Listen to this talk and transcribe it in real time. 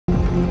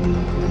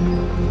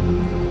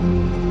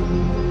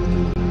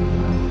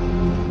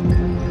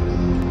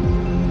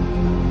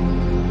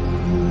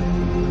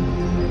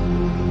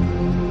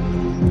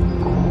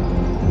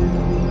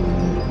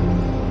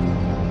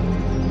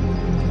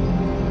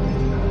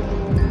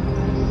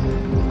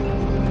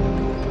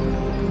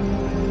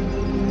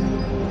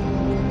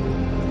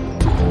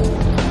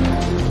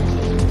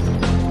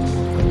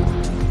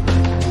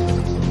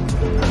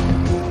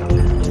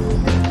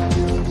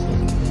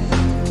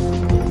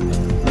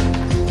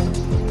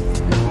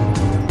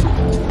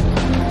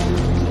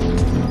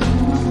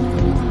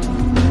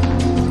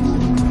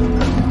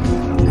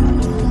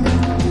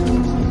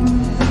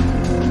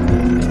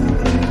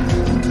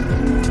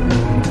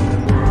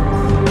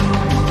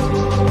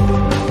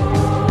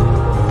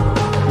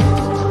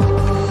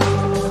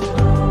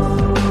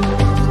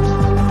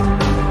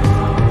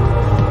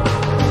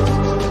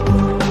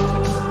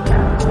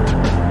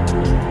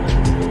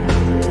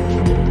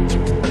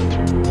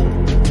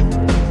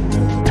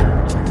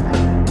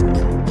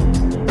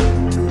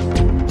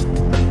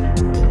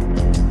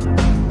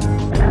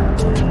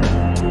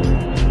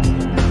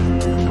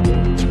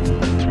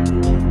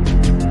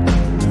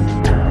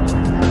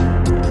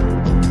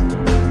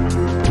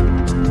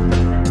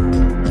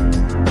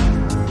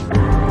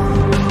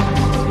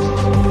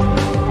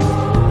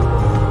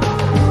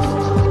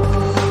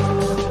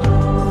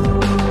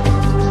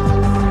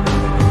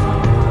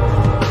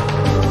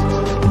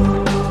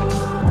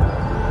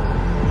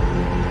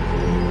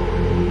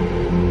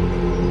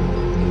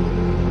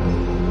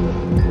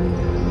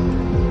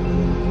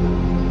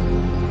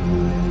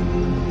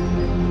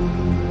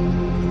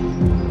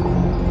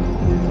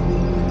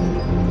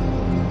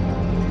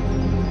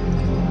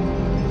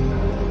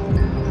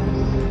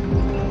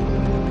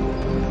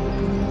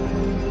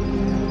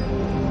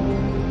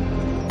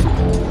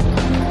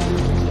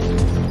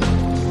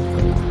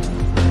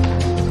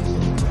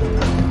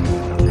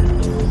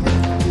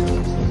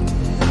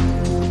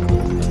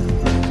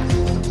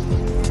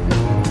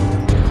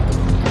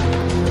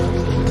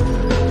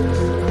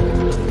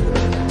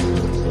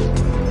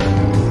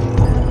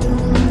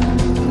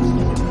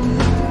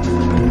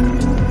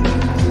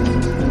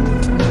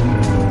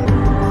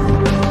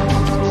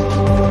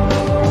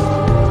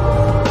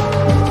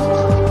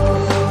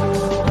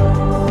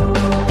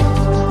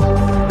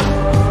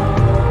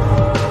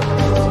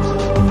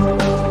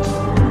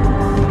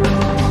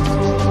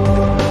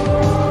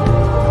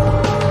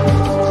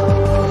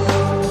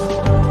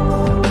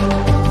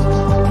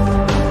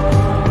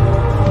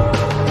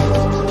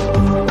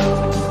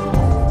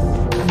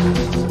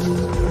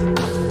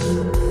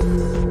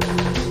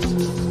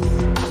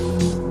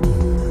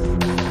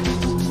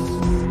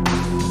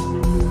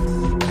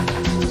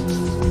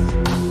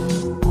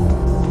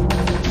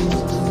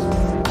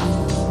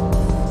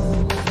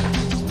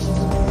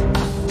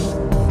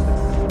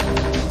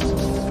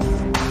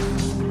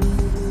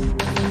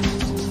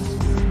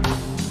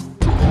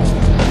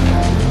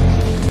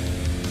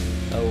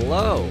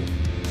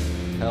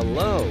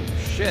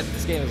Shit,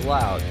 this game is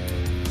loud.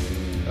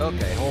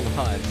 Okay, hold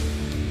on.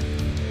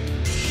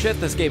 Shit,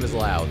 this game is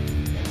loud.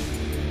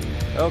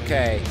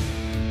 Okay.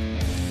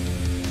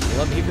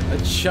 Let me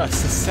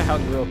adjust the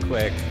sound real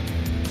quick.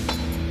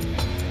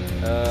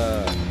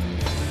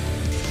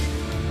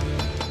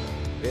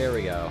 There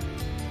we go.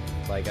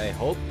 Like, I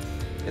hope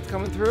it's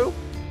coming through.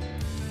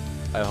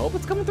 I hope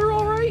it's coming through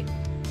alright.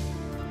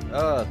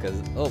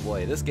 Cause, oh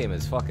boy, this game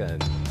is fucking...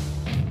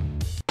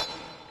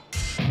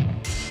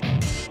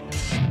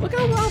 Look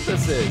how loud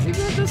this is,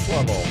 even at this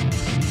level.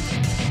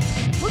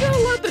 Look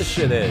how loud this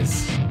shit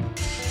is.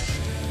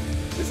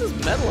 This is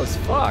metal as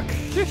fuck.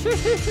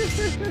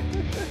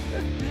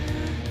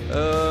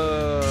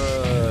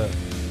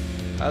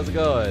 How's it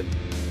going?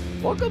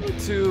 Welcome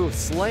to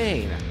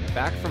Slain,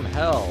 Back from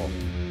Hell.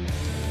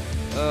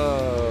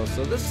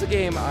 So this is a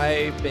game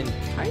I've been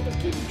kind of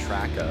keeping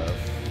track of,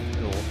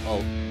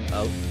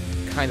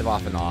 kind of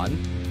off and on.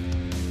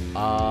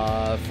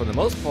 For the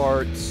most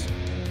part,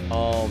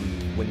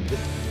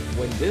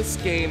 when this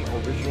game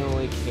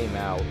originally came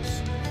out,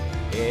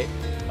 it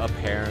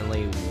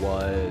apparently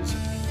was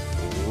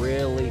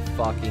really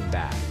fucking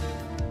bad.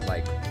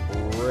 Like,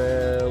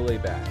 really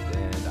bad.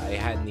 And I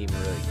hadn't even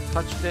really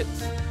touched it.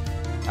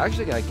 I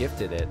actually got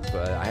gifted it,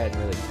 but I hadn't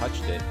really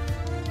touched it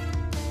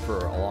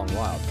for a long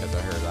while because I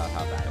heard about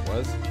how bad it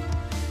was.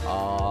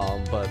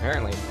 But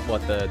apparently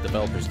what the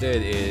developers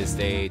did is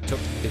they took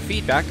the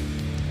feedback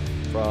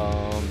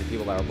from the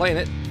people that were playing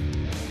it,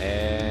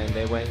 and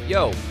they went,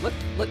 yo,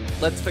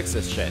 let's fix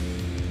this shit.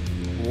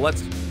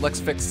 Let's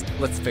fix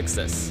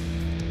this.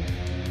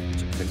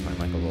 Should fix my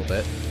mic a little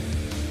bit.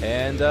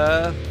 And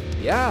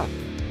yeah,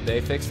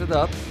 they fixed it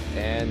up,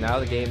 and now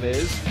the game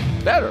is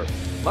better,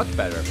 much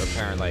better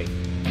apparently.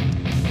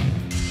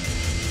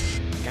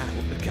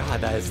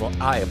 God, that is.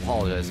 I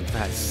apologize if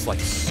that's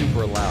like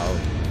super loud.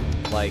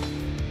 Like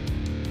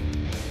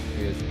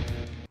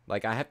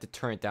I have to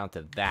turn it down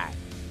to that.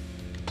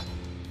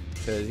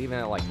 Because even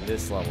at like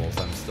this levels,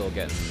 I'm still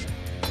getting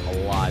a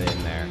lot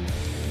in there.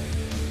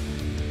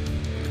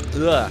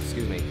 Ugh,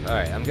 excuse me.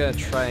 Alright, I'm gonna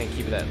try and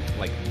keep it at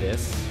like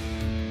this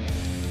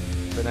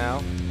for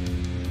now.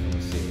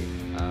 Let's see.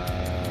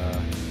 Alright,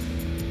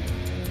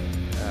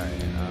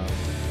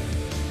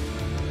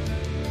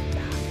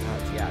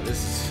 God, yeah,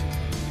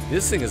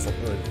 this thing is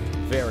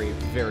very,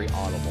 very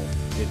audible.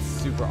 It's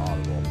super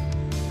audible.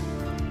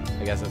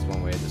 I guess that's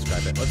one way to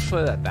describe it. Let's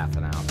put it at that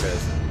for now,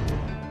 because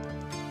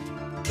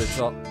it's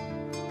all.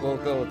 We'll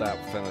go with that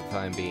for the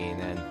time being,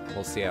 and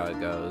we'll see how it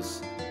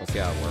goes. We'll see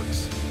how it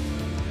works.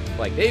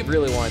 Like, they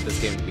really wanted this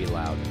game to be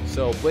loud.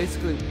 So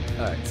basically,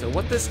 alright, so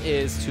what this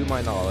is, to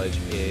my knowledge,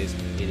 is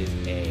it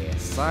is a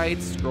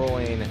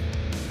side-scrolling,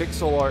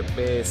 pixel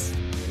art-based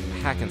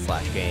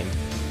hack-and-slash game.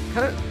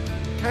 Kind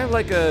of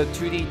like a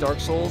 2D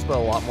Dark Souls, but a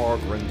lot more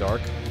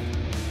grimdark.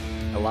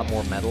 A lot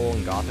more metal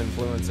and goth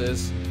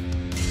influences.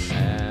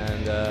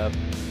 And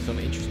some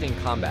interesting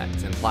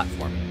combats and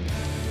platforming.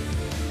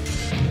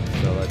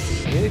 So let's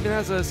see. It even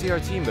has a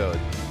CRT mode,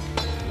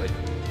 which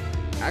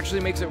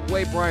actually makes it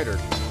way brighter.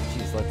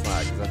 Jeez, let's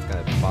not, because that's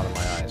gonna bother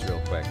my eyes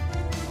real quick.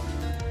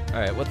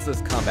 Alright, what's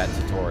this combat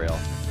tutorial?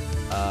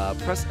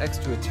 Press X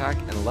to attack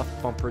and left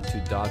bumper to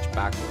dodge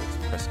backwards.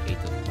 Press A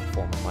to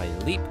perform a mighty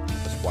leap.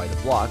 Press Y to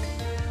block.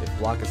 If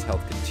block is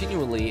held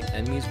continually,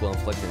 enemies will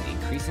inflict an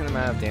increasing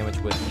amount of damage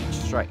with each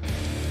strike.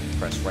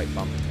 Press right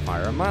bumper to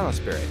fire a Mana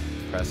Spirit.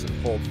 Press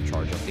and hold to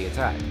charge up the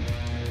attack.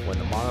 When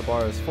the mana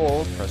bar is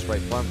full, press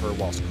right bumper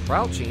whilst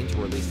crouching to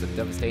release the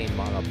devastating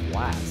Mana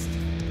Blast.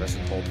 Press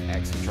and hold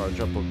X to charge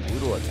up a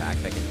brutal attack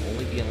that can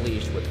only be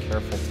unleashed with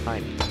careful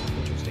timing.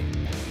 Interesting.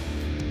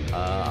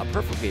 A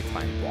perfectly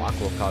timed block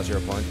will cause your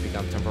opponent to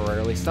become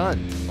temporarily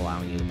stunned,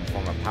 allowing you to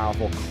perform a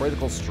powerful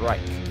critical strike.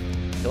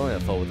 Killing a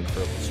foe with a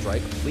critical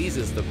strike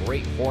pleases the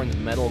great horned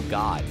metal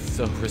god,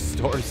 so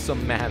restores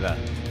some mana.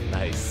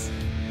 Nice.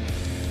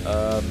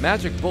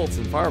 Magic bolts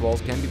and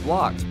fireballs can be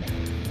blocked,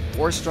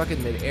 or struck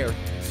in midair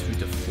to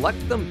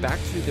deflect them back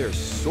to their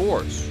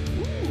source.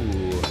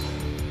 Ooh.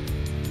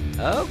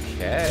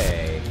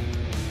 Okay.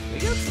 We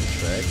got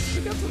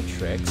some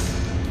tricks.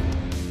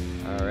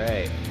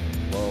 Alright.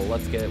 Well,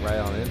 let's get right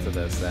on into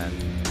this then.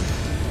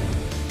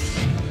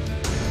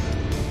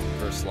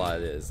 First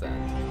slide is then.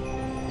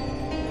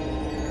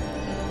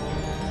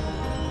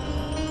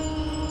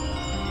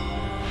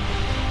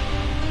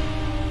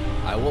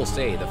 I will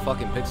say, the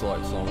fucking pixel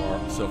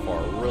art so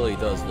far really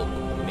does look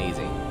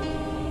amazing.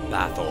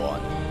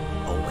 Bathorn,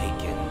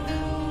 awaken.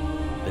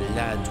 The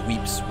land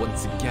weeps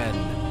once again.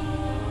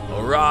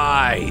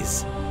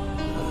 Arise!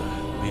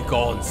 Be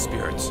gone,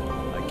 spirits.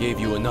 I gave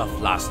you enough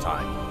last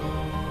time.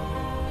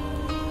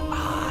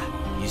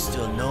 Ah, you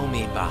still know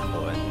me,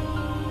 Bathorn.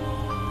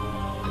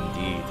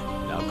 Indeed.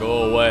 Now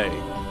go away.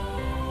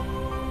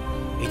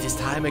 It is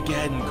time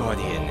again,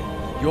 Guardian.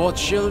 Your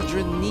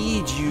children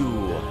need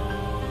you.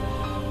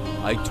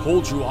 I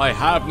told you I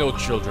have no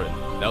children.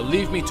 Now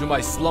leave me to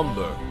my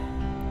slumber.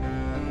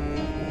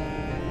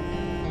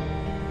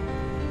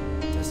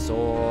 The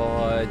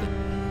sword.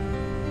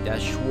 The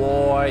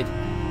sword.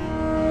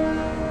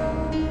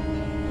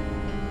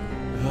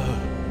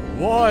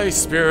 Why,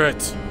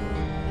 spirit?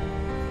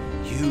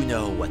 You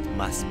know what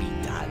must be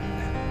done.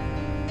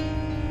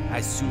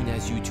 As soon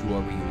as you two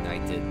are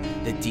reunited,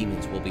 the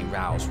demons will be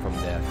roused from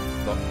their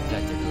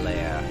pathetic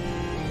lair.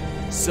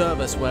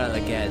 Serve us well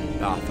again,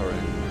 Bathorn.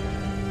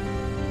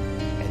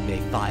 May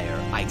fire,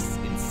 ice,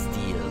 and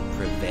steel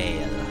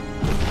prevail.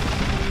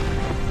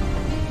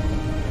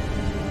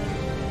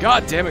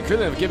 God damn it,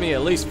 couldn't have given me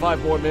at least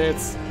 5 more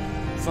minutes?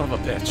 Son of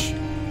a bitch.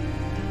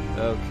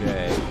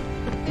 Okay.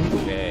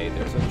 Okay,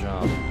 there's a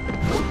jump.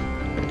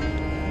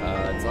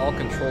 It's all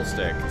control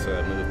stick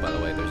to move, by the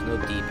way. There's no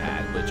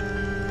D-pad, which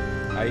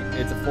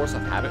it's a force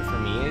of habit for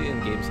me in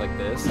games like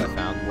this. I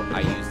found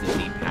I use the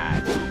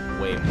D-pad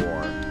way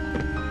more.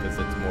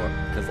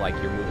 Because like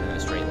you're moving in a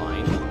straight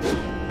line.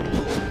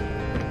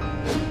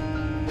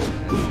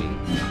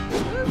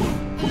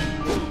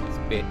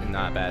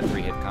 Not a bad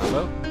 3-hit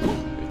combo.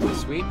 Here's the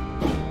sweep.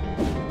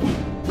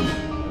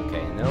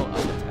 Okay, no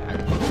up attack.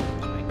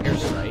 There's my air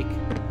strike.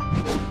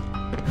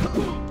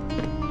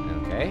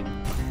 Okay.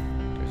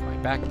 There's my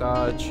back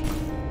dodge.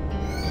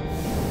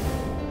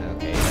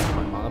 Okay, there's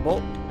my mana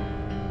bolt.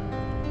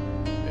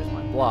 There's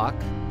my block.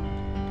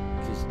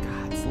 Just,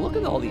 God, look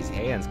at all these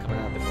hands coming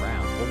out of the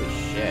ground. Holy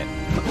shit.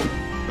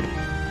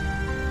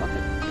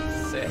 Fucking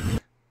sick.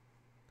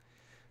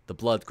 The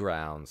Blood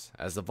Grounds.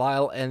 As the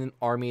vile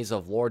armies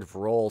of Lord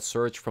Vrol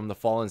surged from the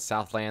fallen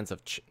southlands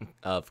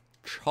of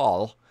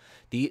Chal,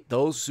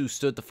 those who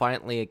stood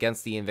defiantly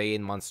against the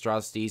invading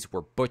monstrosities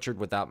were butchered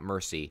without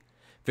mercy.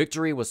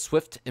 Victory was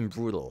swift and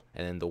brutal,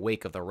 and in the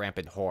wake of the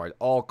rampant horde,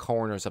 all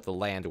corners of the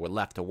land were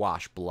left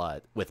awash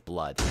with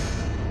blood.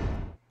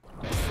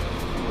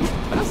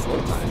 Fast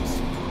load times.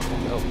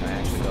 Oh, can I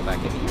actually go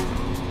back in here?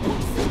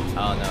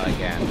 Oh no, I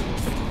can't.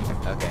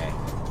 Okay.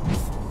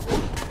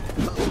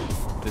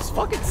 This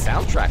fucking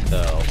soundtrack,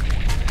 though.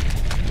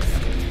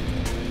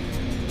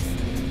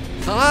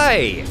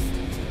 Hi!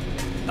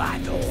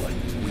 Bathorn,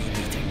 we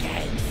meet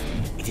again.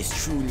 It is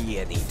truly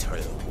an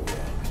eternal war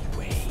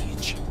we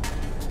wage.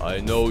 I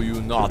know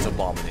you not,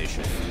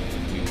 Abomination.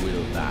 We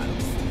will battle.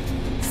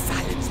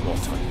 Silence,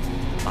 mortal.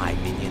 My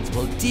minions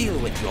will deal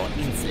with your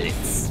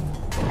insolence.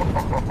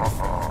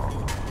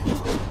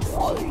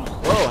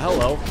 Whoa,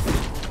 hello.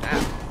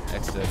 Ah,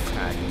 extra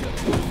attack.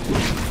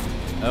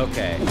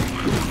 Okay.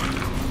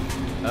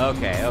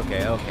 Okay. I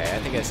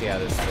think I see how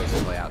this is supposed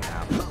to play out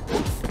now.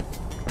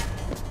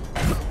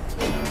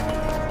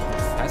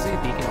 Passing a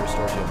beacon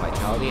restores your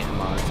vitality and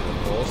monitor the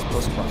goals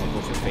plus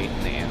chronicles your fate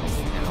in the annals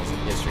of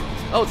history.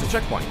 Oh, it's a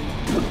checkpoint.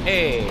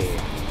 Hey,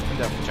 I'm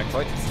down for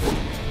checkpoints.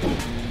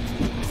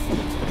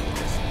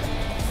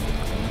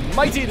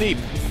 Mighty leap.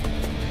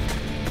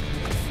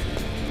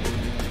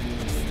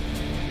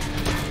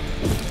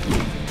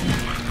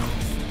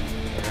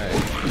 Alright.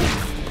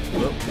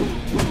 Whoop.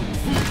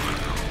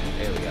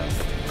 There we go.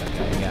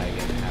 Okay, I gotta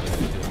get out of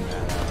doing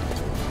that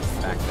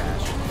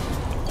backdash.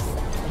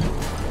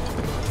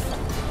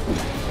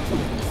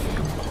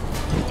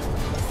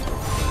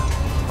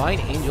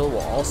 Divine Angel will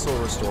also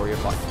restore your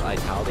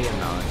vitality and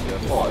mana to your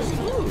force.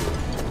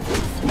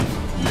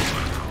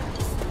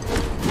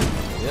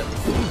 Yep.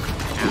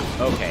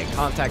 Ow. Okay,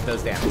 contact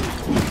does damage.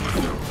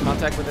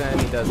 Contact with an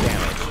enemy does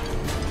damage.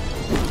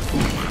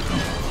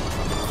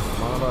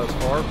 Monoblast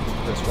 4,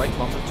 press right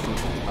bumper to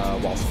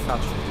whilst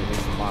crouching to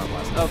release the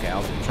Monoblast. Okay,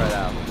 I'll try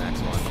that on the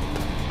next one.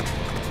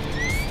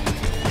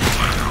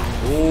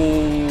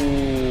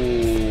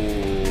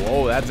 Ooh.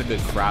 Oh, that's a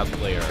good crowd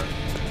clear.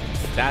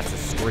 That's a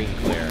screen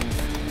clear.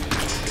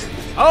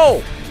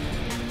 Oh!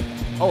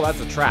 Oh,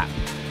 that's a trap.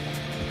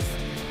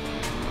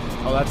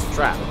 Oh, that's a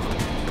trap.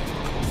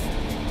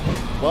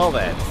 Well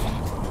then.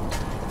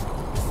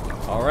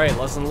 Alright,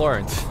 lesson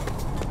learned.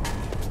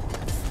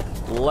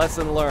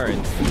 Lesson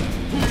learned.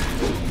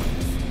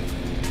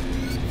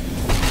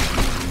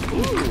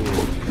 Ooh.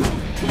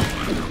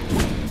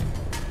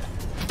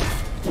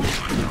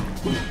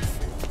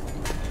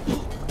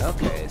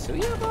 Okay, so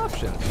you have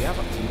options. You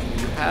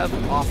have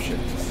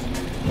options.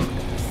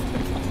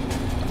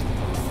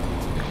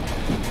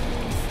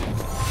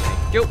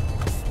 Go.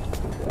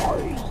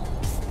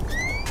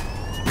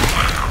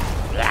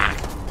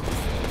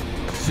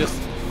 It's just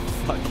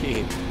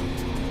fucking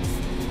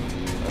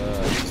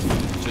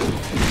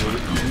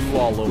just goo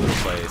all over the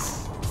place.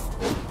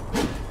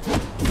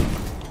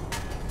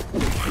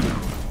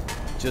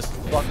 Just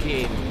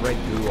fucking red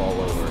goo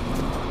all over.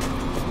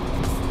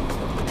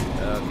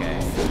 Okay.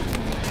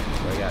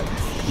 So I gotta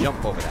jump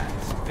over that.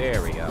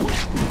 There we go.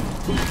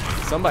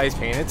 Somebody's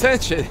paying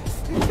attention.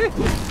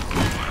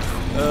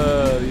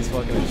 These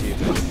fucking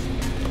achievements.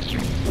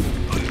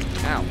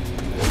 Ow.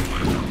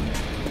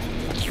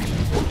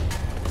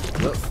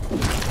 Whoop.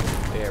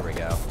 There we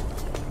go.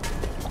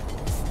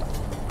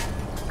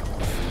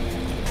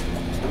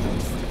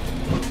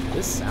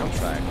 This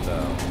soundtrack,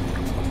 though.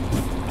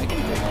 I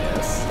can dig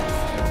this.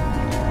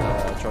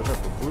 Charge up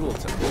for brutal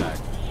attack.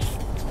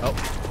 Oh.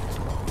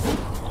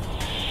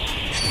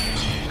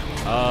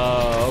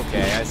 Oh,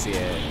 okay, I see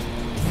it.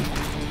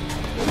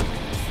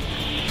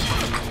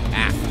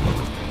 Ah.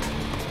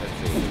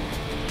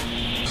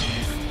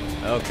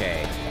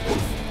 Okay.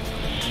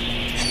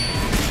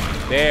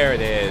 There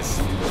it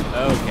is.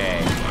 Okay.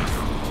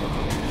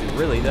 It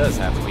really does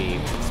have to be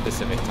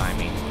specific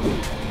timing.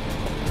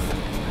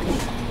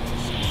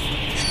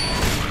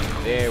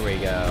 There we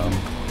go.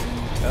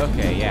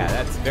 Okay, yeah,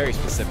 that's very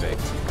specific.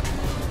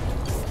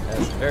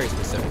 That's very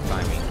specific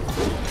timing.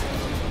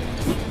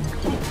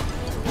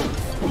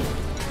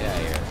 Yeah,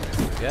 here.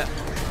 Yep.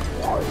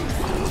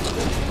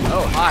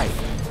 Oh, hi.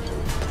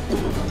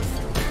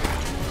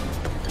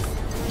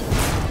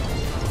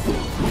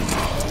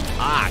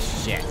 Ah,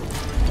 shit.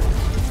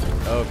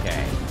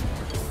 Okay.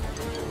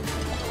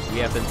 We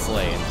have been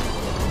slain.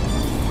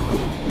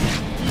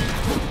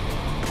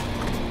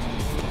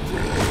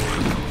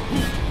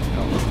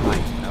 Oh, hi. I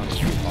don't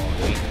need you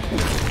following me.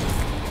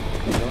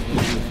 I don't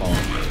need you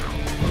following me.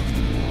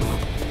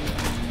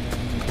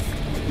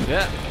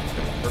 Yeah.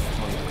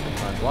 Perfect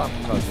time block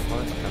because the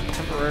opponents become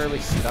temporarily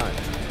stunned.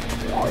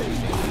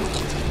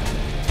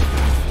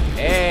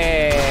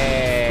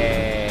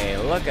 Hey!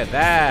 Look at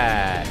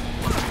that!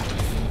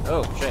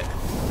 Oh, shit.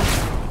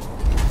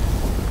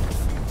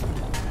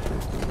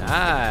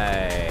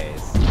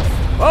 Nice.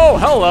 Oh,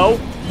 hello!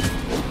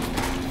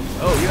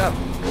 Oh, you have...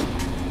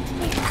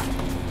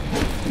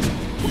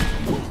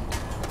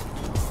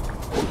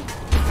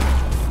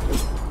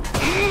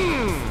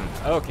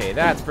 Okay,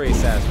 that's pretty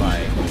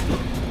satisfying.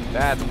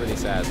 That's pretty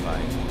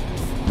satisfying.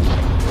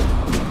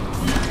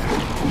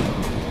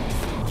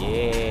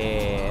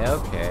 Yeah,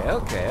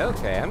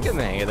 okay. I'm getting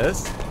the hang of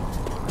this.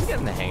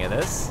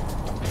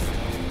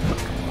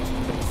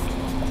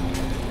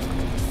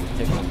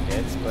 Taking some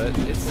hits, but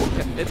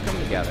it's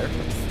coming together.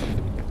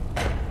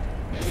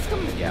 It's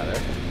coming together.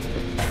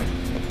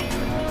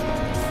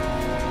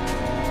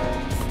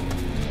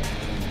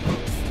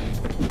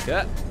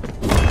 Cut.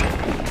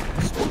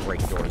 Just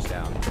break doors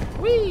down.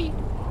 Whee!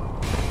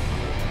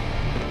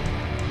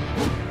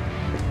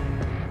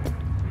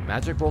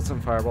 Magic bolts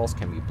and fireballs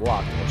can be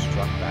blocked or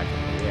struck back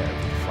in the air,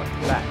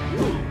 reflected back.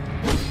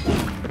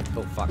 The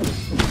Oh, fuck.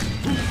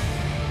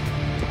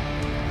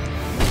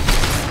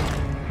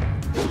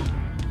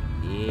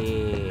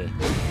 Yeah.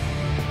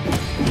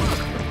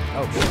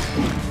 Oh, shit.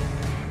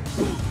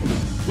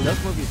 Does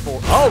move you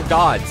forward. Oh,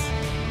 gods!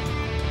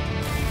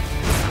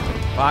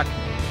 Fuck.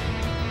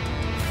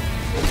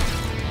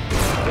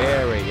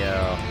 There we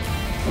go.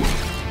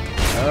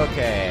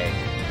 Okay.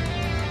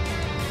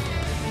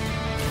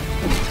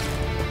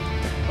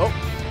 Oh,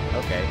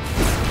 okay.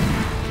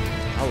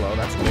 Hello,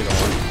 that's a big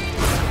one.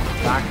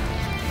 Fuck.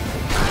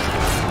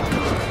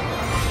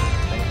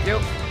 Thank you.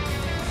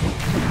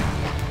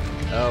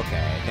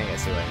 Okay, I think I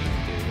see what I need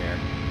to do here.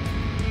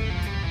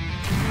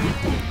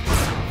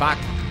 Fuck.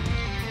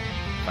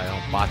 If I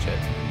don't botch it.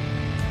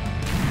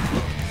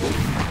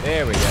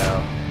 There we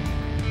go.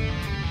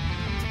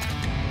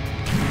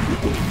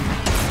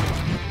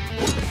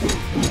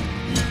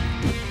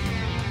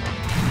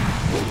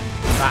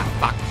 Ah,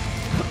 fuck.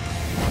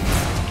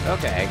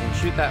 Okay, I can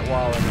shoot that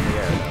while I'm in the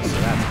air, though, so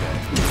that's good.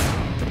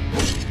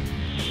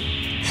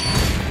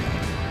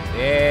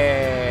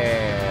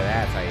 Yeah,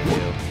 that's how you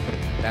do.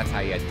 That's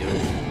how you do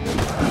it.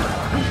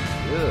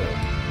 Ugh.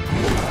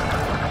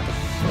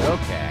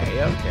 Okay.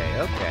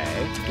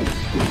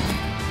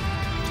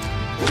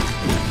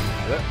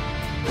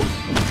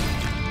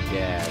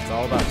 Yeah, it's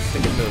all about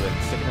sticking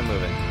and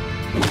moving.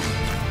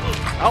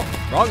 Oh,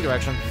 wrong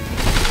direction.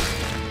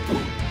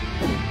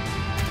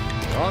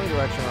 Wrong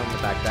direction on the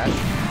backdash.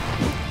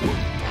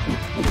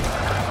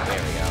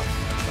 There we go.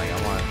 Like I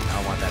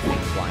want that thing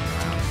flying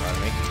around in front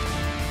of me.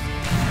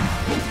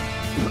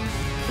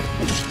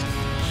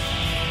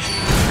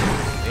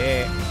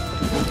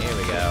 There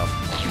we go.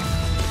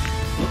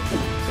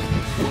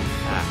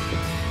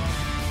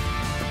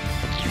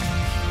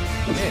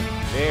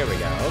 There we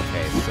go.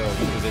 Okay, so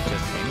is it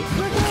just any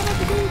projectile that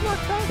can be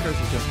knocked back, or is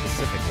it just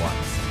specific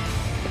ones?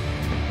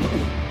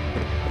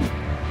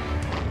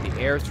 The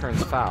air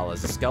turns foul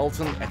as a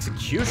skeleton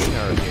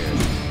executioner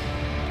appears.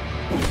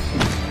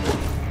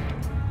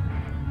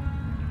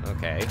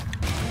 Okay.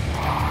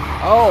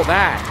 Oh,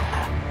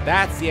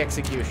 that's the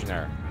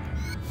executioner.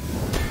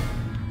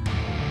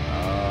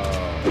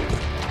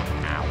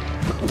 Ow.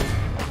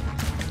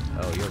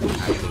 Oh, you're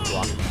actually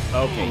blocking.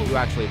 Okay, you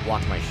actually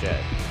blocked my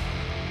shit.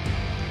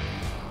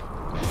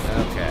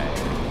 Okay.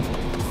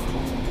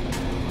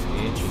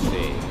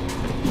 Interesting.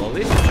 Well, at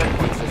least the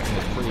checkpoint system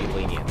is pretty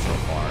lenient so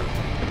far.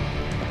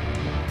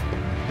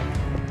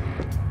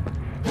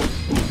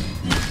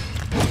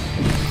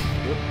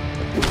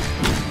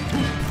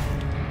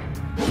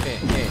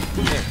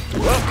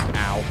 Whoa!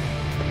 Ow.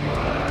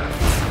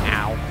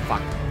 Ow.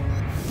 Fuck.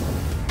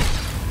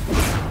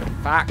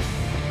 Fuck.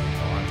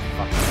 Oh, I'm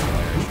fucking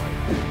hilarious.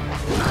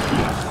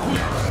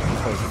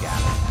 Close the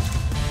gap.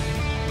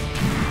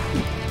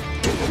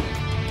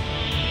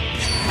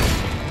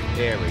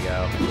 There we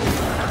go.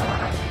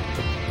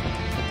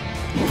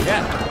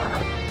 Yeah.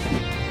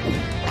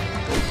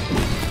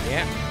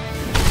 Yeah.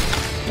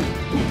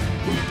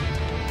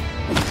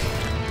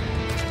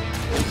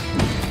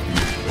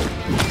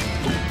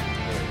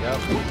 There we go.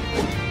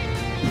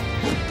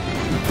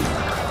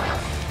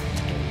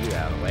 Get you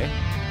out of the way.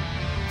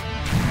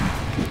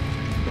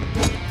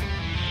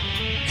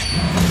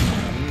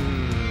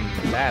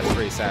 That's a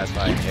pretty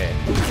satisfying hit.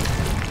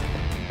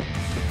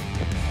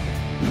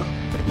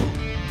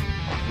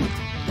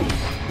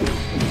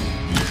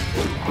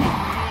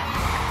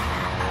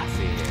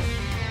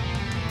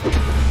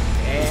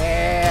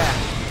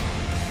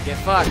 Get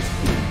fucked.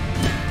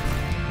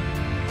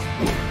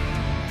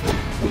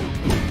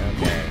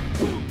 Okay.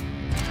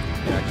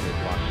 You're actually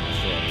blocking my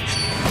shit.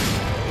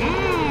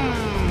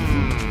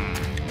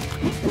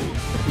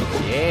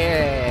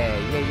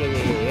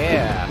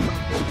 Yeah.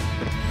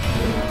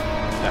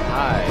 The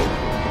hive.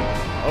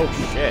 Oh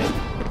shit.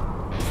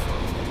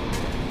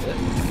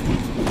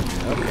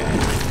 Okay.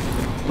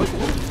 Look,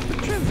 the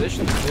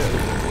transition's good.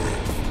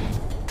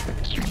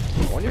 I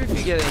wonder if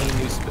you get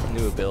any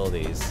new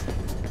abilities.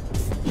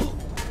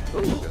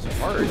 Ooh, those are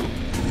hard.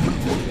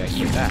 Maybe I can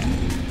get that.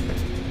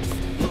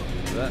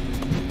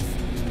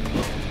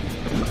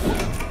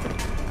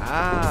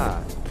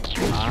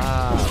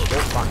 Oh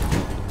fuck.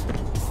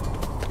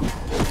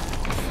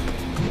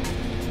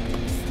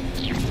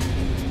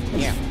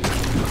 Yeah.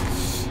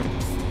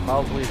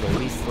 Probably the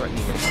least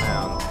threatening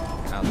sound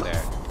out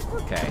there.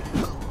 Okay.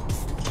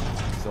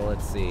 So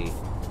let's see.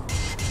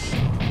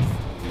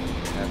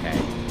 Okay,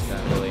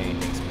 not really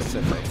anything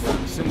specific.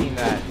 I'm assuming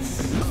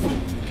that's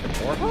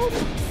more health?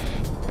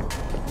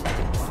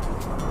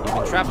 You've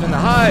been trapped in the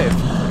hive!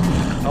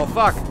 Oh,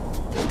 fuck!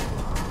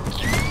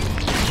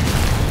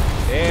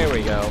 There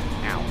we go.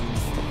 Ow.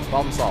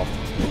 Problem solved.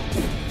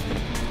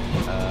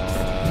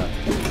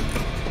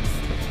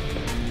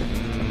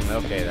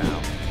 Okay now.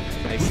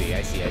 I see.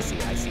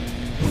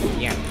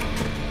 Yeah.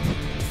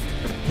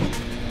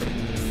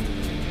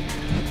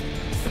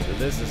 So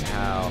this is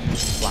how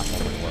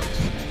platforming works.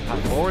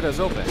 Path forward is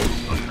open.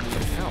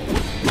 Ow.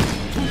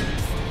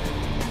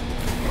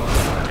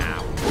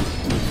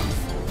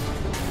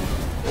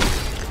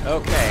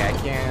 Okay, I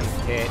can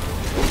hit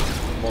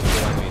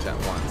multiple enemies at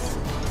once.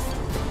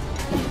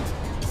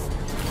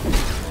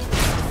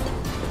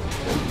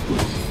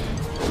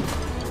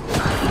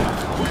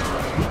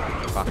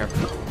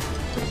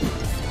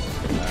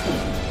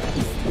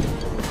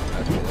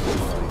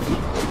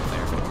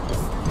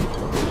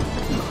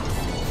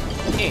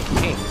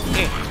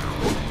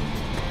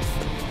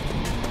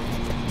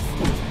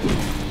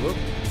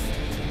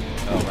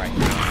 Oh, right. I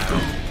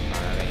don't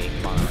have any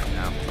mana right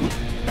now.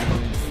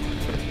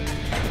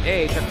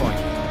 Hey, checkpoint.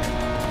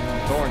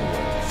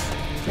 Thornwoods.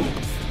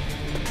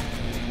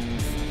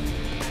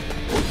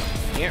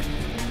 Here.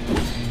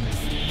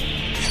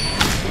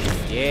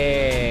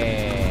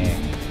 Yeah.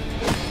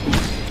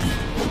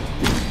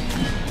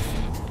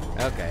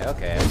 Okay,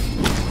 okay.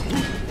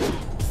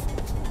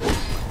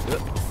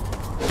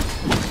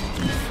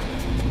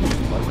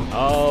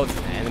 Oh, it's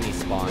an enemy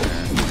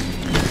spawner.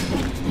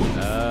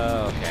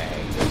 Okay.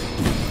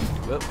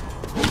 Whoop.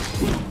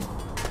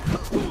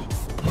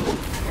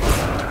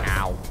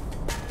 Ow.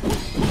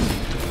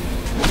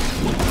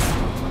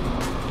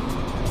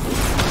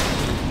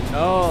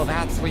 Oh,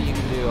 that's what you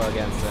can do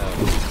against them.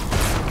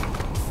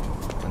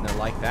 When they're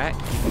like that,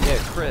 you can get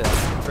a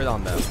crit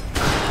on them.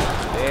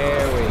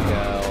 There we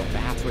go.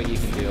 That's what you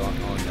can do on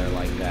there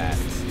like that.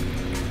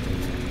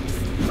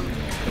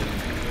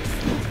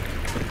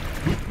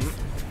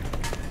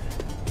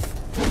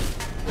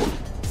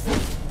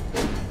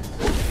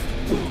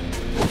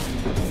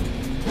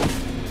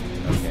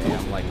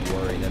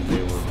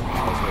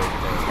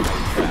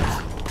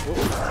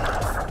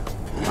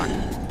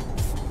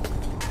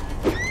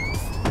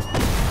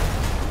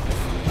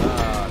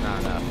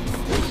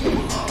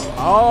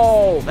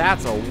 Oh,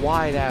 that's a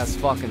wide-ass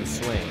fucking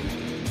swing.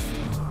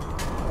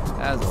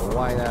 That's a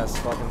wide-ass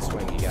fucking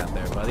swing you got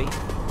there, buddy.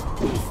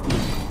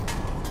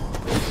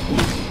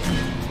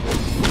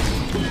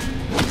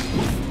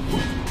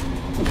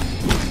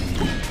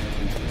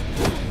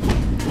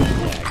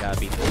 Yeah,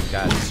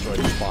 gotta destroy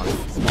the spawner.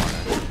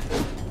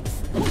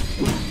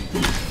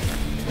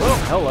 Oh,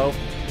 hello.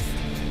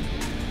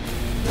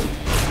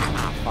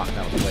 Ah, fuck,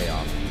 that was way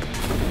off.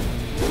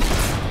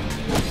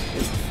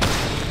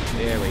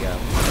 There we go.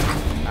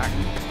 Back.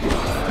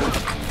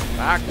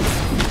 Back.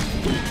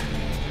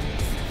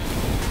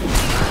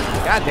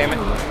 God damn it.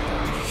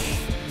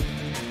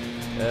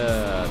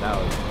 That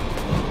was...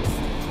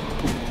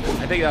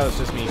 I think that was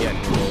just me getting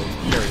a little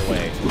carried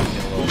away. Getting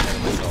a little ahead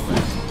of myself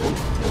there.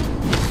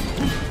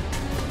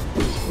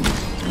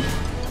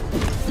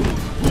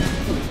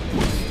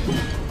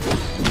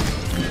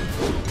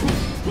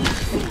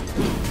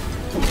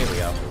 Here we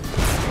go.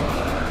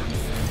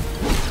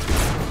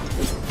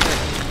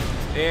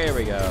 There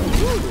we go.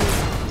 Woo.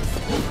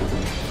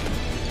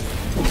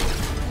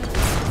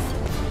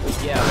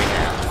 Yeah, we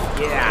have.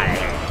 Get out of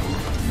here.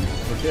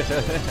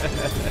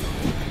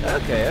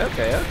 Okay.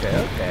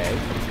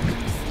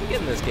 We're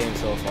getting this game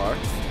so far.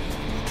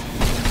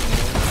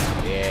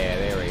 Yeah,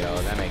 there we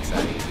go. That makes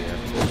that easier.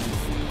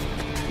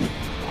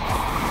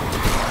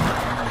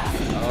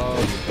 Oh,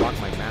 you blocked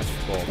my magic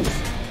bolts.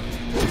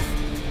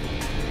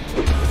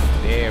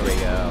 There we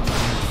go.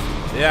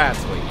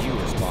 That's what you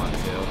respond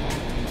to.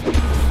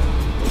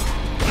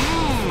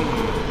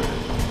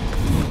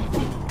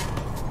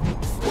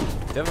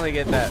 Definitely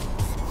get that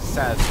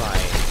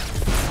satisfying,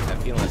 that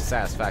feeling of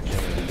satisfaction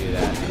when you do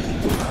that.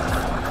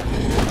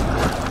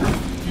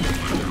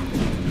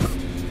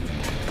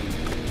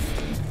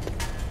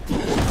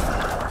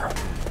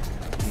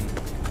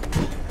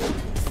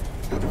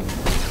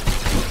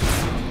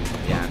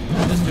 Yeah,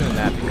 I'm just doing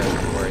that because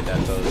I'm worried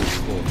that those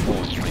little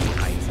thorns might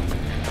hide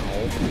something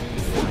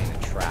behind a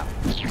trap.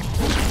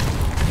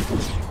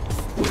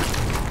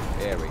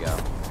 There we go.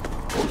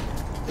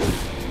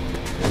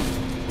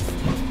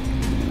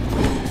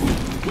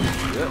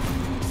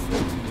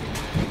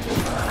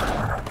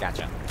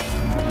 Gotcha.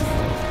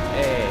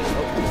 Hey,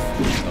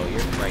 oh,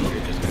 you're right.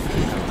 You're just gonna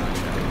keep coming on.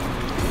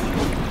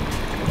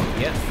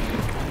 Yep.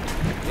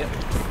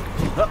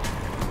 Huh.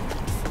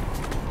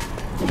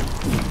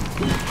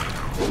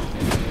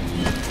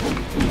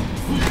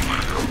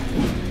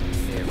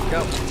 There we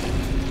go.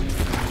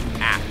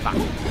 Ah, fuck.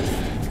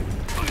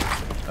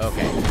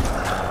 Okay.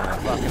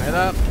 Fucking it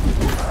up.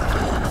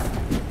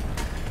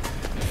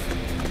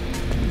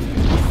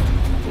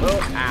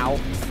 Oh, ow.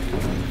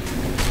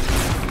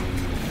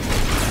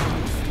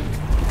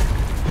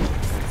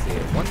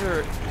 I wonder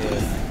if...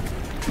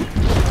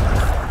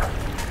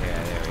 Yeah,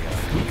 there we go.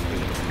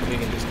 We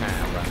can just kind of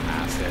run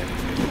past it.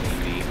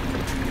 Maybe.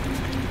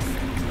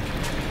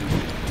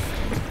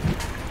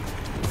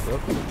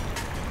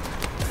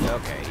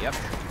 Okay, yep.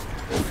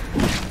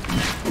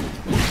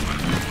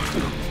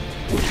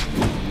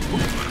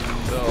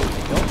 So, I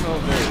don't know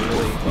if there's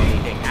really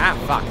anything... Ah,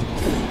 fuck!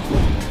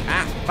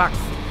 Ah, fuck!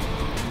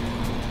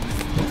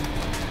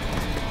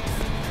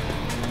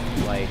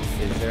 Like,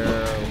 is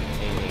there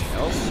anything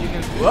else you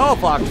can... Whoa,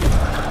 fuck!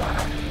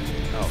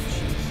 Oh,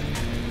 jeez.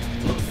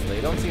 They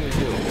don't seem to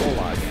do a whole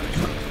lot of damage,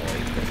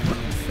 thankfully.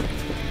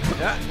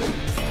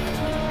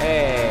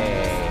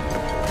 Hey!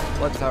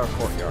 What's our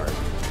courtyard?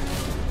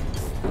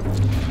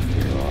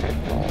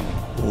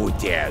 Who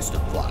dares to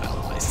defile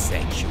my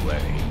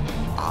sanctuary?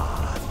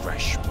 Ah,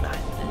 fresh man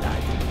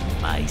blood,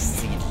 my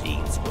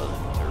seedlings will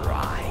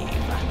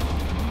thrive.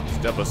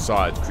 Step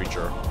aside,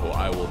 creature, or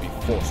I will be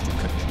forced to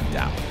cut you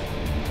down.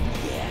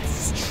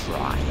 Yes,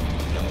 try and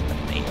kill the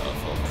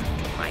baleful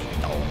prick my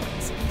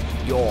thorns.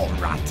 Your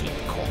rotting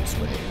corpse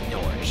will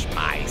nourish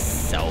my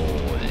soul.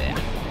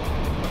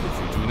 If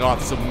you do do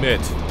not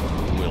submit,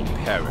 you will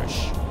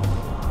perish.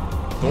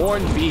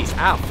 Thorn beast.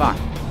 Ow, fuck.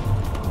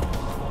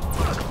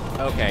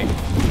 Okay.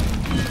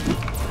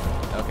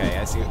 Okay,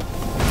 I see.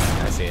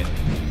 I see it.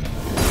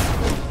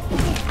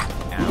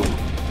 Ow.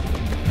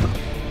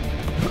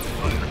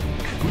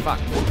 Fuck.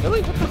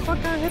 Really? What the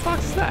fuck kind of hitbox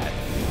is that?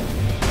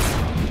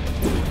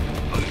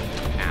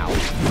 Ow.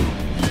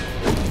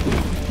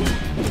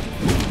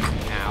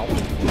 Ow.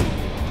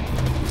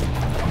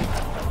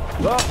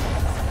 Oh.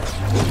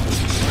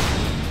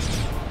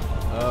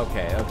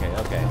 Okay, okay,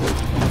 okay.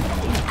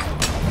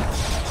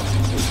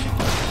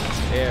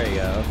 There we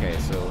go. Okay,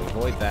 so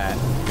avoid that.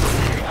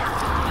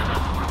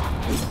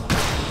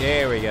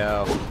 There we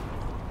go.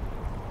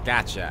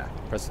 Gotcha.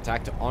 Press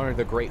attack to honor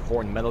the Great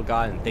Horn Metal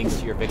God and thanks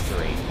to your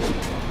victory.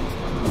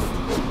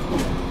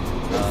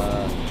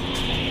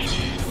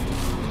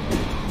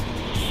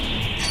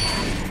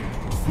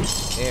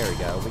 There we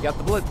go. We got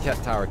the Blood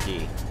Tower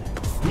key.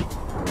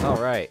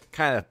 Alright.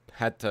 Kind of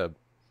had to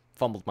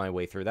fumble my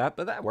way through that,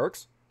 but that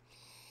works.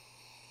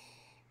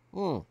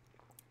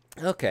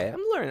 Okay,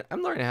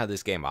 I'm learning how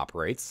this game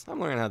operates. I'm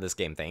learning how this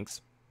game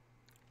thinks.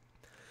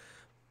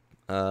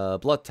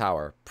 Blood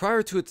Tower.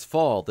 Prior to its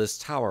fall, this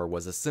tower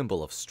was a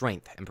symbol of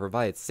strength and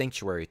provided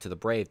sanctuary to the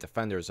brave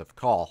defenders of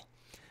Call.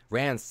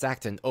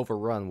 Ransacked and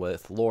overrun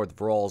with Lord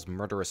Vrol's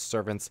murderous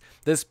servants,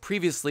 this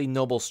previously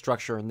noble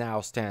structure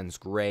now stands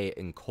gray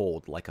and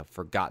cold like a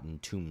forgotten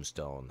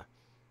tombstone.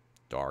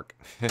 Dark.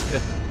 It's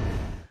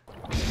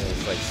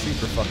like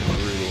super fucking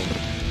brooding.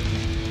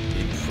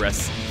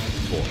 Impressive,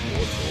 poor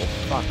mortal.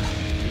 Fuck.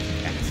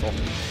 Asshole.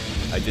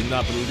 I did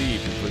not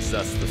believe you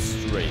possessed the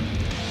strength.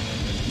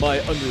 My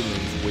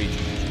underlings wagered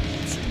you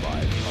would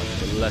survive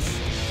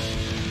unmolested.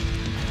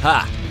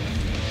 Ha!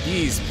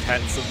 These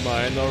pets of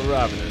mine are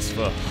ravenous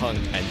for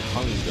hunger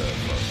for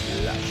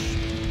flesh.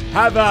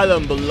 Have at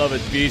them,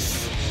 beloved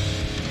beasts!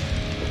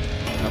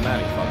 Come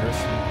at me, fuckers.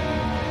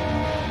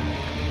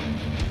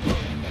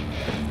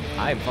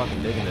 I am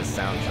fucking digging this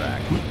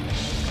soundtrack.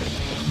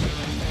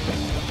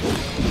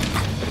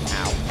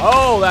 Ow.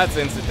 Oh, that's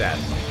instant death.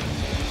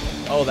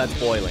 Oh, that's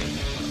boiling.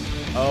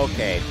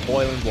 Okay,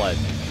 boiling blood.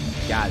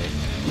 Got it.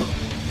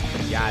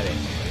 Got it.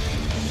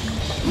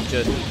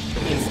 Just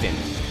instant.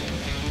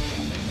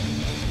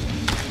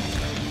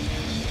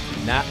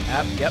 Nah,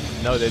 yep,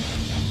 noted.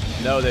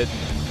 Noted.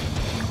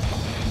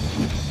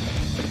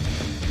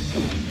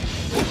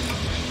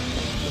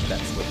 Flip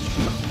that switch.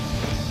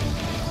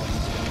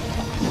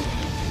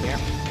 Yeah.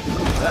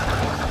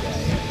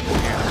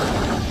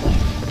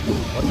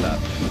 What the?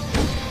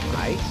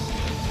 I?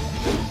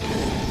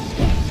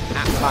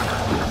 Ah, fuck.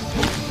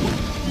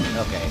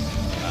 Okay.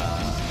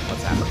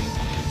 What's happening?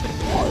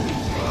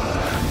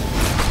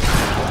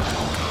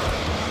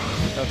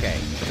 Okay,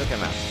 took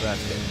him out, so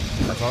that's good.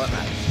 That's all that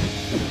matters.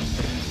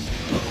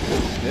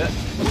 Good.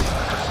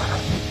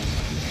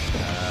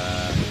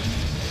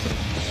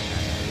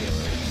 Deal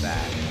with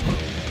that.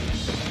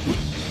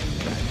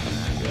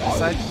 This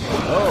side?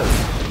 Oh!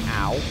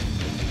 Ow.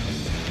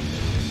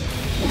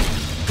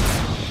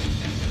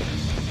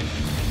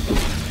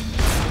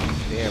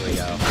 There we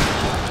go.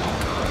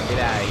 Get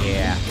out of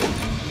here.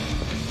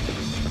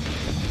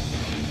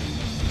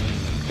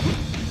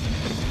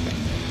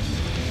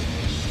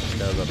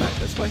 Gotta go back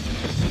this way.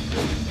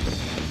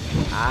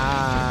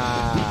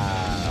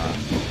 Ah,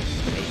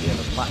 maybe there's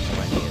a platform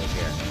I need up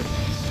here.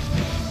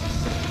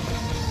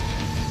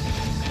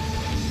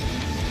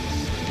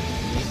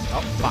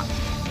 Oh, fuck.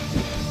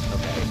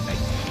 Okay, did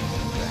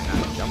I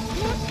not jump?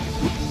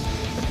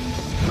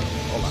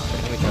 Hold on,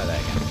 let me try that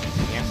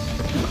again.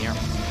 Yeah.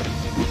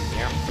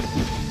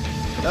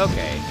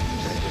 Okay, I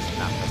just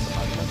not press the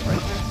button. That's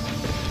right there.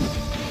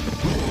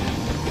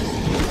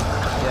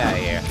 Get out of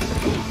here.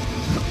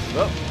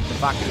 Whoa,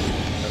 fuck.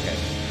 Okay.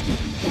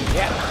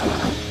 Yeah.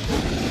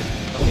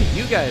 Okay,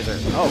 you guys are...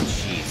 Oh,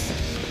 jeez.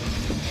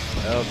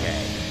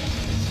 Okay.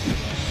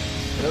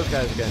 Those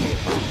guys are gonna be a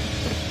problem.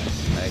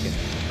 I can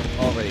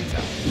already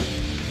tell.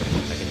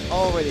 I can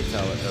already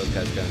tell that those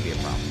guys are gonna be a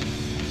problem.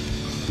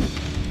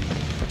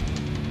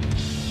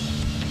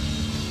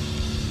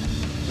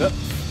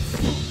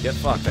 Get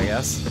fucked, I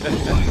guess.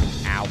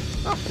 Ow.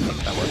 Oh,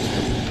 that works.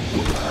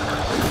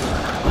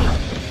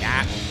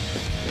 Yeah.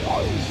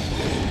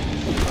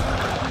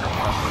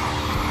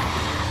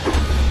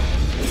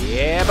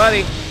 Yeah,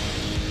 buddy.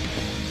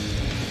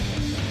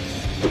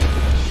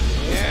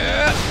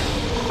 Yeah.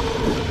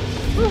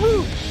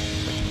 Woohoo.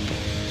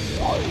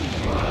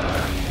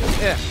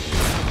 Yeah.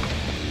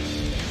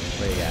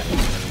 What do you got?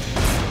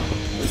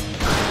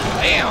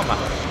 Bam.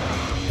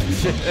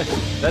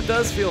 That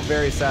does feel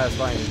very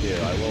satisfying to do,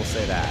 I will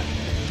say that.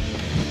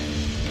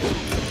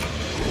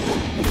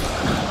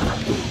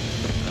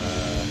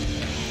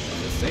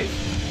 Is this safe?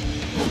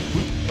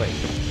 Wait.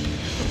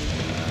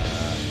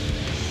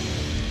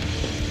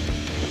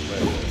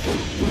 Where is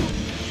this?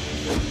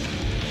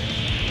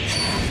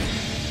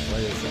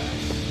 What is that?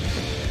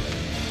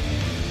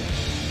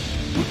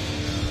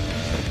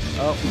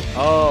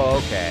 Oh,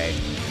 okay.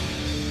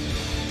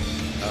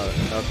 Oh,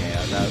 okay,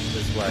 that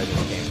is where I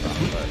just came from,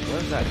 but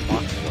where's that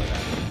box for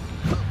that?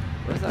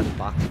 is that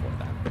box for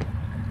then?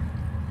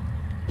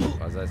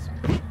 Was I...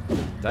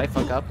 Did I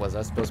fuck up? Was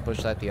I supposed to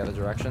push that the other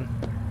direction?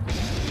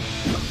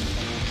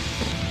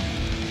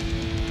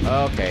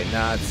 Okay,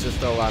 nah, it's just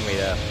to allow me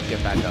to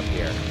get back up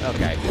here.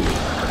 Okay.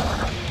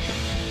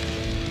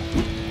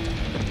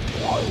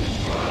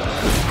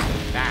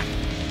 Ah.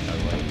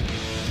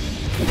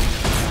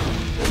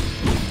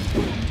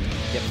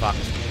 Get fucked.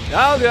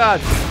 Oh god!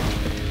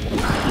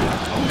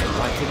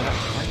 Why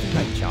didn't I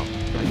jump?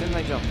 Why didn't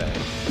I jump there?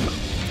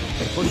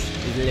 I pushed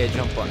the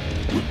jump button.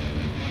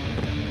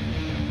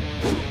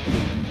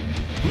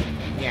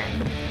 Yeah.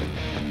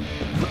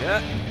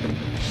 Yeah.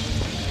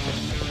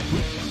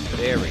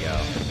 There we go.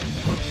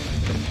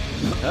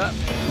 Up.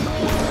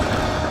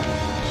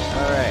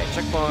 Alright,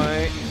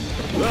 checkpoint.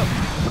 Whoa.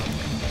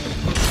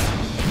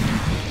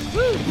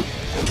 Woo!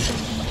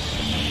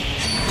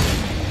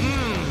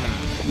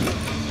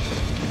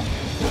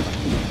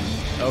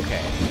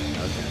 Okay,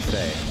 I was gonna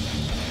say.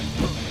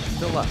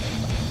 Still up.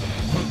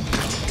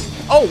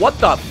 Oh, what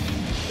the?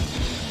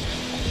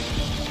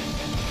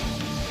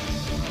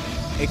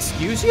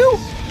 Excuse you?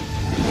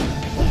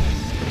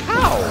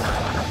 How?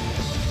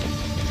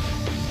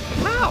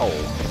 How?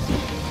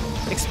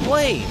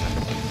 Explain.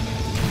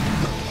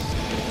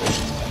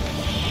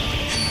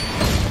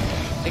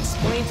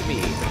 Explain to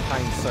me,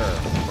 kind sir,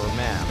 or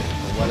ma'am,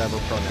 or whatever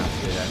pronouns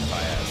you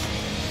identify as.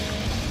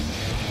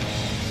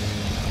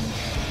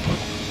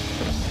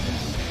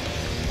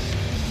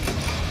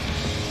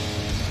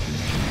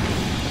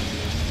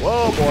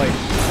 Whoa, boy.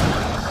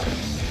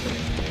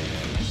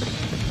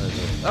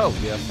 Oh,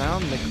 we have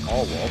found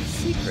McAllwald's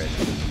secret.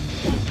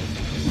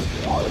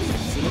 What's the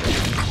secret?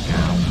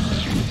 Now.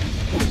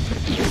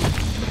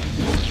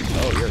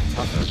 Oh, you're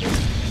tougher.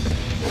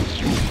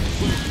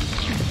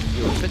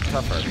 You're a bit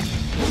tougher.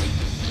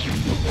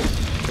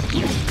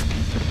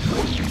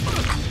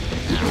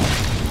 Ow.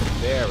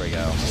 There we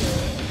go.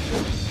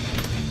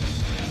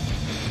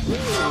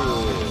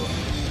 Ooh.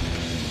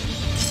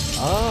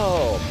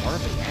 Oh, part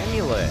of the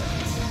amulet.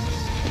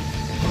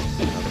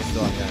 So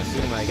I'm gonna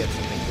assume I get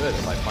something good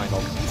if I find all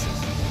the pieces.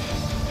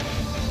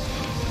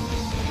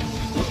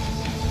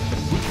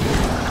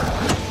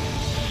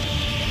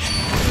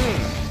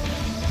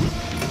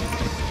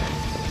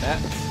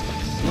 That's...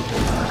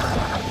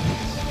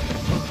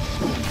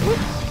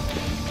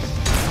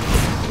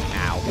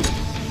 Ow.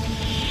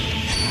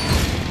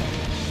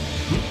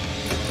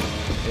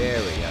 There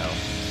we go.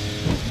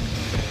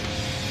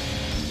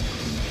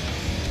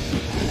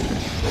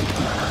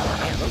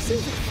 Man, those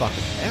things are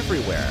fucking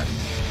everywhere.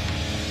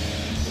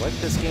 What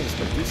this game is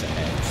producing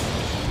heads.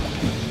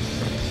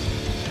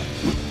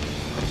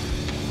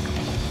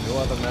 No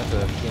other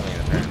method of healing,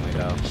 apparently,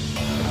 though.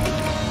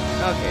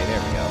 Okay,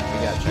 there we go. We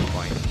got a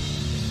checkpoint.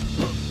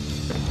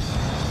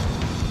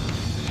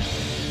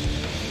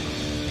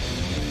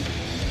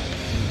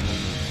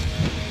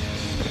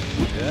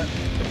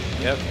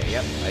 Yep. Okay,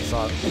 yep. I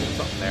saw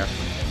something there.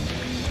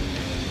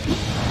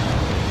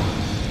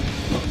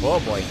 Oh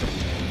boy.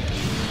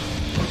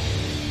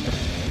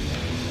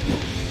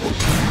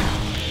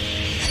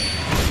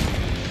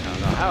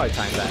 How I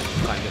timed it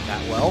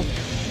that well.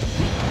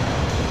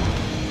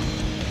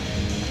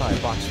 Thought I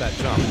botched that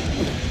jump.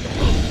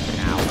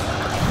 Ow.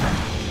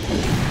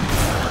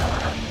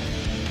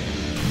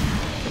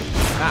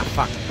 Ah,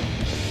 fuck.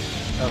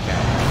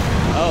 Okay.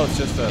 Oh, it's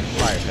just a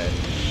fire pit.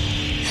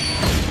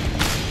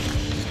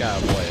 Just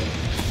gotta avoid it.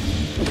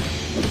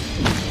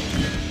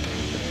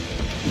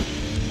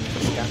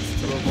 Just got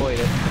to avoid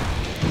it.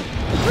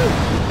 Woo!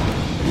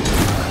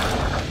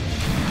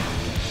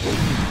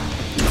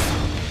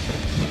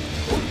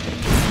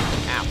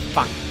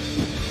 Fuck.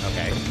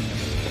 Okay.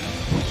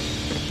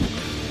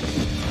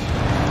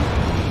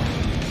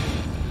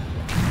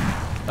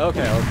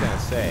 Okay, I was gonna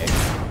say.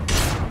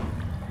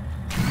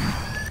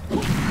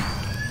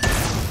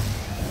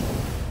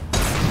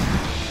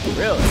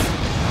 Really?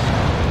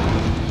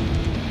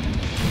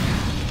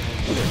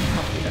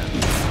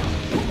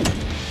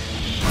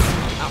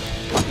 Ow,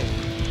 fuck it.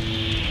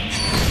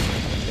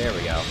 There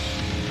we go.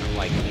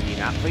 Like, can you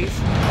not, please?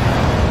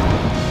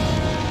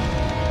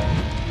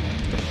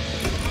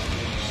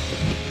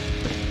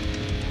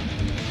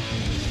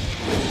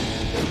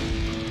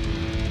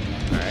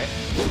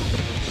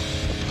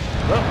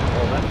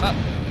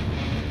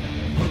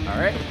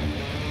 Alright.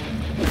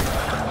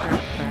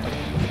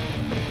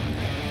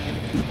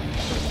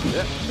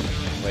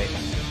 Wait.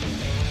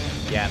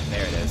 Yeah,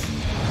 there it is.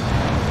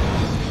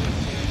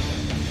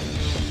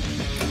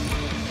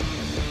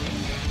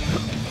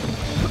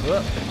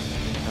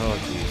 Oh,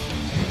 jeez.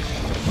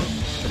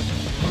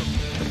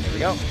 Here we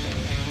go.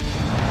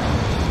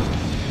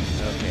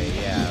 Okay,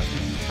 yeah.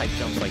 Tight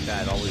jumps like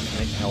that always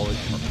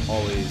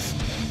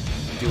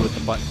do with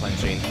the butt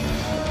clenching.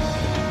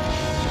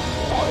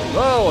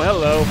 Whoa,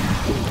 hello.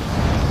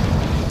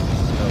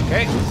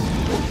 Okay.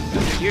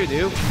 What did you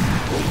do?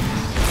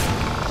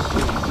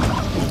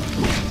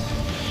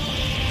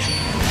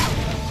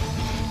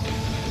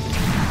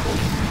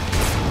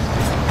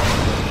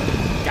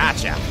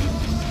 Gotcha.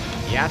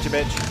 Gotcha,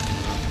 bitch.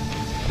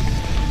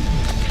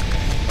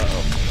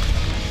 Uh-oh.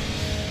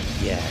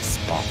 Yes,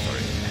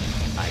 Bofferin.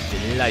 I'm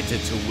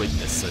delighted to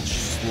witness such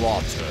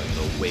slaughter in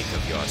the wake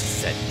of your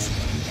ascent.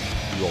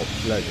 Your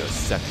pleasure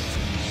sickens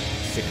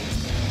me.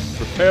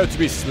 Prepare to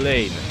be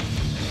slain.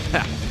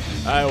 Ha!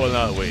 I will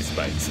not waste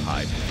my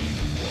time with you,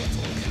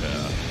 mortal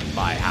cur.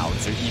 My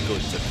hounds are eager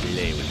to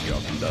play with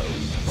your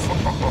bones.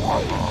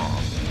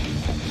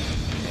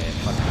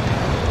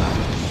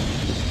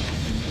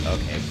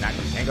 Okay,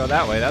 can't go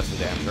that way, that's for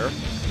damn sure.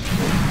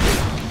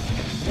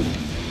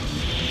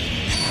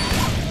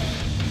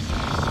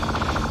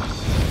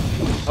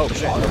 Oh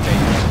shit, okay,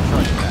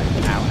 charging back.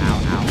 Ow, ow,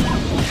 ow.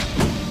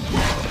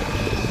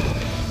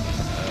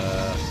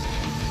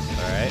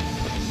 Alright.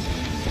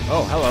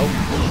 Oh, hello.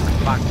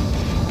 Fuck.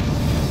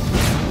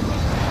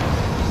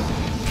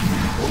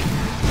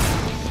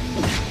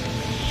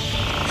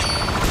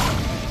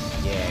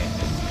 Yeah.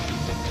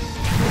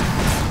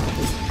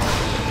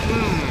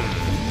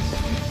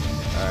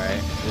 Alright,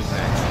 who's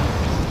next?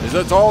 Is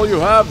that all you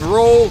have,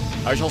 Droll?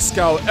 I shall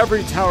scour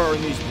every tower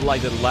in these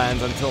blighted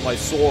lands until my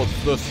sword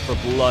thirst for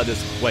blood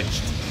is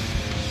quenched.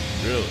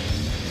 Really?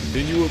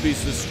 Then you will be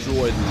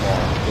destroyed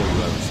long before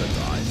you ever set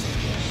eyes on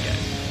me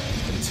again.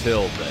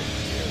 Until then,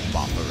 dear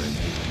Bofferin.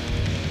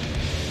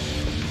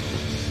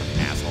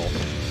 Asshole.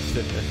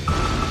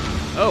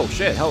 Oh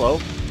shit, hello.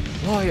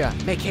 Warrior,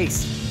 make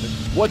haste.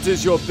 What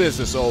is your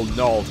business, O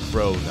gnarled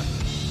crone?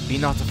 Be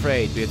not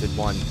afraid, bearded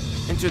one.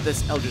 Enter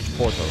this eldritch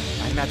portal.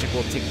 My magic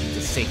will take you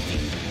to safety.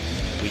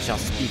 We shall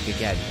speak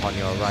again upon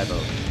your arrival.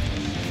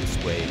 This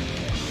way.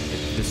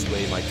 If this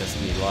way my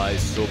destiny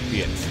lies, so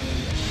be it.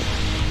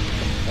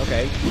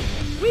 Okay.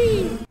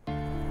 Whee!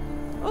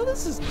 Oh,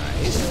 this is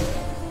nice.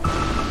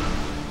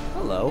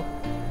 Hello.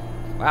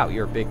 Wow,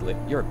 you're a big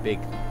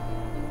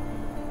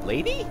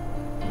lady?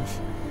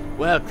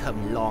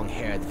 Welcome,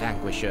 long-haired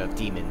vanquisher of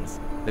demons.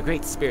 The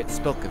Great Spirit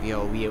spoke of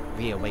your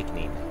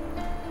reawakening.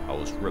 I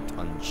was ripped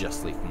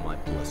unjustly from my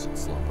blessed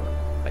slumber.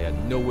 I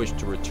had no wish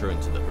to return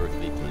to the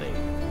earthly plane,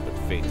 but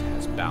fate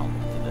has bound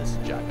me to this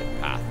jagged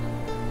path.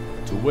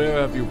 To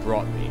where have you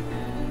brought me?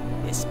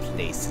 This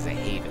place is a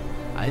haven,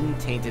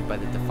 untainted by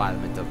the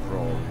defilement of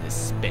Roll and his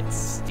spit's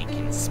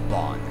stinking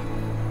spawn.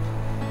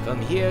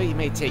 From here you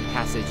may take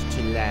passage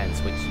to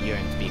lands which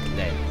yearn to be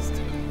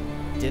cleansed.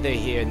 Dither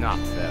here not,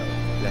 though,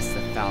 lest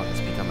the foulness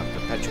become a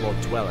perpetual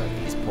dweller of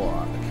these poor,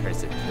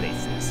 accursed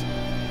places.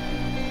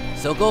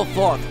 So go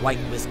forth,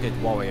 white-whiskered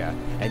warrior,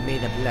 and may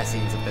the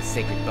blessings of the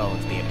sacred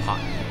bones be upon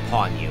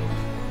you.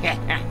 We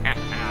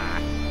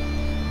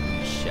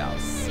shall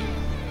see.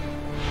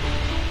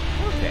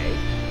 Okay.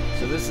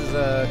 So this is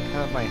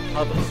kind of my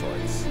hub of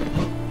sorts.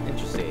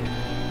 Interesting.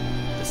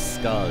 The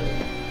skull.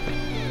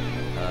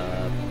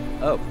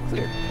 Oh,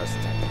 clear. Press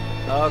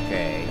 10.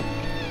 Okay.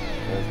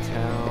 Old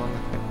town.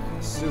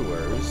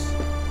 Sewers.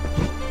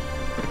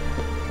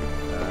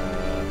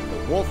 The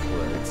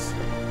Wolfwoods.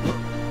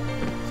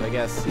 So I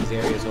guess these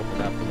areas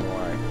open up the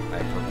more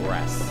I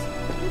progress.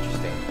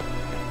 Interesting.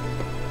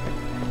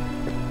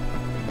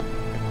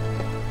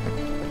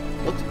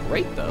 Looks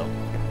great though.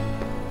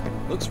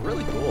 Looks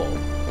really cool.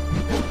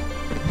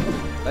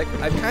 Like,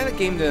 I've kind of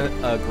gained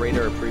a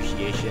greater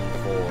appreciation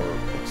for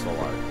pixel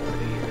art over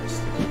the years.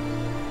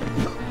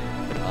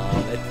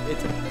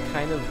 It's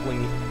kind of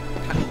when you,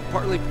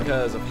 partly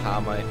because of how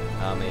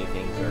many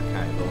things are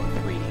kind of going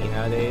 3D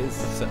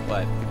nowadays,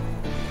 but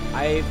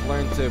I've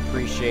learned to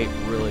appreciate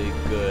really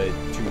good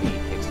 2D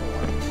pixel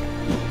art.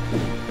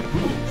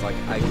 It's like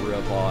I grew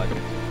up on,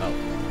 not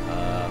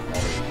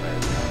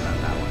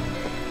that one.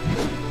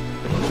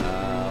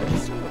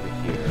 Let's start over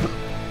here.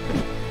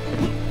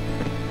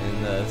 And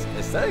the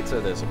aesthetics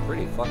of this are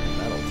pretty fucking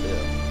metal too.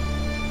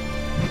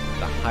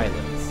 The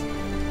Highlands.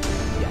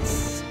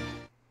 Yes.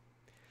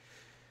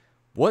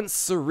 Once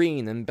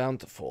serene and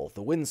bountiful,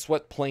 the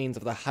windswept plains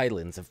of the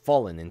Highlands have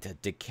fallen into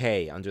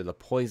decay under the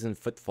poisoned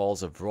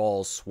footfalls of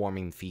Rawl's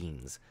swarming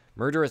fiends.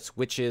 Murderous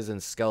witches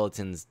and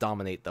skeletons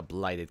dominate the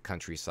blighted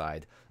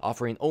countryside,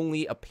 offering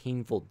only a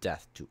painful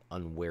death to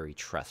unwary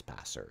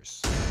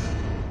trespassers.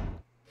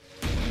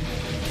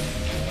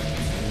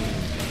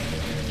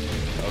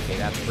 Okay,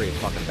 that's pretty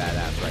fucking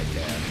badass right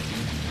there.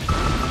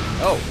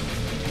 Oh!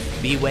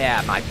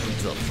 Beware, my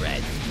brutal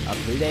friend. A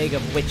plague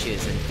of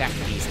witches infect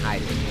these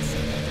highlands.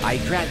 I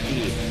grant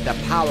thee the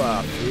power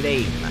of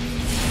flame.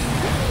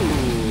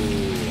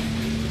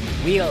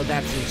 Ooh. Wield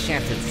that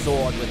enchanted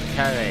sword with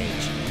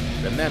courage.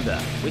 Remember,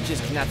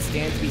 witches cannot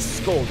stand to be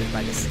scolded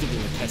by the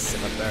stinging kiss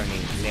of a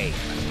burning flame.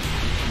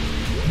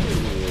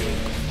 Ooh.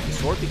 The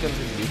sword becomes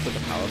imbued with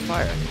the power of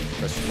fire.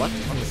 Press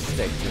left on the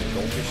stick to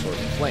engulf your sword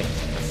in flames.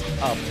 Press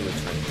up to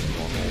return it to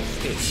normal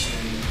state.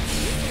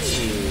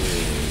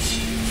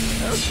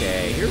 Ooh.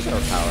 Okay, here's our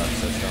power-up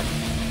system.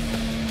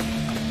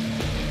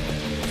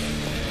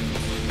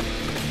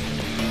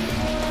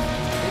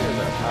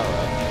 Power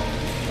up.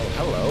 Oh,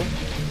 hello.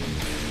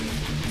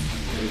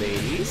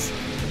 Ladies.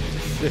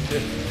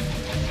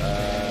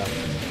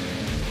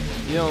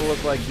 You don't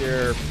look like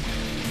you're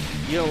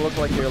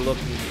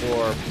looking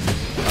for,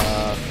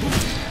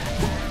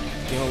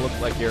 you don't look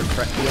like a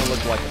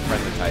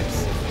friend of types.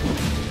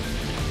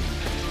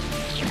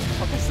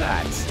 Fuck fuck is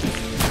that?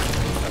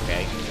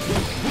 Okay.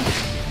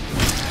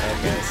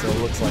 Okay, so it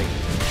looks like...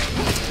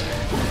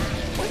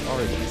 What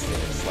are these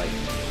things? Like,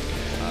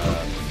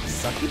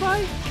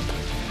 succubi?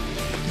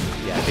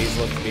 Yeah, these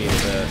look to be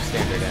the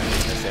standard enemy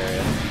in this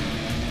area.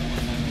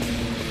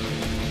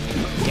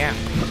 Yeah.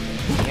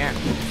 Yeah.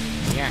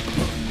 Yeah.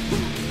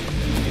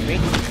 Excuse me?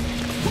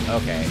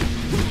 Okay.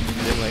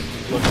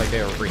 Didn't look like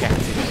they were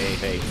reacting to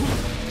anything.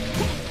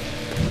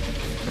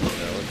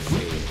 So let's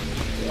see.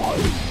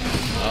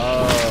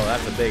 Oh,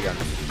 that's a big one.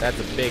 That's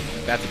a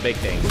big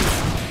thing.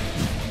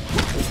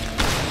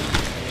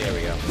 There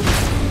we go.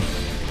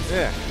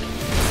 Yeah.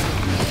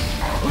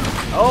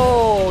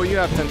 Oh, you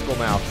have tentacle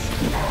mouths.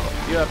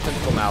 You have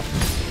tentacle mouth.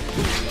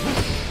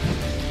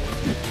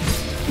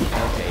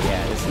 Okay,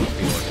 yeah, this needs to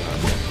be working on.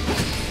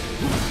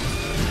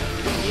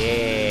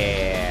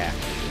 Yeah.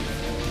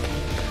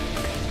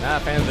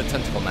 Not a fan of the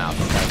tentacle mouth.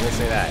 I will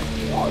say that.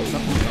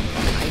 Something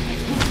behind you.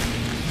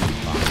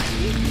 Behind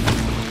you?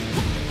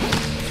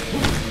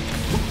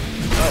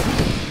 Oh.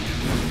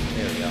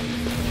 There we go.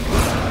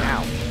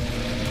 Ow.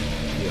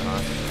 You,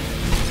 huh?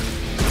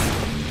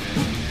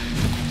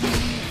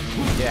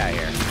 Get out of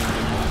here.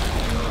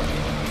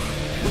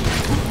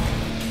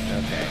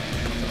 Okay.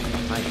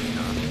 Behind you,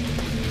 huh?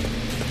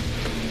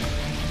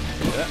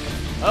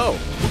 Oh.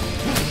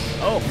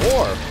 Oh,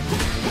 more.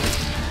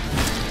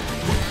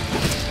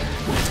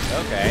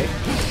 Okay.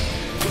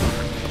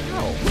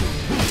 Oh.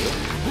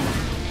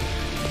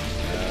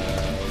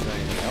 Was there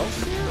anything else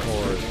here,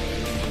 or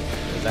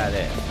is that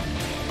it?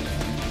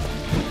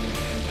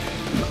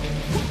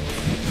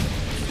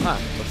 Huh,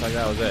 looks like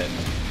that was it.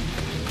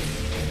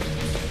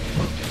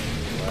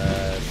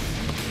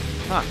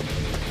 Huh.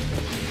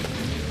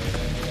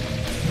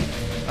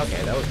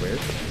 Okay, that was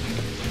weird.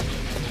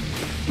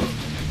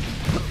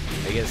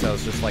 I guess that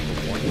was just like a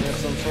warning of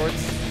some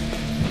sorts.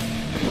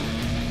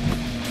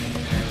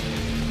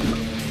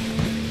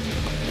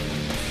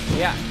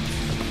 Yeah.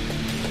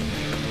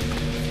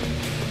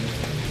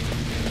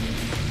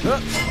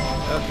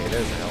 Okay,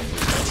 there's an elf.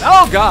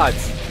 Oh, God!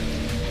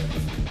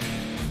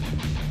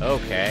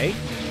 Okay. I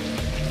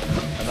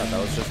thought that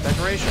was just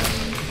decoration.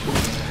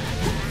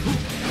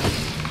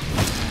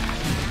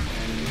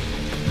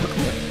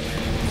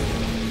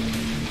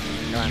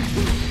 Come on.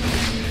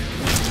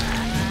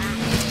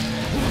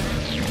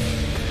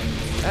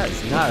 That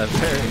is not a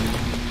very...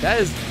 That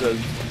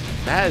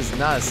is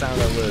not a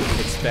sound I would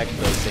expect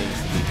those things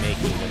to be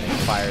making when they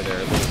fire their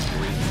little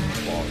green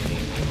ball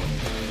team.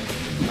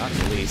 Not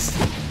the least.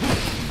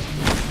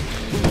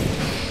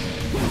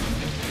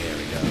 There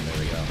we go, there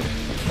we go.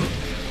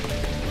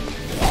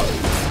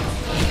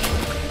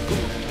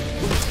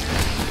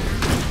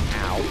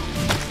 Ow.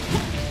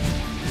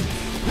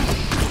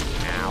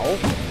 Ow.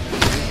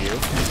 You.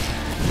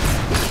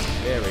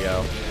 There we go.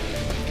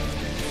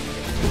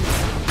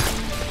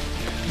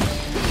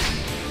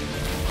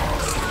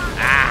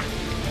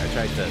 I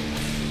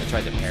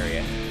tried to parry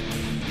it.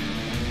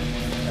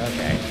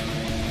 Okay.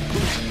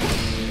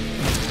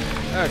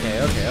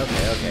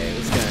 Okay.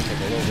 This is gonna take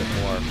a little bit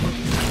more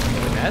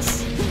finesse.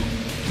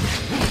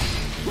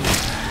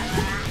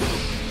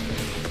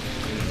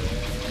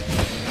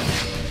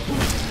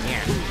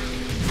 Yeah.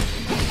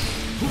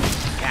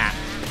 Yeah.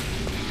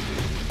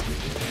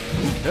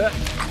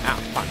 Ow,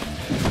 fuck.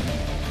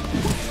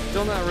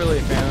 Still not really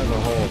a fan of the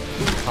whole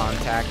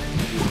contact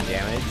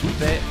damage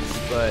bit,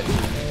 but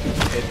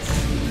it's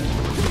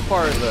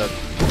part of the...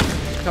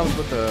 It comes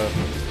with the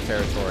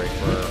territory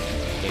for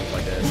games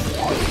like this.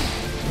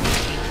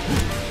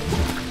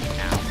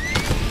 Ow.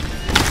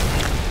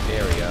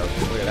 There we go.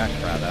 Clear that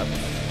crowd up.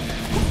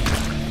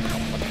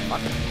 What the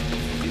fuck?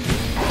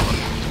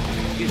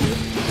 Excuse you.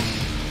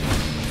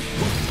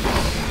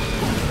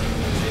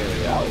 There we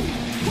go.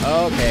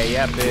 Okay,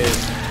 yep,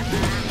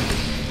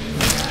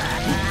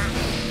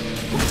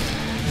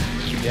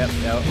 Yep,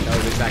 that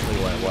was exactly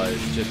what it was.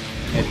 Just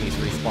enemies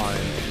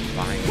respawning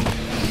behind me.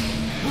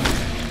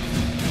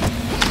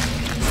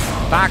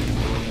 Back!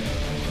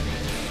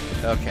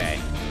 Okay.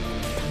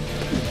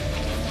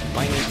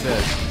 Might need to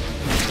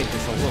take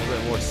this a little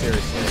bit more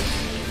seriously.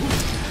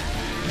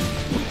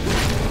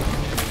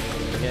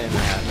 Again, I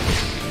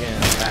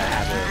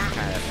have to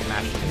kind of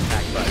mash the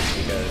attack button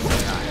because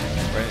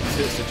we're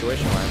into a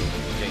situation where I'm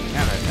getting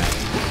counterattacked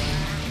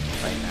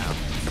right now.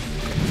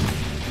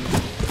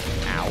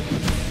 Ow.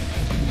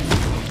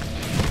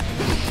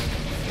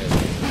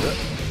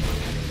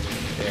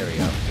 There we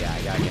go. Yeah, I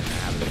gotta get in the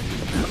habit of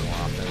using that more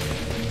often.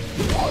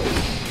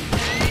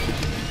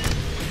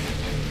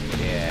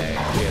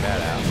 Yeah, clear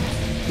that out.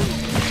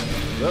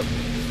 Whoop.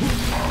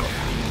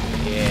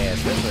 Yeah,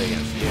 especially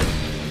against you.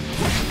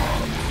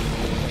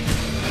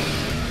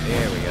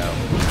 There we go.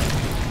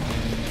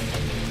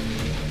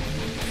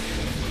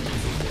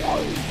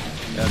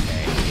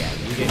 Okay, yeah,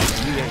 you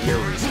get your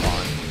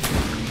respawn.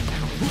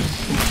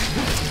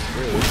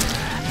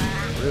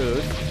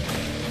 Rude.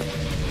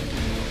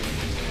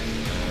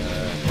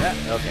 Yeah,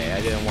 okay, I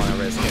didn't want to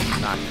risk it.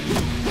 Not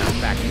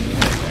back in the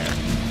head there.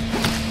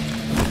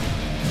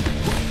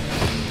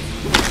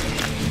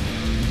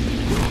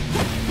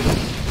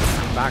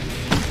 Back.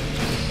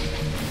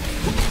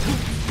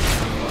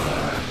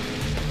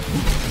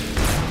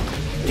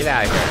 Get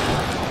out of here.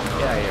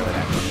 Get out of here with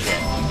that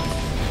shit.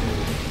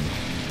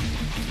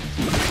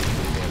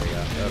 There we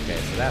go. Okay,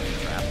 so that's a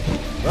trap.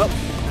 Oh.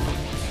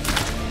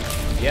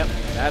 Yep,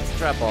 that's a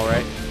trap, all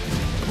right.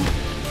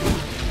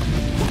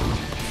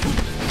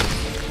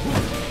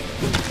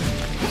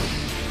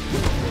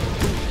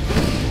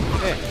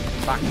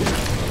 Fuck.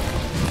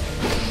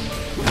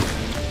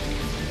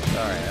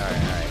 Alright.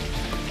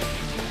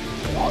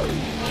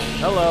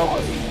 Hello.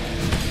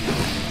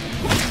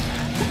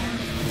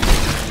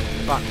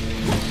 Fuck.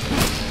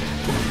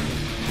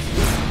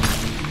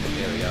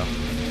 There we go.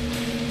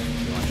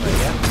 You wanna try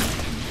again?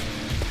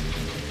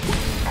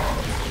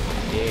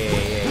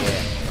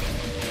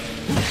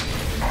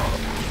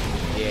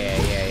 Yeah.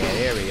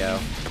 There we go.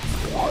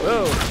 Whoa.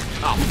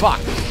 Oh,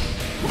 fuck.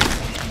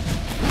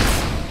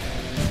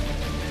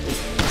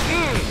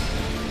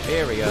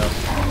 There we go.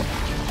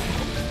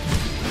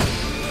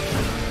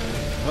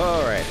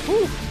 Alright.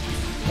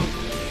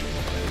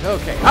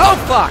 Okay. Oh,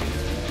 fuck!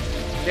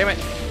 Damn it.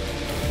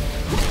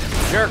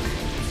 Jerk.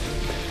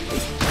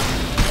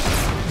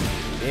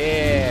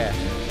 Yeah.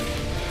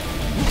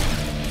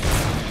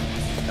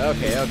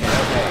 Okay.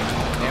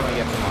 Now we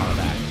get some mana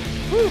back.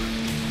 Whew.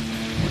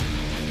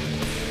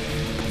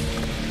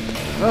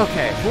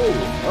 Okay.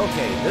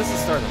 Okay, this is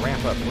starting to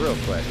ramp up real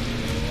quick.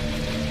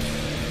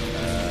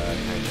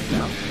 Can I jump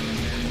down?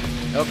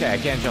 Okay, I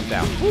can't jump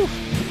down. Whew.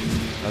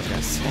 I was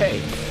gonna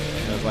say.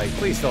 I was like,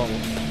 please don't.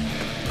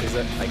 Is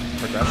it like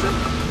progression?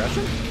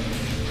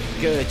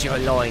 Gird your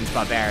loins,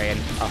 barbarian.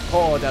 A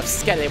horde of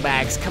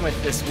scallywags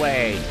cometh this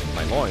way.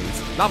 My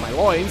loins? Not my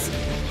loins!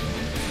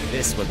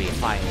 This will be a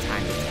fine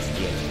time to test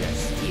the edge of your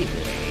steel,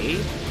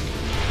 eh?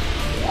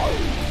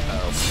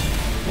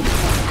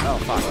 Oh,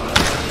 fuck.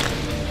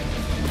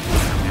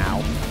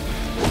 Ow.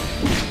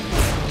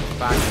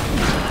 Fuck.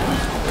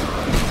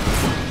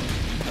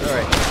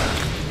 Alright.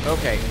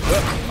 Okay.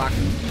 Fuck.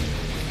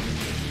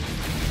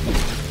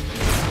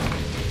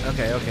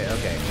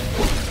 Okay.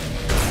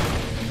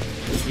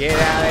 Get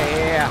out of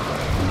here!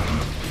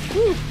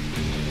 Whew.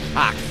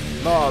 Ha!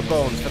 More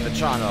bones for the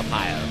charnel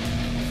pile.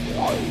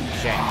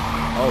 Shit.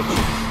 Oh,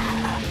 shit.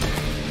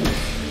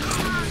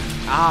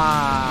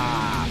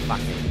 Ah!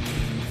 Fuck it.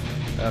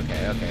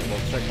 Okay.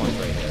 Well, checkpoint's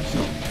right here, so...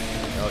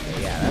 Okay,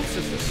 yeah, that's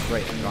just a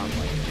straight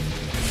gauntlet.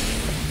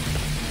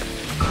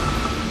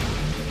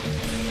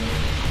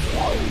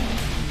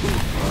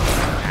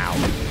 Ow.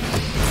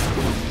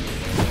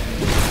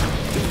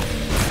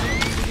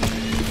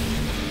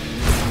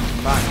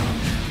 Fuck.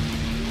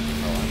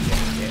 Oh, I'm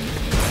getting hit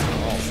on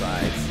all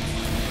sides.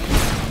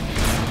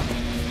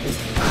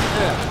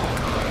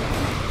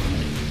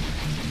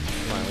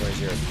 Come on, where's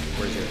your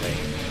thing?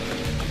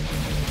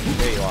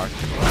 There you are.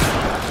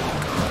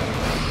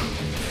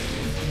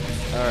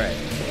 Alright.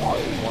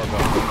 More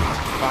bones.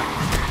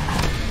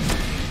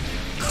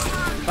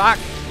 Fuck!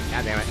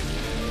 God damn it.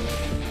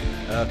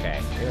 Okay,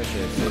 here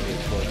should be the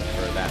explosion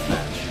for that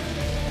match.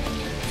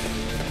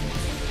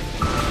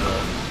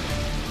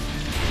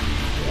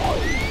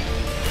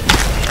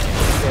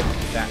 Get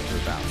that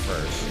group out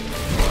first.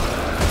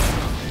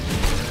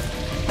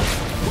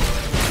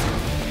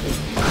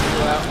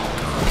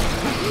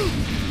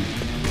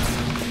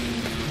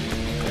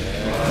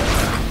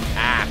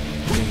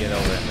 Didn't get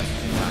over it in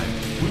time.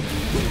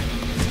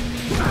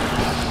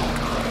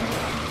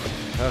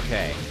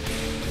 Okay.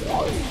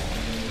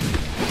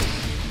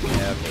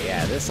 Okay,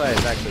 yeah, this side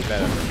is actually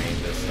better for me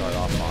to start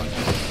off on.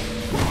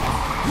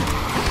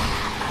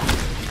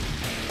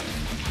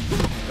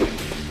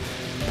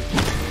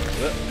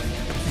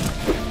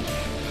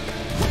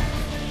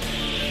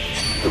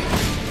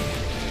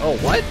 Oh,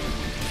 what?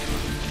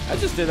 I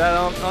just did that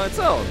on its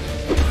own.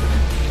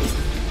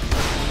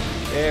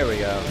 There we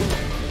go.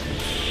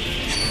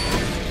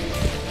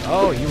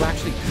 Oh, you can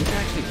actually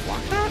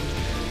block that?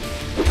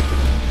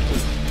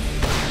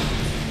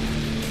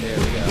 There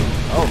we go.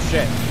 Oh,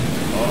 shit.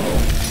 Uh-oh.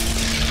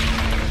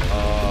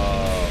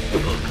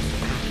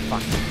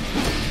 Fuck.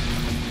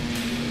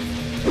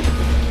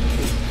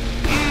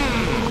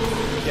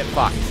 Get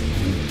fucked.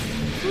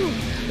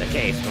 The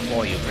caves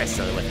before you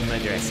bristle with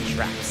murderous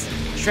traps.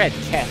 Tread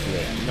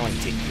carefully,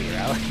 anointed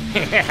hero.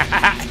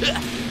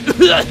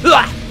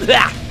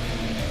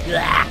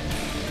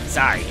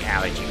 Sorry,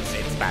 allergies.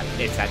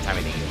 It's that time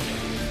of the year.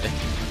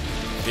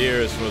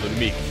 Here's for the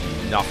meek,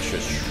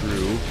 noxious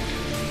shrew.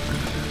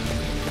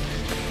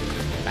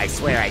 I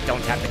swear I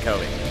don't have the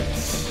COVID.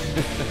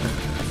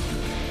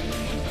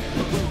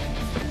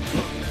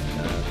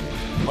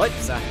 What?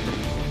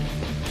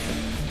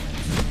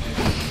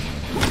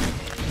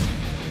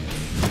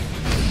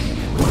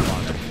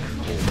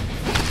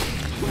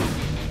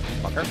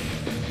 Fucker.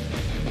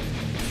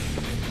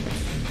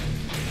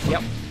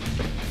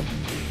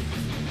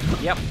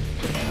 Yep.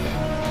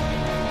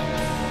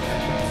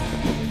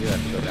 You do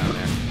have to go down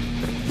there.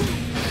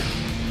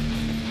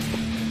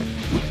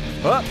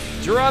 Oh,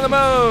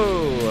 Geronimo!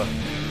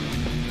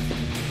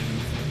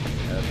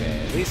 Okay,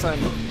 at least I'm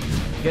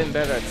getting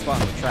better at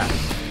spotting the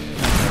traps.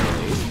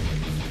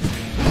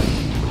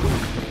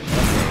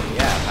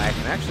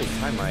 actually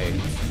time my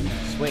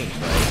swings,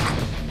 right?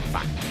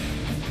 Fuck.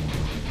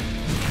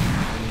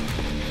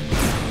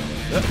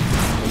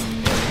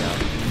 There we go.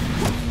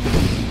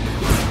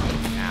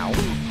 Ow.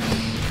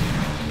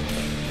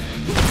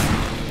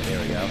 There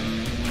we go.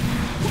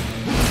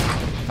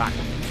 Fuck.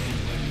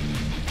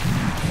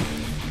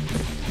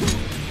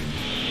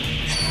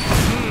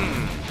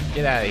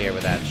 Get out of here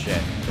with that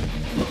shit.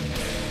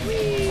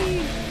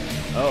 Whee!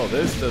 Oh,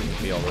 this doesn't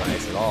feel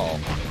nice at all.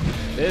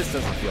 This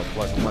doesn't feel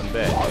pleasant one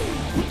bit.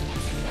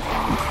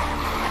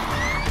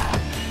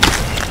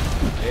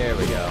 There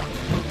we go.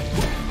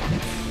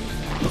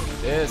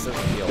 This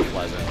doesn't feel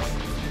pleasant.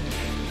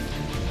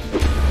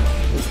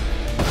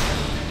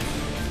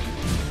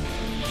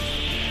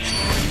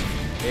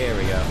 There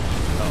we go.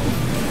 Oh.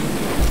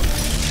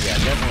 Yeah,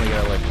 definitely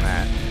gotta look from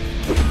that.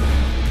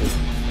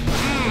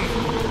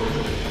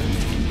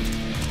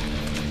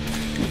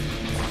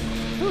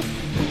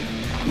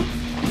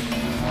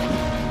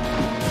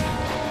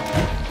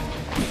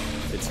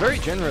 It's very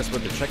generous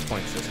with the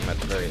checkpoint system at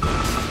the very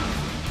least.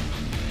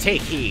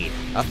 Take heed,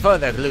 a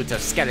further loot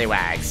of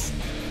scallywags.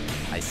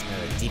 I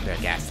smell a deeper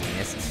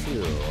ghastliness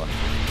too.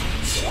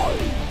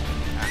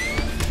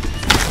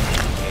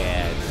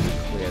 Yeah, just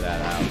clear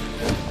that out.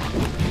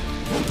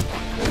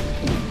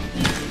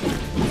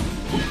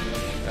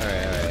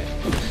 Alright.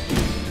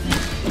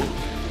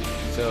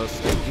 So,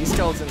 these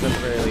skeletons at the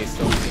very least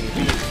don't seem to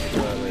be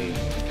particularly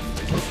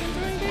resistant to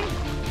anything?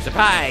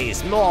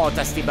 Surprise! More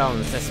dusty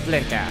bones to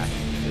splinter.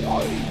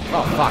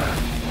 Oh, fuck.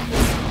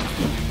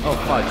 Oh,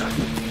 fudge.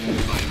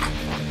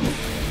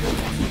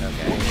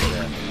 Okay, I need to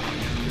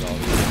do all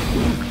these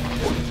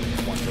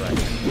in one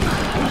direction.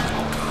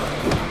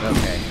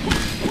 Okay.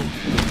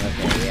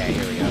 Okay, yeah,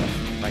 here we go.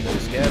 If I can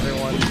just get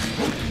everyone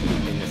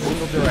in a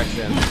single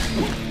direction.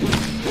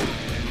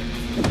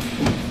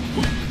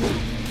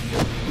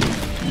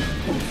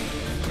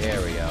 There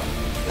we go.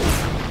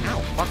 Ow,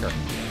 fucker.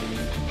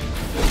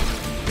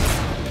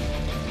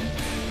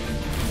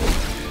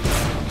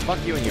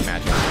 Fuck you and your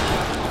magic.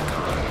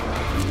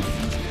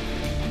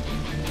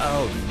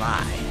 Oh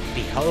my.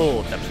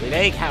 Behold the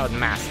Plague Hound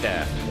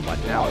Master. What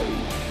now?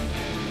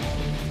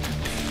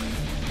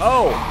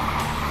 Oh!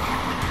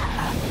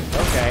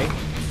 Okay.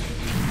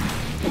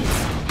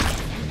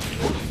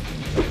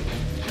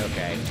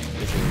 Okay.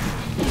 This is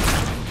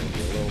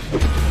a little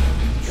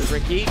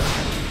tricky.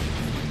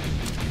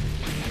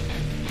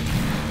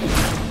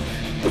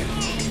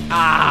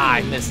 Ah,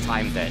 I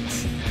mistimed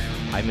it.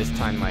 I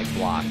mistimed my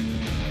block.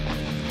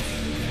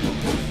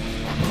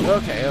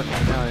 Okay,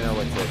 okay. Now I know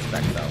what to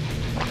expect, though.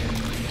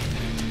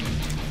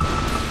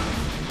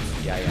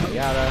 Yada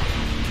yada.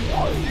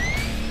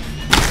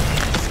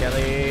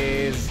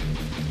 Skellies.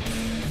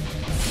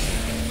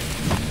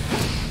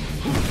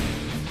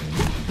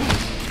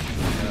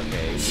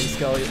 Okay, these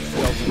skeletons at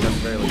the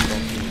very least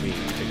don't seem to be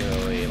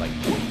particularly, like,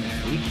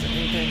 weak to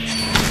anything.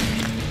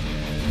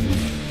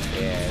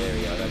 Yeah, there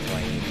we go. That's what I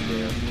need to do.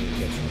 I need to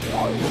get some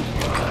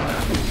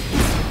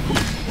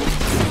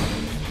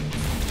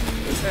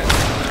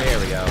There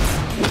we go.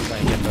 Try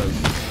and get those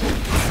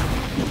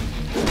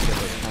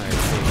iron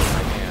saves if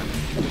I can.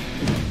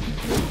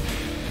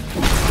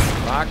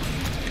 Fuck.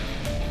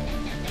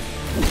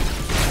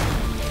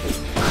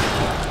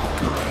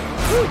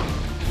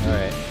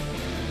 Alright.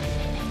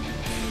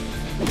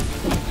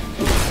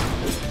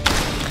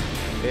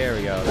 There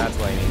we go. That's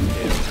what I need to do.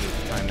 Need to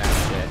time that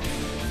shit.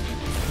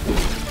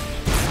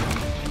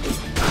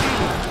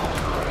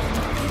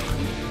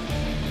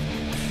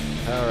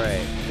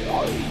 Alright.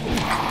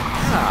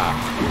 Ah,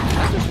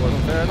 that just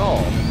wasn't fair at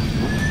all.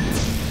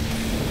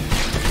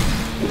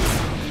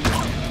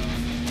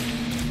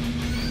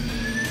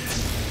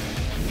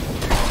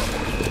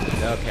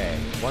 Okay,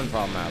 one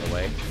problem out of the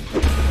way.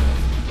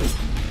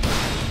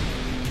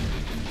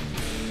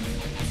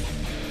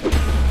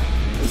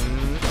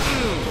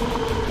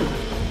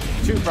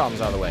 Two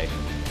problems out of the way.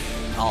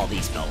 All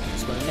these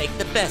bones will make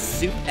the best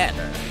soup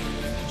ever.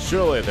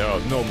 Surely there are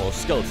no more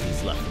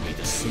skeletons left for me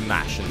to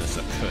smash in this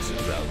accursed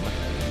realm.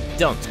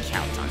 Don't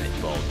count on it,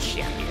 bold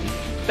champion.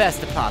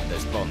 Best to pop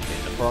this bone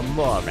pit before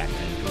more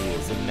rattling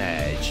ghouls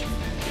emerge.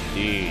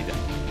 Indeed.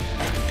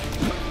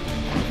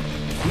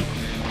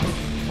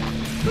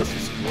 This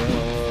is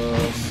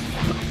gross.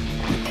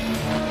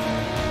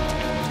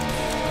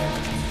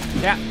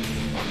 Yeah.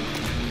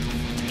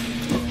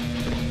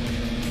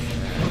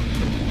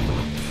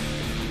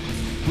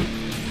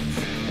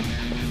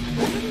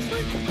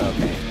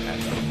 Okay,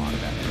 that's unlock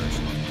that first.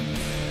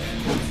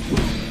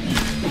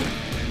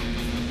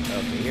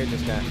 Okay, you're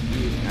just gonna,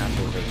 these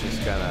assholes are just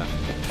gonna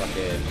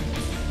fucking,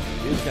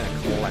 you're just gonna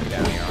collect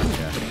down here, aren't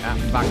you? Ah,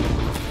 fuck.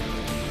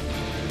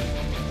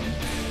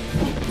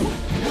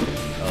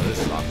 Oh, this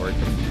is awkward.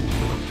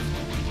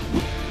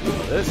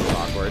 Oh, this is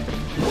awkward.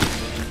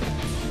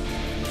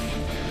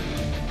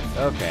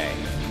 Okay.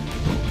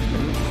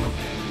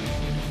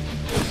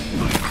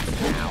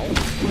 Ow.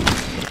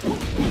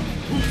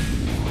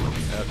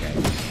 Okay.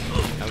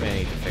 I'm gonna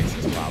need to fix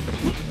this problem.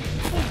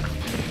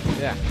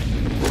 Yeah.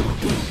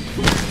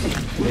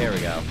 There we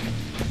go.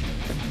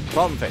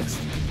 Problem fixed.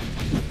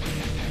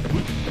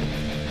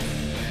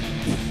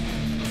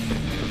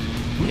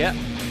 Yep.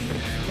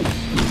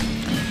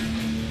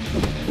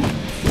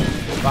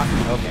 Fuck.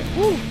 Okay.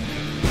 Woo!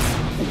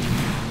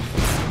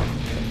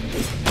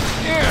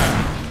 Yeah!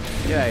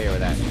 Get out of here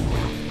with that.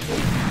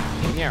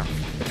 Yeah.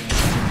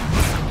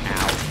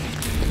 Ow.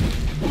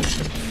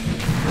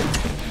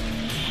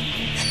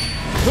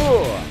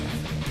 Cool.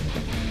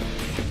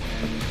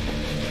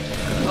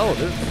 Oh,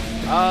 this.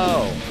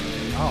 Oh.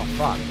 Oh,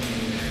 fuck.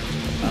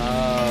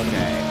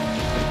 Okay.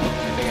 I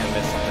think I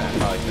missed something. I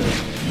probably could.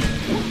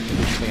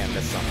 I think I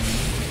missed something.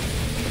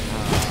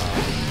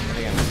 I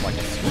think I missed like a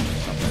switch or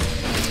something.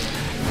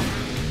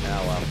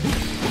 Oh well.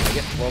 I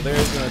guess, well, there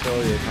is an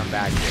ability to come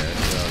back here,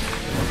 so.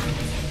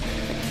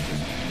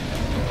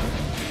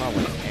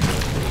 Probably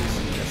enemies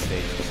in this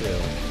stage too.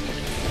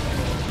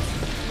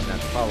 And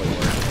that's probably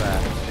where it's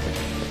at.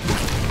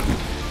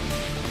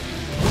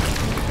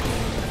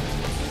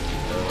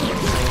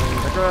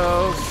 There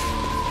goes.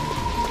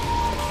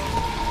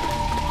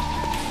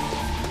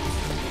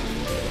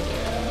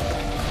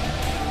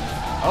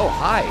 Oh,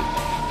 hi!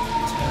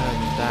 Turn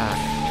back,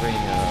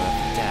 bringer of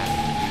death.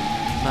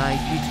 My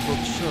beautiful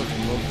children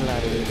will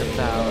gladly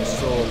devour a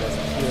soul as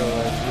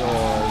pure as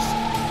yours.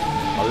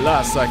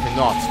 Alas, I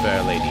cannot,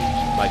 fair lady.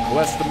 My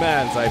quest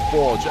demands I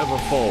forge ever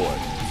forward.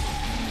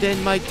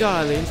 Then my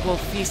darlings will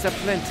feast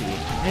aplenty,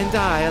 and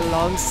I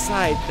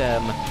alongside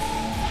them.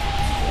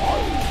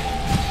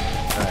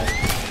 Alright.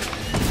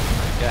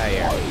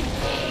 Get out of here.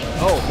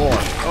 Oh, more.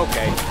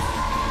 Okay.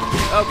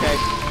 Okay.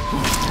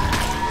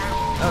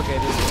 Okay,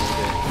 this is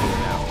good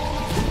now.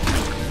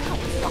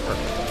 Fucker.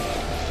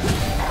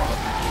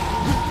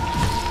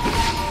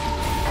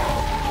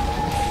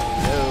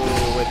 No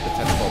with the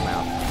tentacle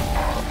mouth.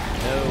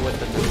 No with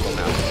the tentacle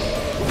mouth.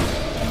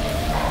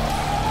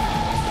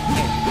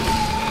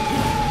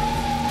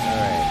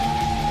 Alright.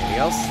 Anything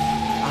else?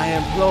 I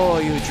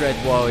implore you, dread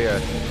warrior,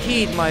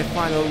 heed my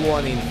final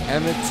warning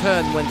and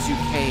return whence you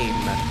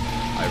came.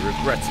 I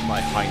regret, my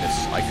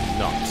highness, I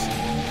cannot.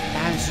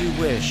 As you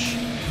wish.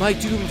 My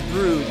doomed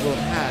brood will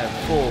have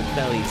full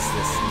bellies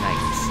this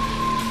night.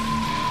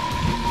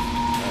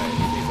 Alright,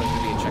 these look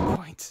to be a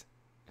checkpoint.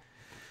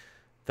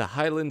 The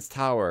Highlands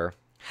Tower.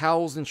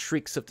 Howls and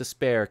shrieks of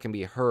despair can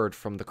be heard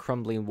from the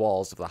crumbling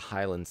walls of the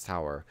Highlands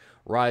Tower.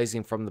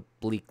 Rising from the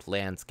bleak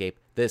landscape,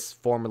 this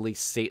formerly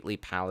stately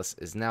palace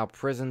is now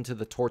prison to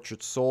the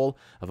tortured soul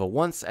of a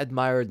once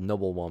admired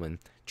noblewoman,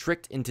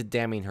 tricked into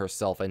damning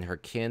herself and her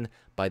kin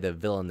by the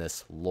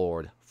villainous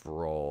Lord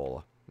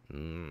Vrol.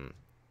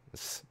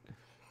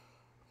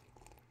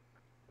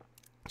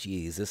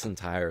 Jeez, this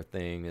entire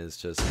thing is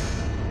just...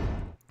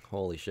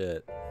 holy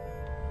shit.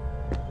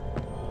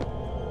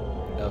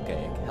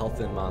 Okay, health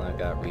and mana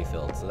got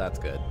refilled, so that's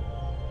good.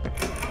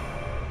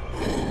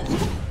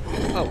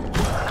 Oh.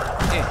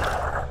 Eh.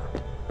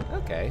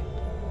 Okay.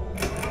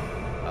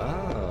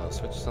 Oh,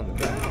 switches on the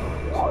ground.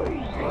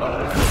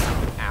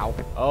 Ow.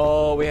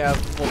 Oh, we have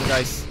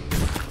poltergeist.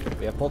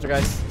 We have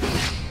poltergeist.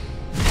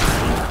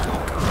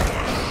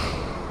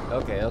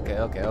 Okay, okay,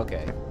 okay,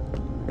 okay.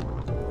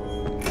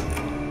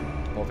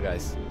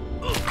 Poltergeist.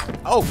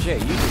 Oh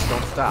shit, you just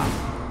don't stop.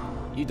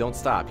 You don't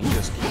stop, you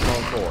just keep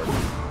going forward.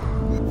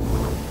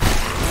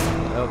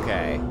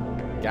 Okay.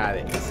 Got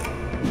it.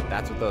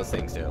 That's what those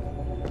things do.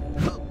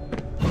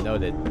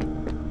 Noted.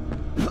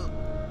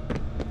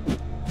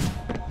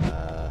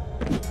 I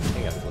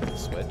think I flipped the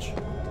switch.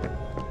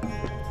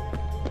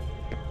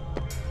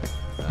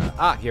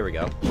 Here we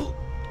go.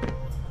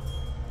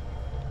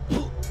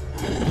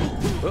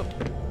 Whoop.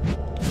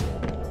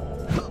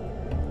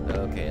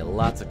 Okay,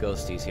 lots of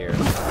ghosties here.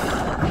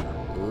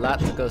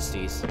 Lots of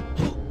ghosties.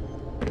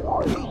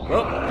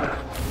 Whoop.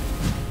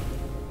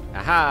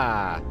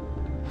 Aha!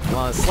 I'm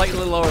on a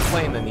slightly lower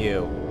plane than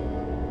you.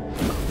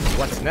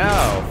 What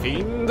now,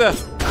 fiend? Okay.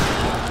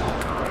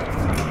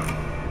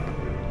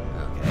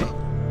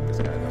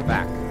 Just gotta go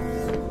back.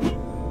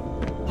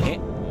 Eh.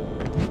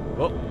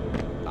 Whoop.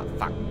 Ah,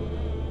 fuck.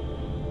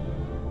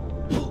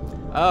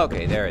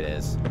 Okay, there it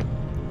is.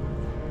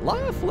 A lot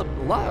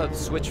of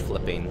switch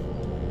flipping.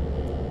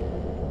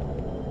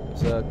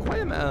 There's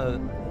quite a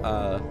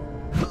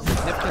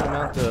significant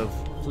amount of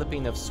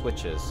flipping of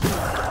switches.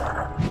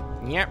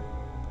 Yep.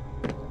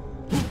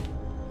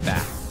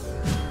 Back.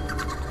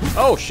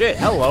 Oh shit,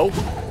 hello.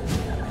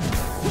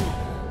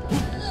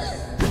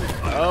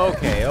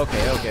 Okay,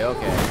 okay, okay,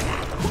 okay.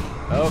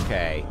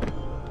 Okay.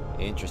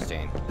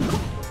 Interesting.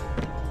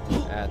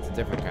 That's a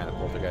different kind of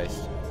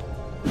poltergeist.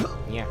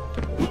 Yeah.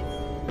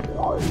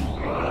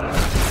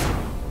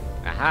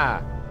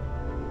 Aha!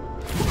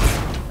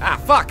 Ah,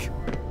 fuck!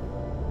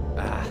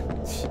 Ah.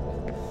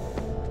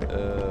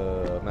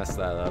 Messed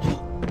that up.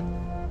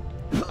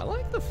 I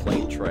like the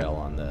flame trail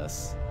on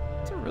this.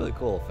 It's a really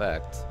cool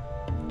effect.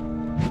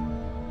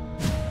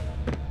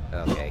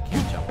 Okay,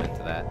 can't jump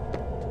into that.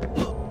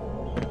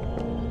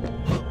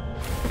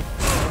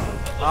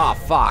 Ah,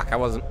 fuck! I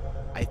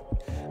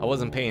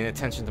wasn't paying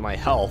attention to my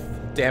health.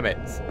 Damn it.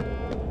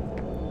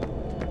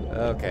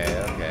 Okay,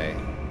 okay.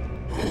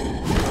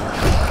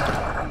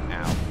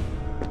 Ow.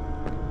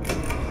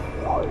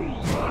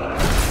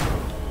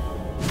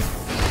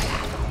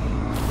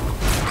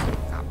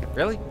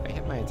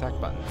 attack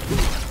button.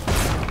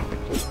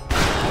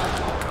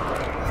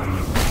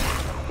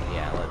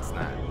 Yeah, let's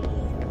not.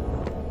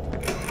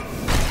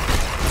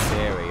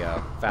 There we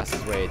go.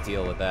 Fastest way to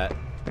deal with that.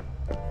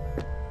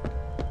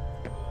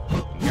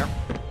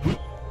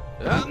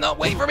 No,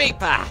 wait for me!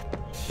 Ah.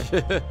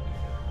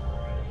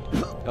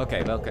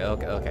 Okay.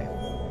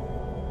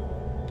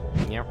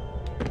 Yep.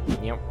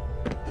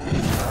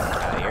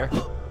 Out of here.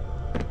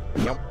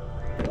 Yep.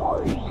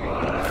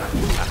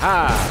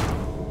 Aha!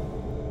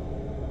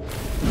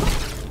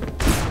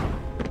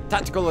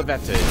 Tactical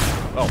advantage.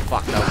 Oh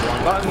fuck, that was the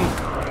wrong button.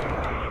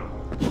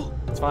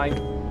 It's fine.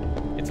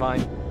 It's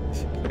fine.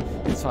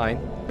 It's fine.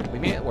 We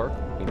made it work.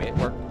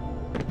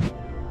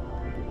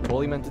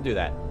 Totally meant to do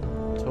that.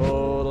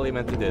 Totally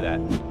meant to do that.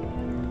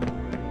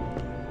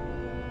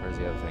 Where's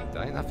the other thing?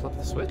 Did I not flip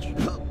the switch? I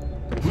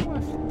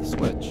flipped the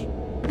switch.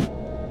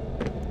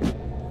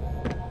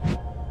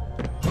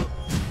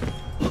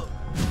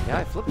 Yeah,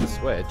 I flipped the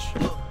switch.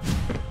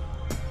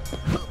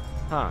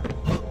 Huh.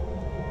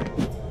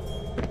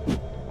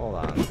 Hold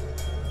on.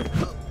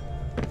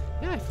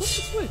 Yeah, I flipped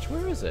the switch.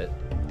 Where is it?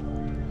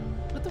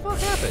 What the fuck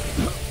happened?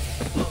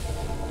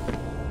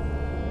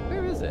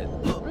 Where is it?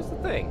 Where's the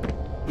thing?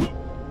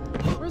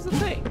 Where's the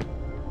thing?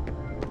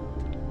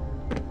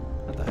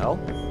 What the hell?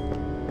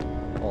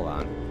 Hold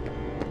on.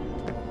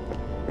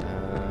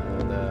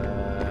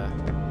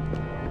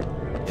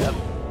 Yep.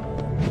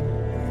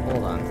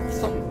 Hold on. Did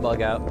something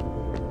bug out?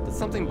 Did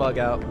something bug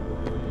out?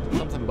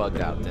 Something bugged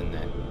out, didn't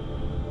it?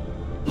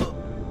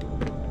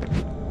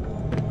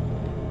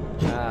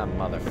 Ah,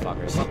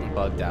 motherfucker. Something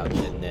bugged out,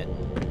 didn't it?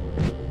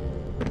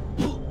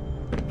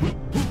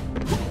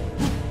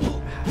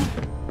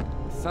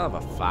 Son of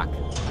a fuck.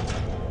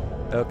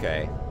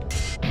 Okay.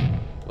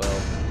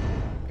 Well,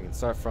 I can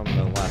start from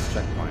the last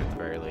checkpoint at the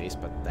very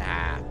least, but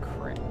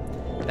crap.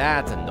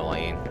 That's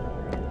annoying.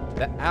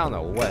 I don't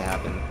know what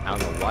happened. I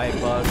don't know why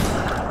it bugged.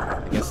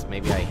 I guess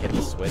maybe I hit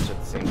the switch at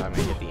the same time I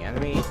hit the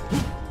enemy.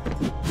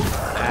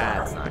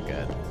 That's not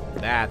good.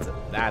 That's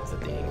a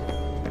dig.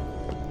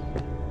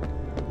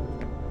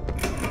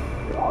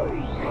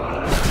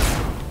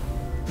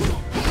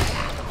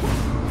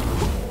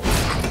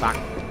 Fuck.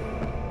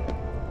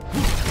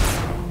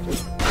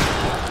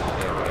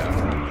 There we go.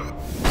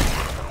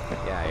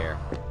 Get out of here.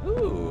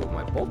 Ooh,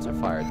 my bolts are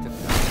fired.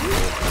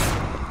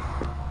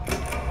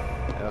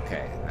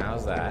 Okay,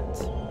 how's that?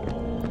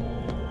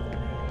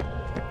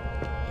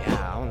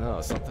 Yeah, I don't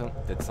know.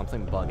 Did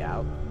something bug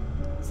out?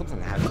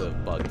 Something had to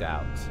have bugged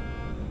out.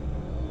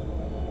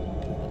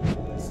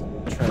 Let's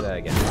try that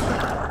again.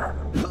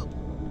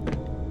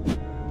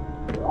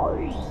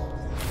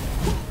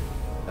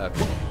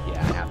 Okay,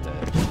 yeah, I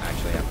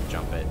actually have to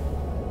jump it.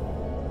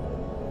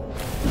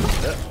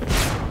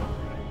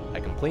 I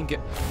can blink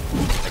it,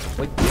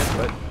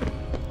 but...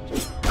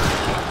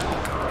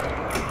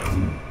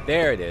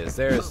 There it is,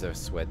 there's the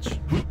switch.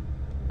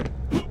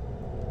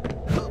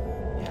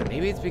 Yeah,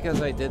 maybe it's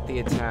because I did the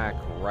attack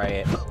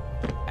right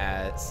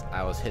as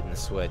I was hitting the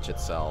switch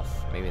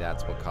itself. Maybe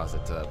that's what caused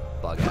it to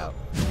bug out.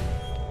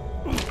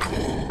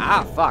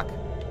 Ah, fuck!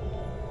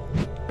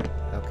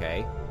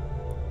 Okay.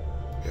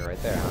 You're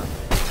right there, huh?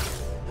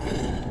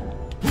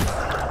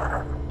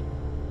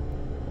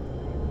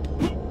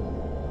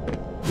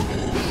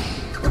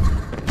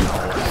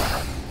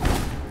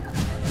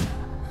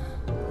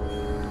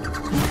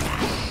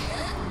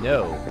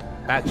 No.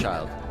 Bad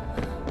child.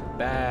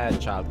 Bad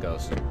child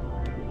ghost.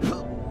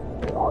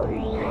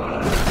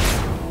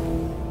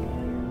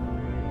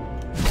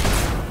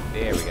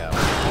 There we go.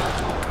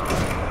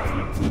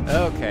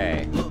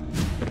 Okay.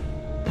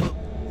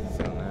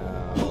 So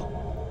now,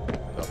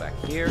 go back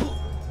here.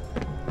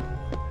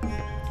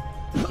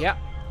 Yep.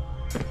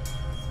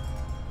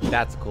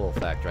 That's a cool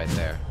effect right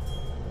there.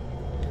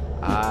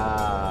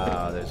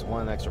 Ah, there's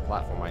one extra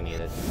platform I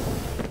needed.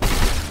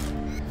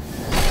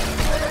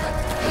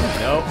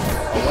 Nope.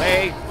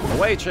 Away!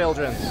 Away,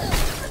 children!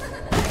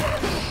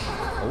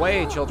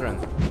 Away, children!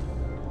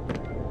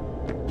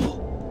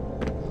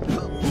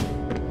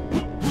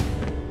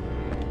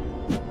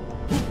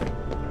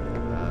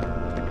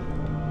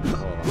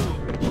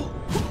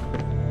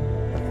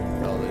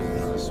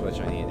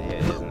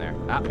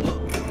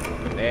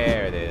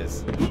 There it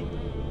is.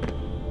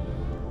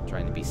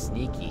 Trying to be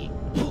sneaky.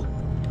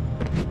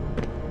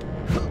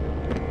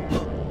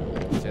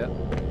 Yep.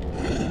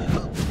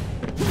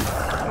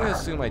 I'm gonna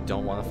assume I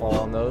don't want to fall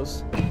on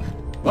those.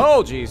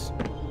 Oh, jeez.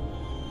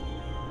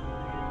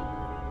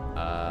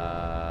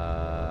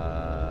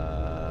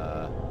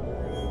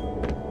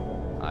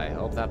 I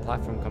hope that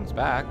platform comes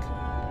back.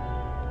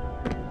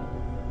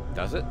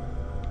 Does it?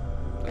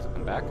 Does it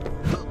come back?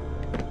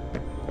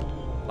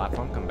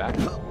 Platform come back?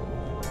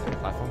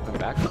 Platform come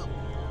back?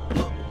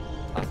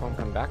 Platform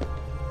come back?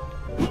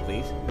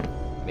 Please?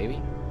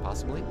 Maybe?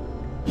 Possibly?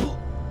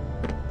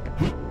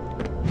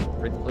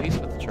 Pretty please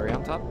with the cherry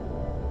on top?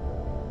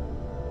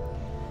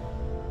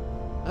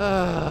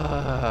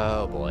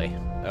 Oh boy.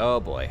 Oh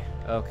boy.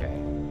 Okay.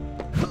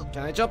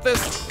 Can I jump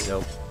this?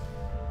 Nope.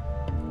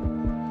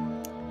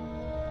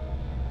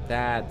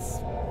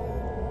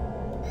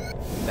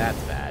 That's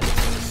bad.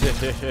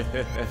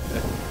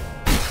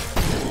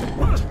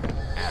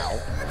 Ow.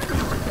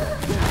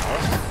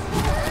 Ow.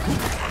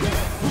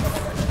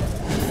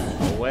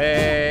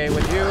 Away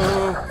with you!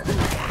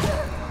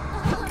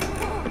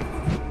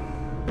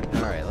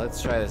 Alright,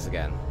 let's try this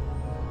again.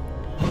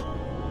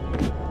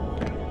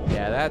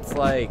 Yeah, that's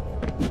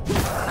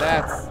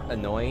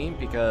annoying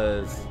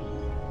because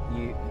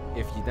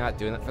if you're not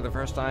doing it for the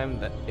first time,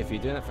 then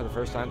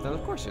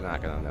of course you're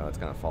not gonna know it's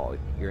gonna fall.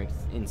 Your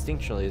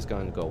instinctually is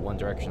going to go one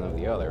direction or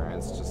the other, and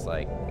it's just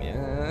like,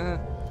 yeah.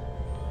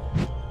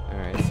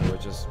 Alright, so we're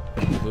just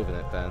moving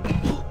it then.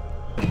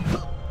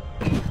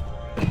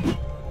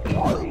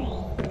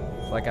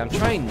 Like, I'm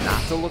trying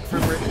not to look for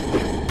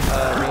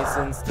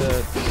reasons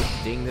to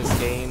ding this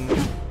game,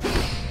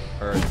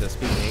 or to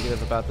speak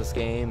negative about this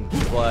game,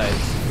 but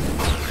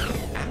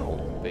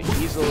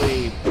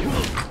easily,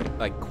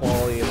 like,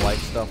 quality of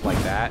life stuff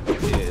like that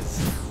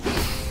is,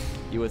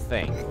 you would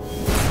think.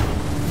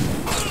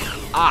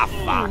 Ah,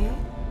 fuck!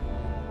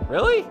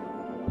 Really? I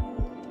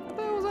thought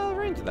I was out of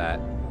range of that.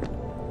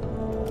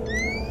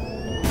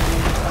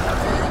 That's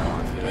not what I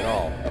want to do at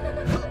all.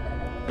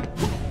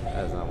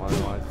 That is not what I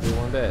wanted to do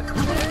one bit.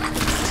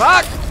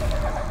 Fuck!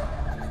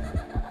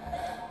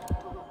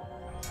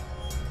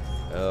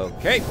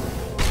 Okay.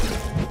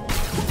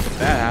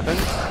 That happened.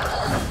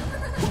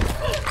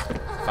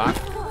 Fuck.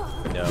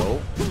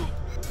 No.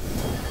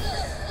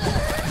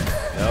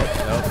 Nope,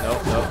 nope,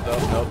 nope, nope,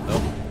 nope, nope,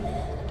 nope.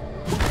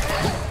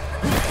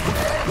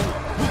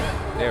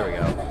 There we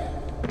go.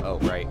 Oh,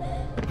 right.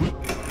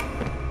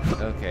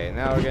 Okay,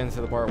 now we're getting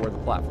to the part where the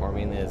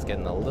platforming is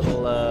getting a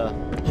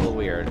little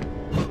weird. A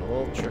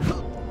little tricky.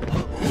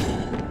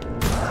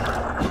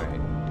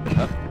 Alright.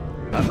 Up,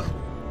 up,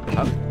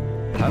 up,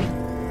 up,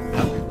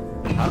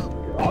 up,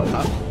 up,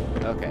 up.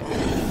 Okay.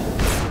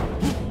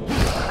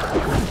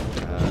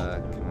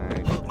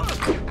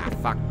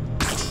 Fuck.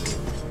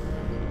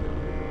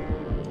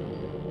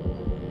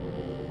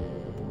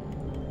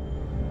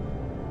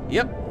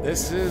 Yep,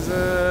 this is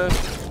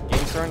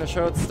game starting to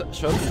show its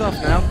stuff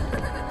now.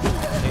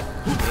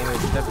 Game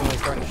is definitely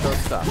starting to show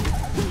its stuff.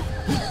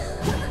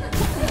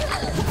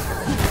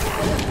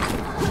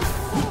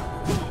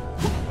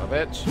 A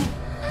bitch.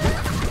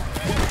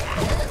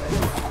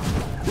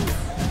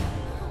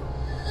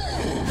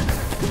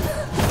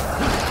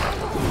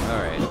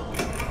 All right.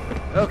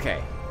 Okay.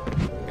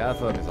 Gotta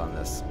focus on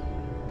this.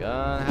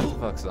 Gonna have to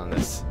focus on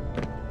this.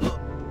 You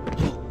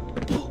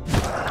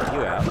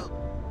out.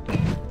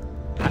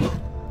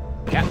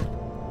 Yeah.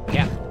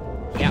 Yeah.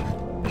 Yeah.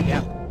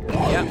 Yeah.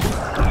 Yeah.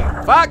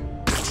 Fuck!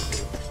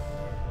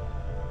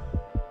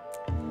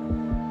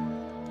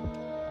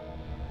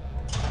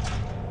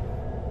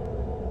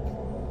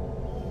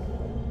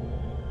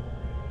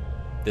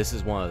 This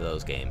is one of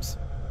those games.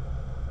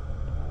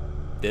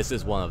 This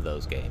is one of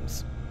those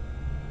games.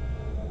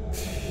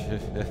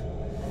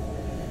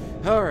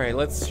 Alright,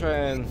 let's try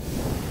and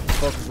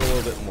focus a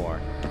little bit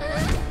more.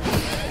 Let's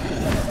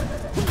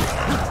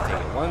take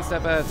it one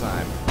step at a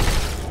time.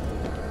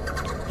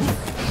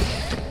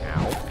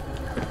 Ow.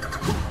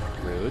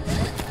 Rude.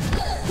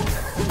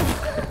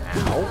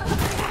 Ow.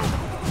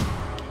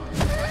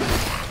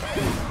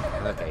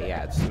 Okay,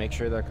 yeah, just make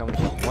sure they're coming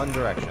from one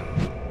direction.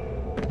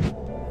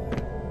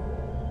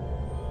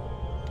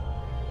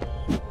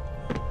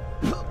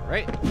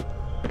 Alright.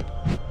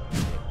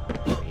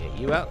 Get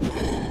you out.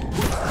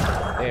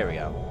 There we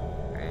go.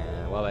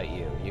 And what about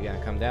you? You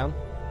gonna come down?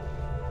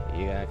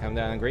 You gonna come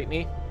down and greet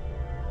me?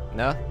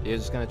 No? You're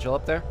just gonna chill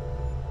up there?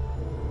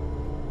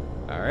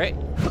 Alright.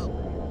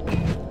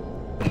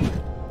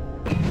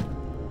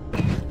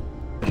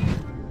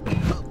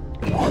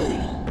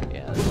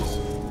 Yeah, let's just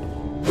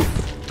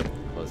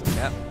close the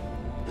cap.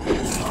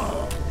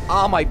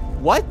 Oh my...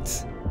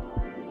 What?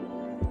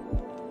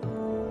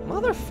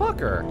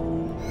 Motherfucker.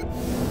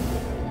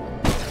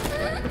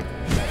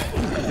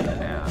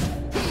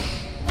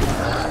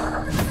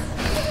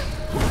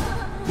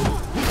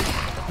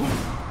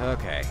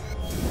 Okay.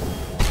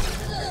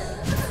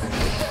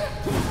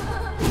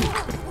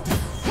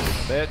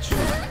 Bitch.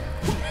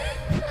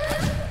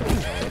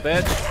 Little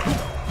bitch.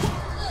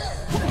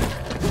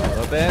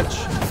 Little bitch.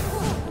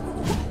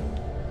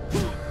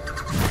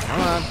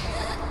 Come on.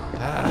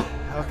 Ah,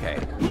 okay.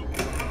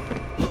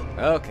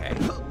 Okay.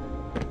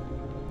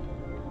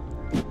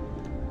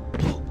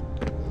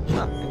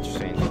 Huh,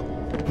 interesting.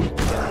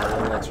 Getting a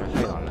little extra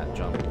height on that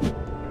jump.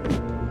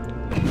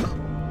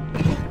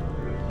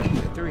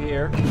 Get through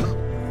here.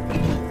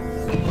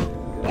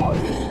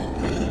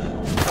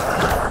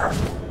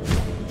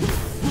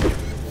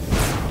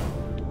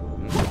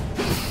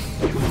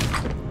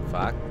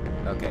 Fuck.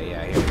 Okay,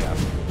 yeah, here we go.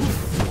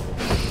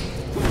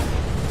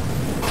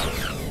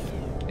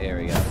 There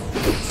we go.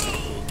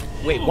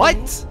 Wait,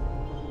 what?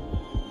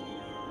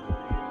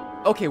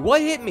 Okay,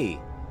 what hit me?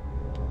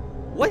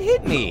 What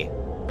hit me?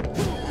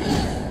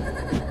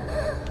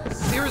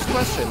 Serious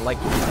question, like,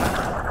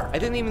 I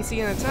didn't even see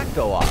an attack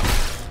go off.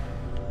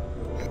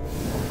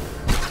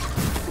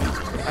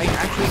 I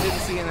actually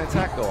didn't see an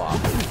attack go off.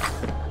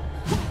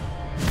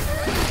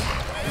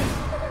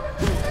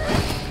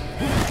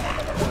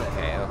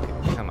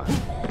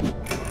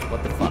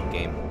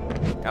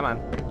 Come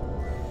on.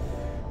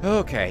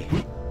 Okay.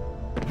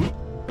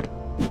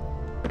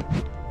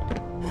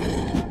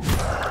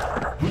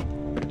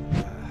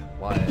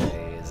 Why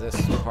is this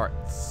part?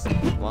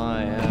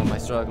 Why am I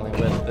struggling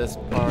with this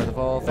part of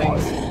all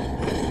things?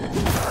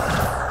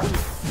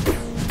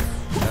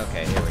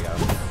 Okay, here we go.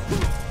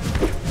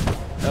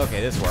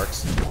 Okay, this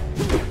works.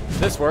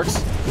 This works.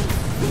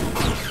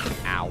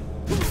 Ow.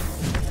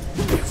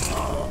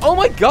 Oh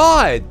my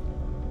god!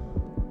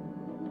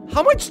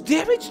 How much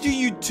damage do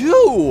you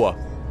do?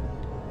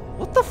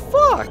 What the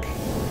fuck?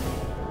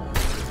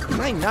 Can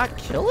I not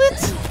kill it?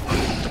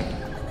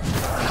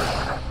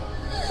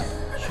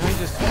 Should I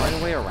just find a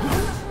way around?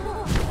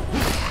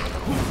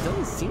 It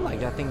doesn't seem like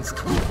that thing's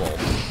killable.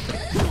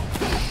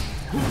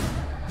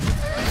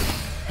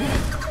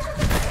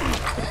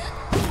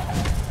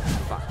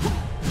 Fuck.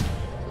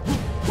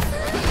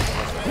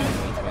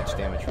 Doing too much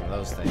damage from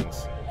those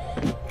things.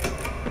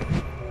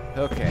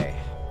 Okay.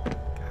 God,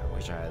 I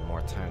wish I had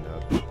more time to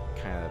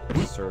kind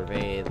of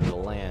survey the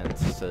land,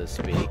 so to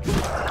speak.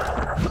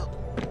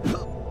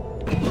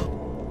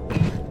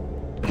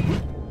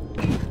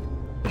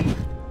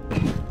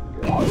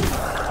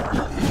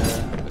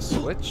 A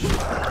switch?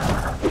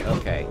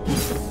 Okay.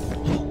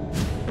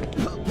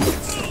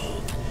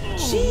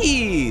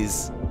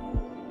 Jeez!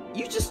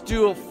 You just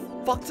do a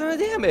fuck ton of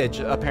damage,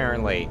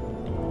 apparently.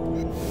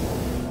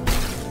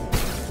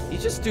 You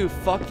just do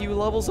fuck you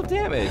levels of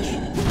damage.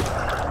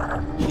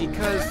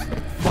 Because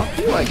fuck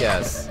you, I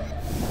guess.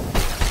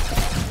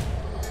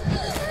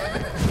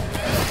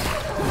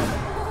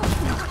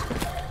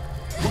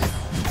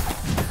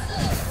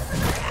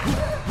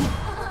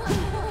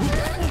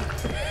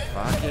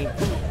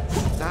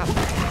 Stop.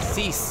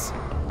 Cease.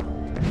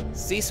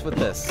 Cease with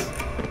this.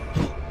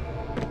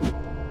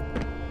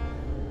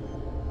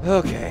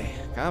 Okay,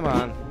 come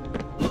on.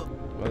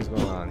 What is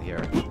going on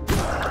here?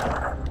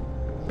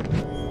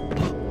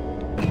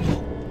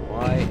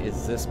 Why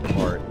is this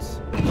part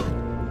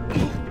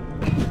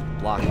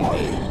blocking me?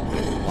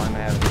 Why am I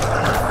having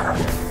trouble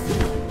here?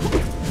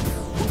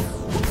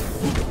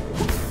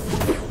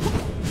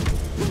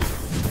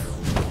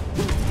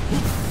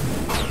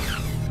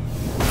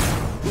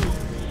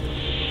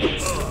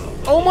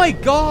 Oh my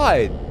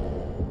god!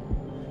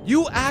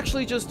 You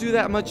actually just do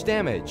that much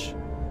damage.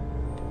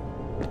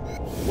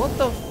 What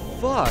the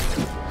fuck?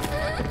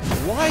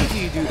 Why do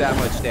you do that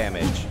much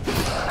damage?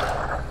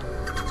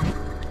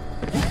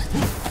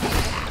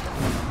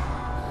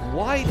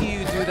 Why do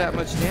you do that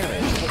much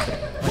damage? Like,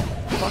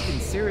 fucking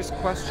serious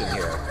question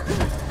here.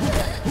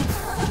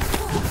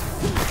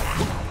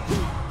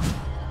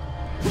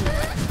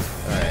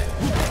 Alright.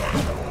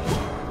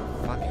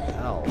 Fucking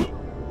hell.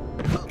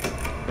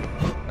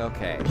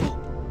 Okay.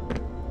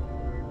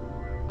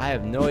 I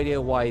have no idea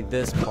why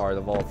this part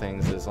of all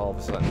things is all of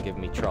a sudden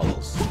giving me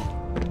troubles.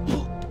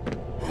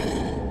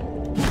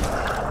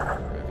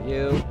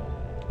 Review.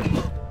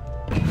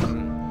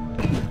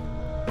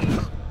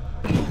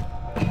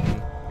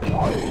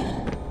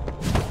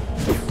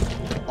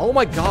 Oh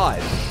my god!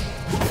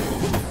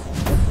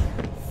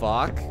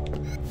 Fuck.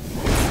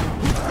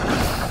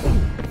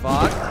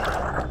 Fuck.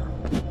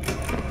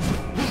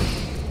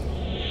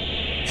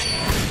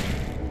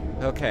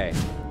 Okay.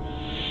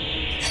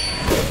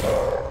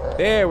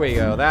 There we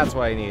go. That's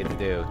what I needed to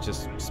do.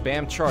 Just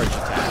spam charge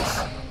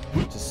attacks.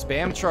 Just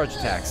spam charge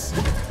attacks.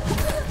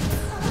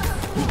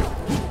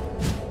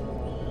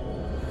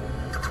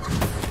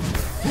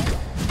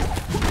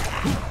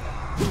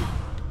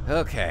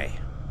 Okay.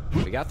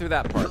 We got through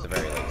that part at the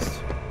very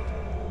least.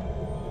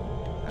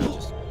 Now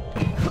just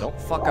don't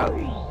fuck up.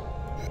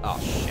 Oh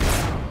shit.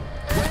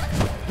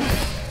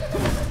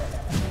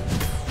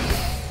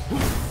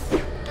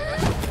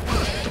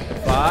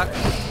 Fuck.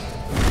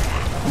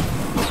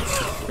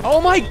 Oh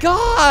my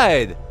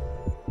god!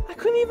 I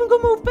couldn't even go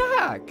move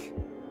back!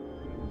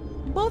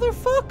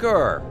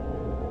 Motherfucker!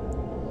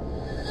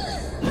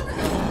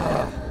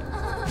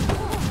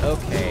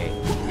 Okay.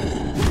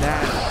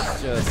 That's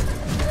just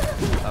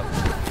a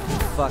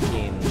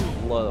fucking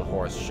load of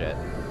horse shit.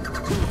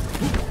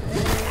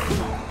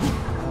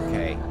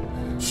 Okay.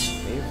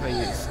 Maybe if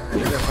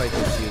I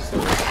just use the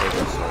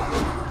bigger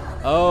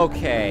sword.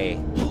 Okay.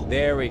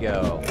 There we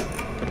go.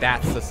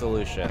 That's the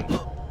solution.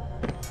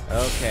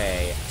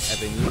 Okay,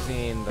 I've been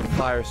using the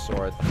fire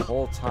sword the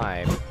whole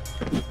time,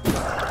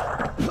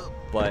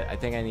 but I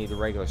think I need the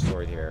regular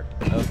sword here.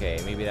 Okay,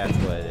 maybe that's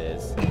what it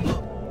is.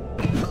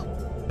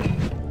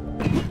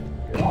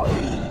 Ow.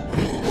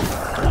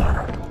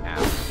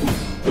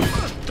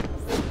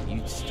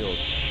 You still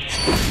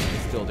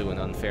do an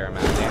unfair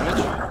amount of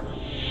damage.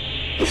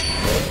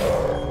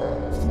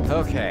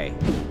 Okay.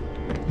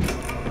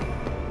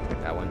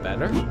 That one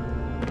better.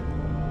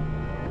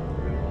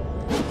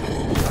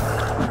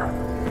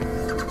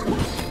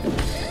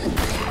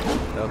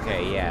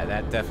 Okay, yeah,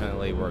 that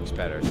definitely works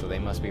better, so they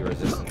must be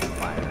resistant to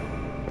fire.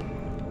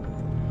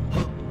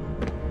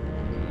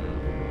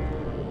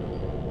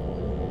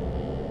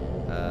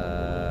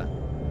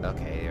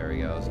 Okay, there he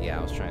goes. Yeah,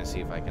 I was trying to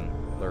see if I can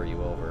lure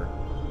you over.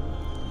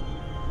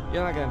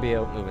 You're not gonna be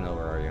moving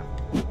over, are you?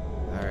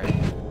 Alright.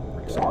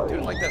 just gonna do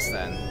it like this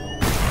then.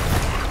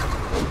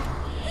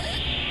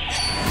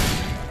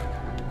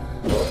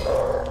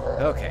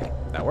 Okay,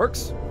 that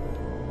works.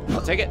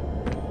 I'll take it.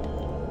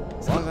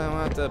 As long as I don't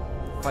have to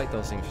fight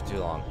those things for too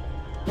long.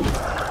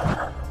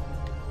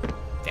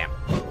 Damn.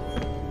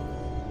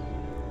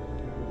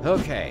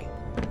 Okay.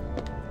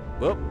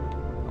 Whoop.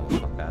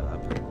 Almost fucked that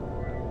up.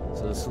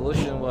 So the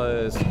solution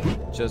was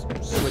just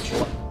switch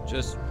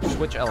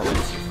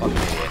elements, you fucking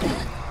idiot.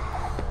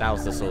 That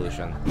was the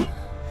solution.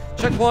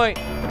 Checkpoint!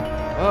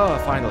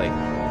 Oh, finally.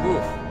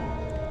 Oof.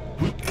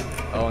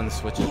 Oh, and the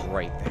switch is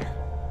right there.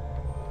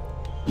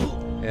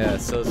 Yeah,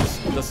 so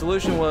the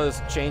solution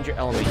was change your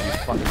element, you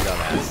fucking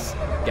dumbass.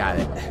 Got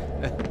it.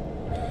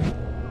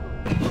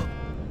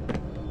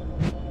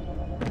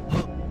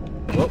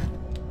 Whoop.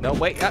 No,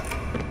 wait.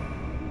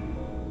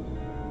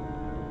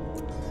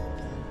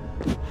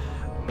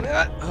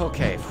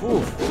 Okay.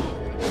 Whew.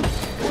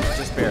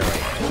 Just barely.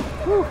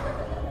 Whew.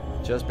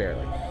 Just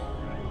barely.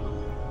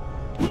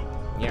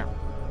 Yeah.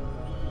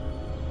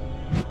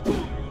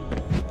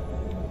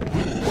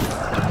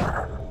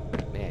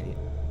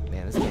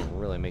 Man, this game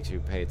really makes you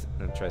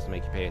tries to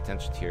make you pay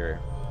attention to your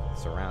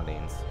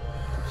surroundings.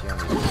 Keeps you on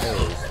your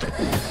toes.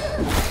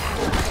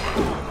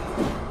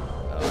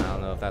 Oh, I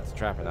don't know if that's a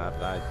trap or not,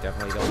 but I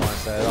definitely don't want to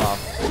set it off.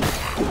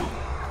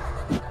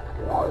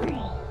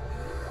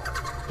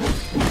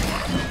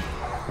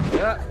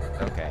 Yeah.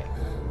 Okay.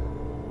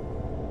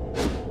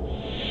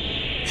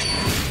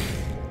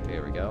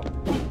 There we go.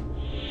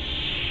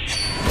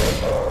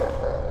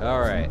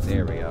 Alright,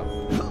 there we go.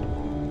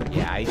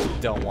 Yeah, I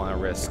don't want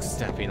to risk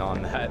stepping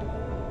on that.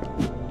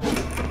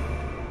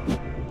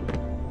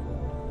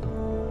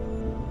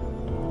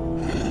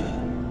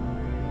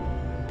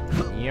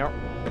 Yep.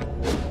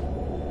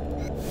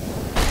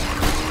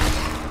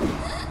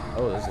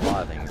 Oh, there's a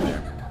lot of things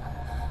there.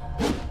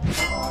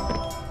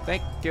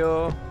 Thank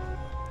you.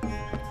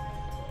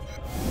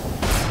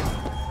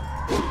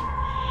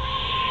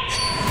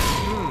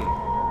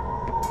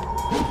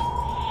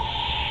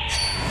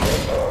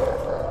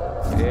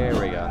 There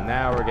we go.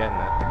 Now we're getting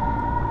it.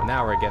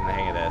 Now we're getting the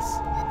hang of this.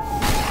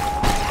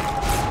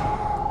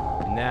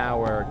 Now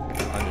we're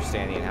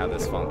understanding how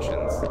this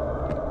functions.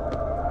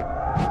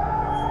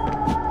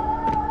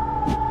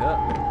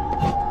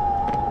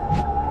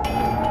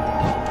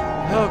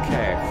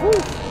 Okay.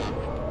 Whew.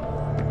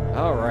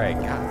 Alright,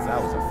 guys, that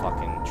was a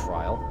fucking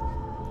trial.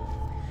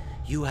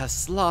 You have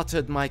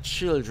slaughtered my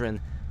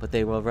children, but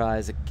they will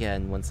rise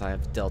again once I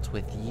have dealt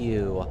with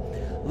you.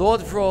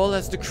 Lord Vroll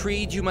has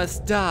decreed you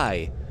must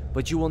die,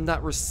 but you will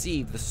not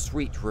receive the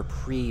sweet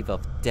reprieve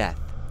of death.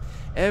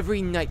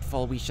 Every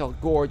nightfall we shall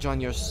gorge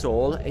on your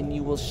soul, and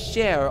you will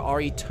share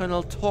our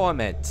eternal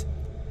torment.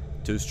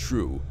 'Tis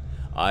true,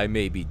 I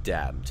may be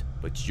damned,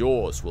 but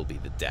yours will be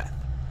the death.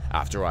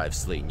 After I have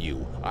slain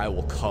you, I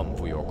will come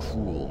for your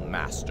cruel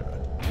master.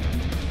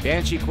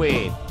 Banshee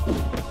Queen.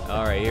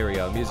 Alright, here we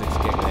go. Music's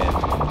kicking in.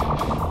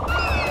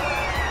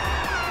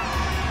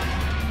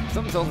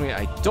 Something tells me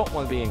I don't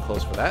want to be in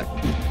close for that.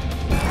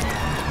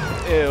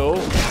 Ew.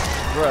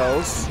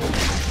 Gross.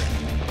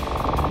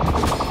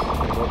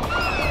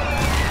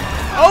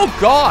 Oh,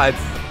 God!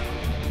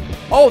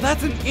 Oh,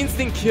 that's an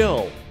instant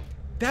kill.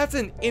 That's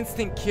an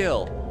instant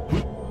kill.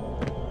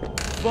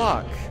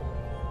 Fuck.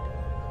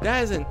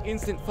 That is an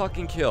instant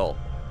fucking kill.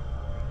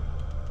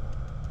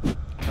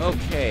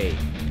 Okay.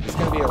 It's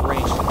gonna be a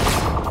range.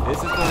 This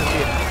is going to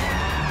be a...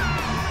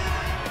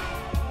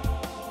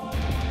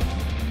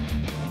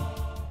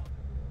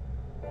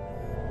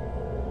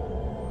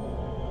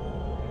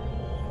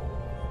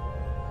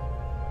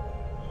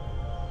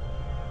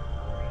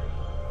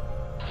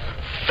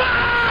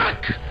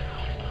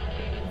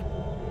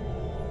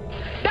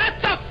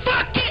 That's a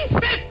fucking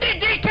 50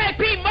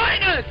 DKP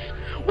minus!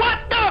 What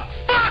the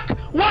fuck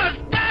was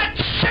that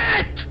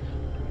shit?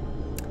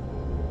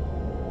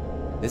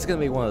 This is gonna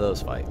be one of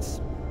those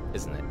fights,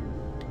 isn't it?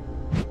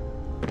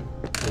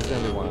 This is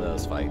gonna be one of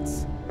those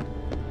fights.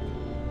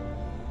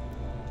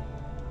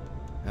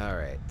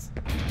 Alright.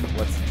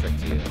 What's the trick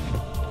to you?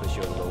 Push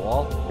you over the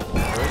wall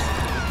first.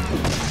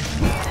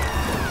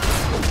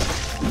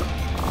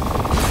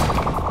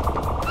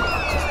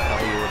 Just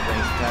cover you with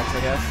ranged attacks, I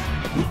guess.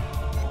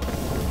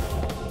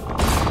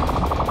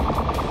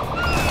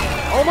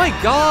 Oh my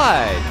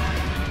god!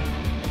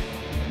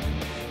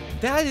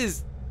 That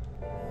is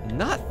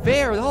not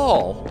fair at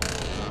all.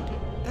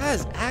 That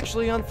is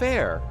actually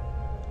unfair.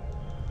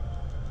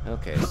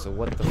 Okay, so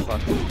what the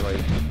fuck do I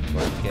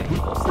have to get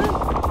close then?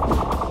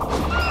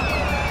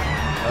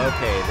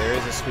 Okay, there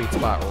is a sweet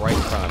spot right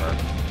in front of her.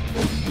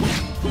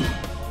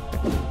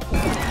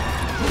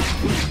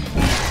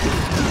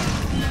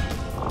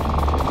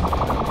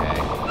 Okay.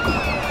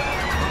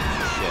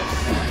 She shifts.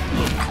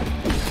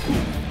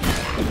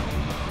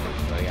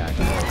 So I gotta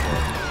close it.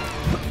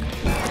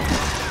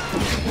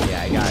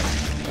 Yeah,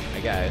 I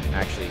gotta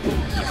actually keep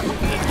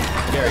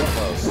very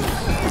close.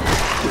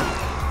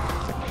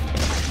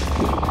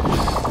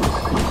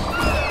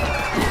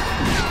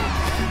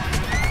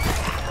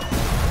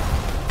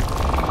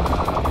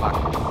 Fuck.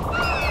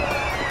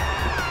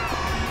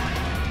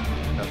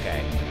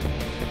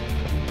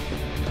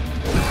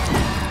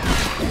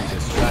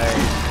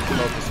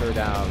 focus her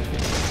down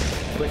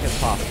as quick as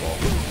possible.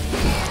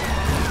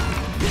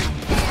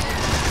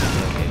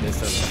 Okay, this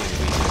doesn't seem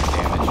to be doing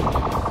damage.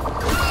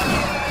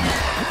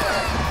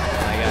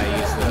 And I gotta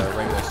use the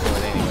regular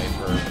sword anyway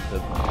for the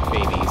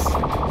babies.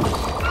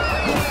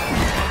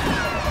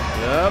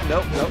 Nope,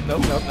 nope, nope,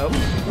 nope, nope, nope.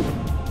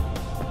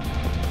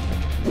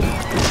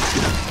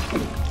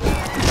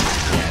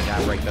 Yeah, I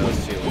gotta break those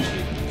too when she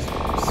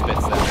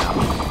spits them out.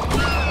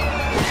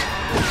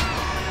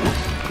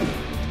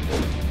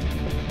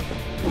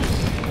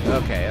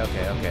 Okay,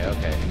 okay, okay,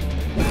 okay.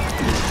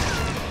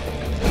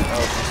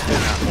 Oh, she's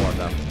spitting out more of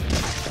them.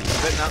 She's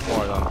spitting out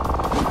more of them.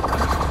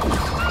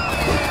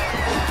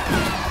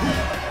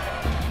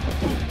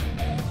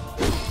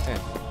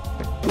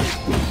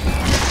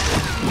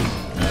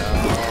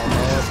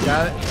 Almost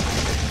got it.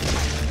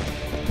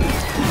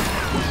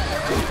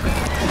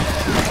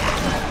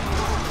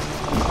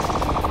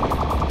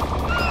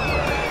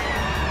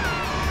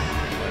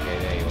 Okay,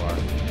 there you are.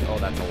 Oh,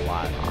 that's a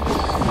lot.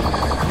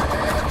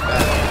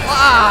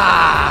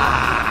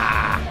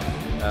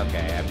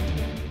 Okay,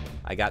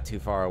 I got too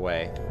far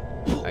away.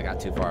 I got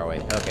too far away.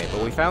 Okay,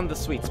 but we found the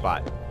sweet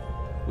spot.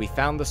 We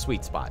found the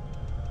sweet spot.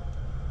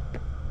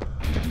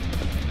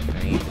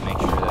 I need to make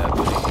sure that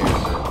we take care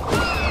of the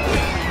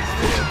babies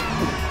too.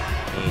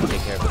 I need to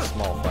take care of the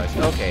small flies.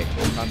 Okay,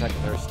 contact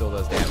with her still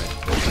does damage.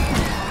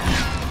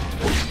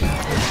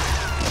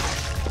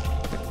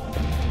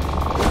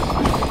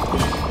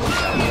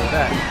 Gotta deal with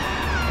that.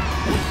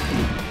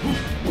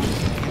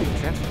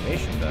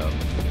 Transformation though.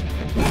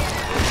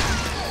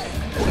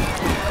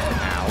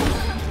 Ow.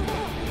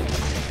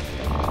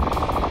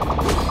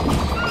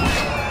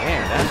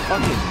 Man, that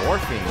fucking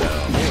morphine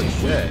though. Holy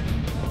shit.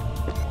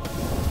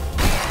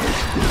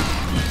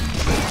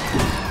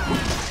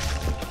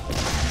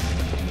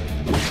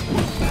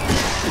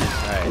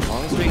 Alright, as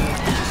long as we can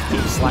just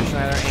keep slashing at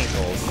our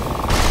ankles.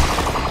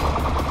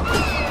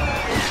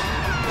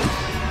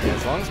 Yeah,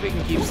 as long as we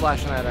can keep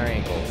slashing at our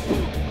ankles.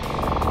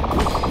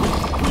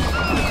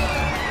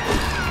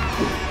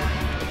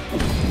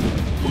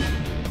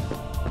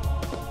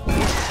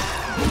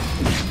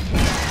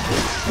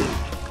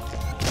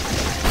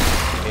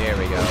 There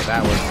we go.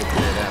 That was to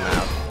clear them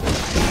out.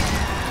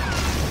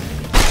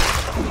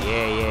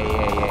 Yeah, yeah,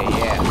 yeah, yeah,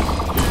 yeah.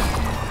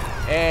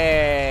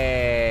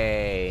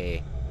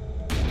 Hey!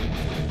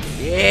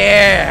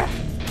 Yeah!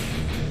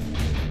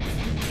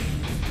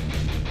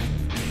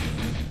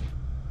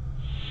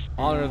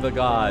 Honor the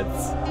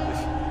gods.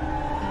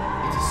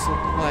 It is so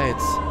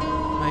quiet.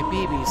 My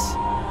babies,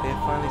 they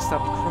have finally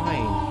stopped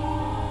crying.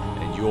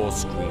 And your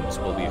screams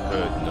will be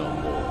heard no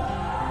more.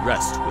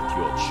 Rest with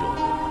your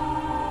children.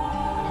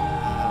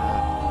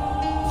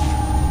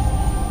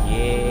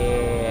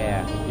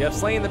 Yeah! You have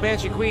slain the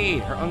Banshee Queen!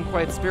 Her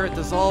unquiet spirit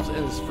dissolves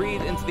and is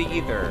freed into the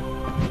ether.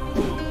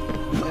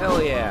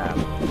 Hell yeah!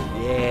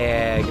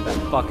 Yeah! Get that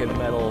fucking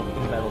metal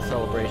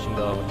celebration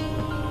going.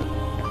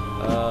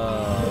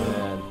 Oh,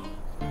 man.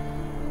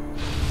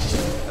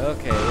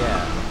 Okay,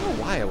 yeah. I don't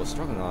know why I was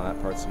struggling on that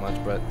part so much,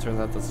 but it turns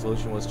out the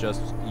solution was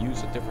just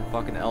use a different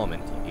fucking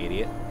element, you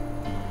idiot.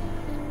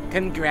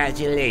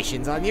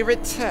 Congratulations on your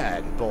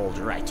return, bold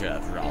righter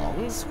of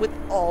wrongs, with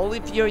all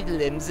of your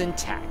limbs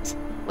intact.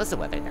 Was the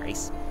weather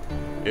nice?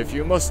 If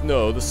you must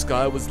know, the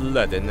sky was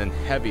leaden and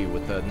heavy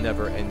with a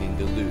never-ending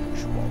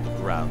deluge, while the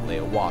ground lay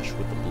awash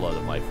with the blood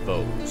of my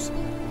foes.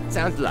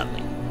 Sounds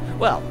lovely.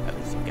 Well, at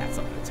least you've got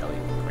something to tell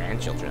your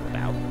grandchildren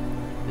about.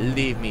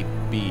 Leave me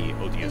be,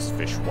 odious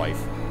fishwife,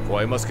 for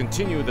I must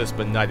continue this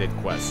benighted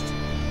quest.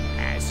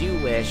 As you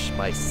wish,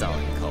 my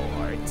sullen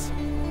cohort.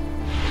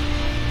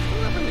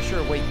 I'm not really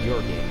sure what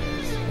your game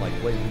is. Like,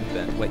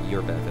 what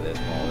your benefit is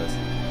from all this.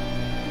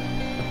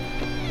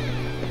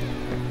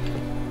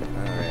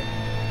 Alright.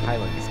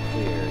 Highland is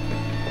cleared.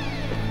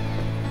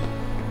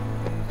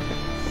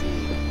 Let's see.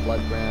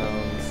 Blood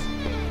grounds.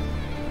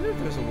 I wonder if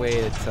there's a way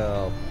to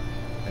tell.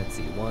 Let's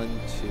see. 1,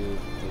 2,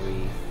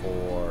 3,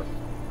 4,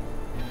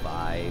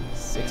 5,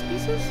 6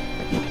 pieces?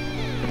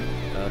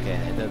 Okay,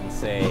 it doesn't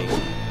say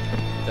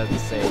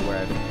where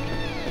I've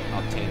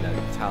obtained the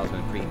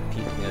talisman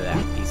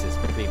pieces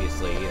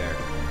previously either.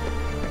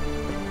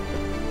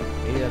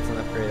 Maybe that's an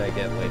upgrade I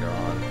get later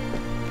on.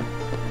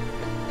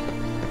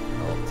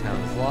 Oh, the town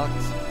is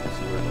locked.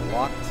 Sewers are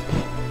locked.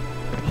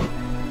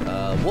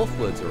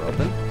 Wolfwoods are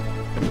open.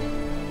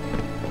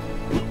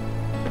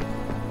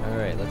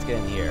 Alright, let's get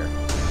in here.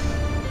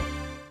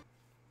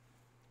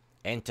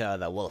 Enter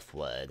the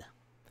Wolfwood.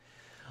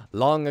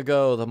 Long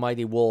ago, the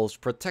mighty wolves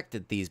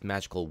protected these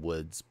magical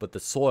woods, but the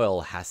soil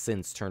has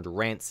since turned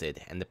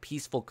rancid, and the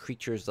peaceful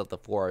creatures of the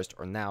forest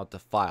are now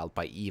defiled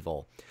by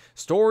evil.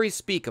 Stories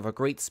speak of a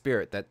great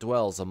spirit that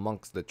dwells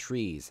amongst the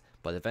trees,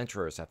 but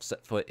adventurers have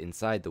set foot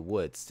inside the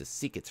woods to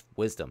seek its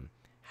wisdom,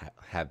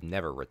 have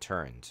never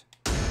returned.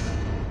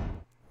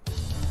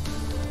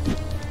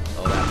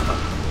 Oh, that's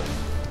fucking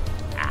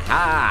cool.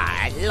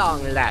 Aha! At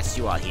long last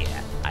you are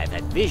here. I've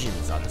had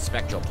visions on the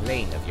spectral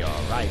plane of your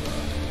arrival.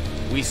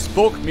 We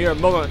spoke mere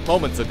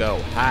moments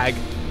ago, hag.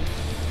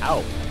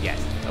 Oh, yes,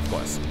 of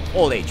course.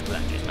 Old age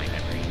blunders my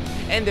memory.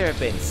 And there have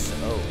been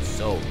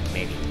so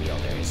many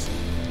wielders.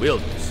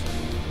 Wielders?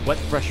 What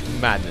fresh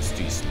madness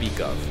do you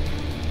speak of?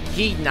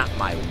 Heed not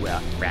my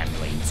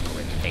ramblings,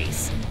 grim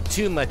face.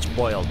 Too much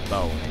boiled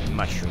bone and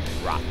mushroom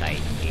broth I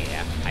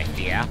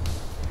fear.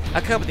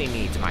 Accompany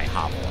me to my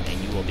hovel,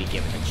 and you will be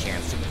given a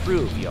chance to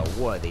prove your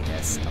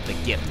worthiness of the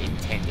gift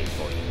intended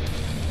for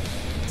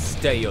you.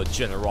 Stay your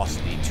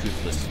generosity,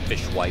 toothless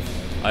fishwife.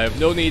 I have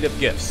no need of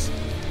gifts.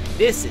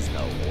 This is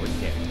no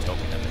ordinary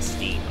token of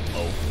esteem,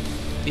 oaf.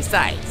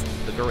 Besides,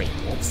 the great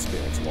wolf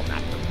spirits will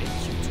not permit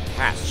you to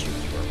pass your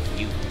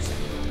views.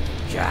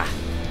 Gah.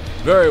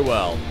 Very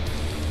well.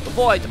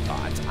 Before I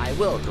depart, I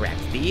will grant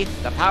thee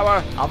the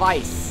power of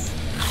ice.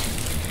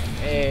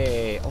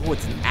 Hey, oh,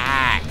 it's an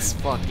axe.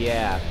 Fuck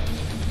yeah.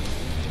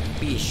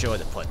 Be sure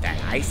to put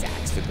that ice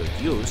axe to good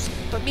use,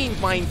 but be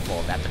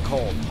mindful that the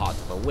cold heart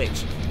of a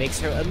witch makes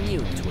her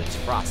immune to its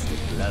frosted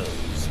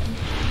blows.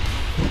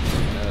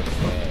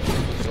 Okay.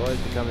 Sword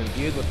become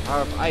imbued with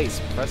power of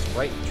ice. Press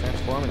right to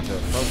transform into a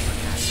frozen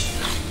axe.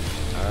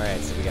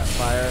 Alright, so we got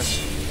fire,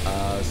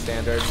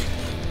 standard,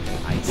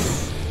 and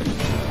ice. Ooh,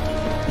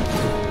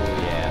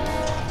 yeah.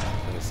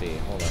 Let me see.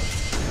 Hold on.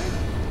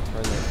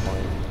 Turn the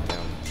volume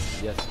down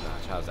just a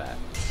notch. How's that?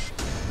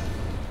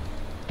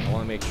 I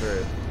want to make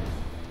sure.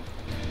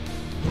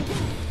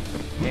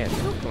 Man, it's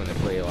still going to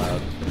play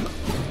loud.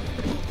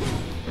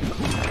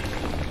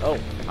 Oh,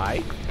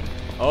 hi.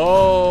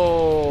 Oh.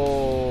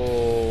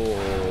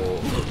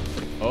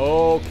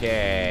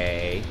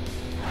 Okay.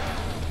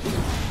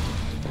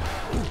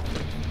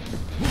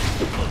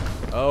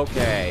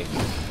 Okay.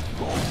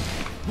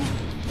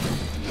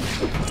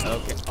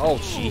 Okay. Oh,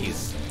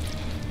 jeez.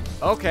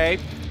 Okay.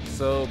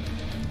 So,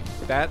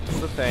 that's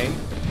the thing.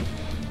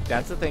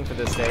 That's the thing for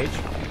this stage.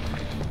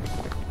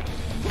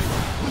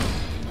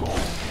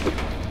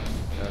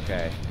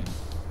 Okay.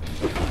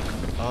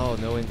 Oh,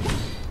 no indeed.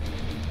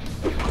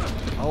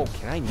 Oh,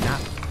 can I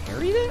not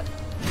parry that?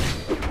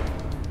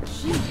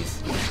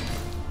 Jeez.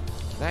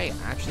 Can I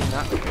actually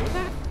not parry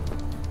that?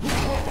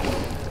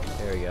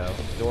 There we go.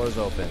 Door's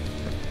open.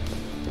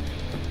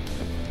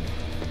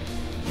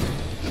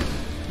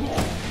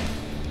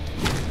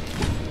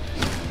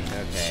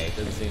 Okay,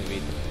 doesn't seem to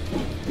be...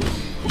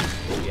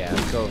 Yeah,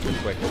 let's go with the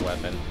quicker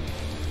weapon.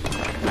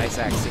 Ice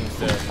axe seems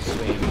to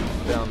swing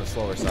a bit on the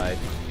slower side.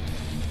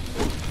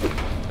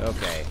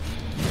 Okay.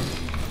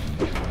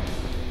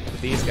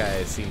 But these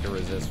guys seem to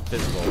resist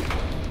physical.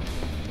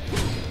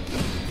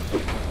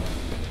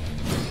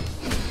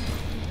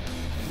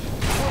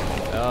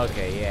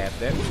 Okay, yeah.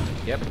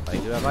 Yep, I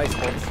do have ice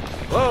bolts.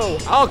 Whoa!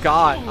 Oh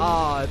god!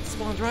 Oh, it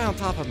spawned right on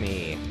top of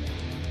me.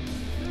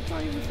 That's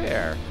not even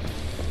fair.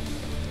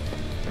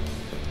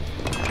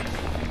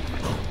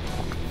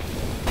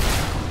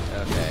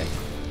 Okay.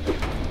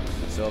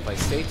 So if I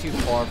stay too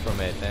far from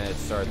it, then it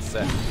starts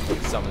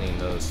summoning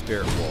those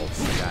spirit wolves.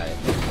 Got it.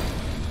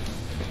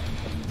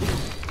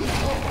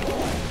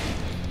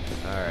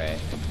 Alright.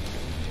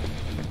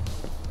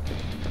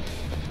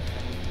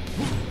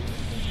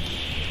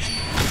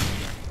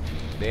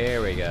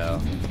 There we go.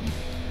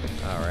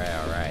 Alright,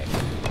 alright.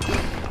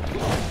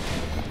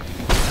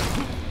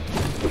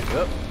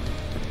 Whoop.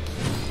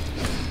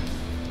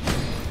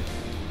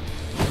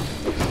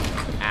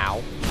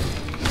 Ow.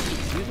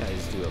 Jeez, you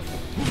guys do a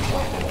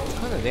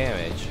ton of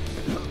damage.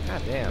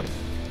 God damn.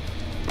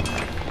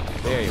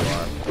 There you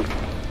are.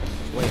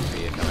 Just waiting for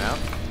you to come out.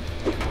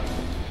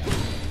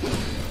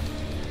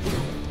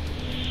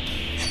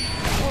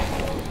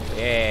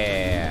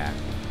 Yeah.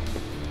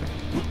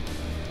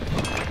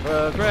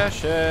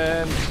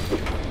 Progression.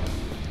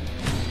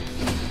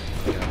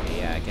 Okay,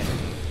 yeah, I can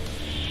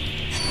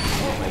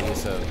make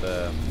use of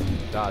the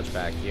dodge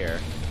back here.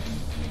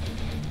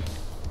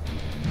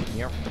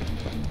 Yep.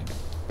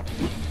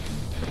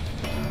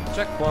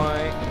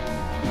 Checkpoint.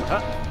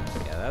 Huh.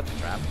 Yeah, that's a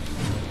trap.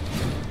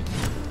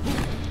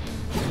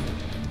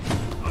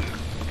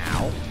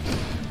 Ow.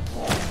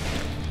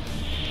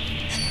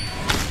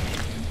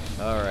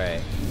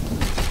 Alright.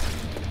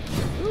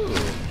 Ooh.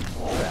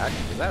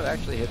 Does that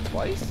actually hit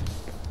twice?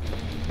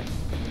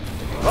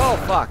 Oh,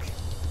 fuck.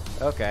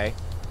 Okay.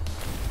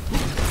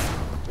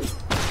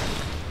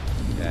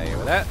 Get out of here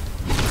with that.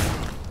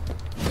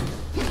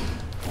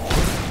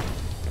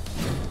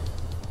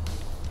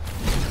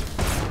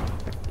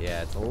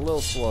 Yeah, it's a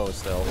little slow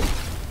still.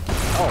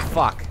 Oh,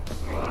 fuck.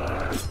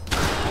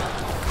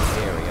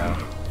 Here we go.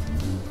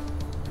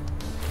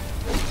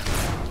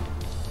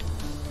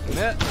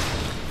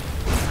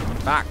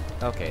 Fuck.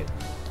 Okay.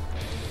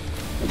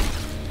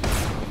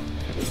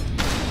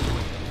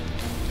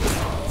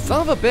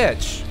 Son of a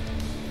bitch!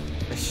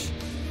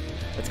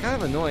 It's kind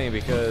of annoying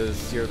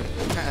because you're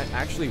kind of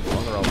actually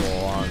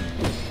vulnerable on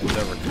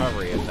the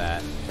recovery of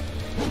that.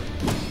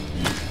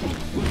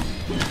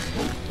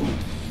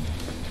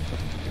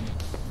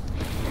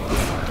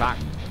 Fuck.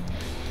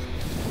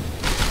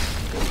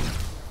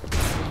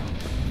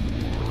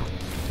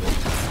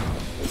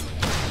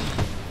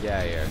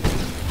 Yeah, here.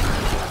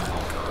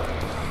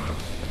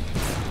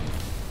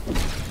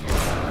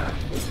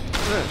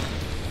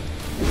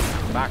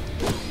 Back.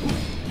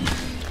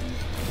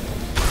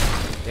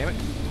 Damn it.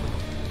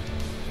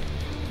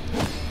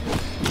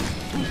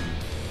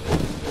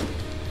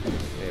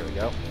 There we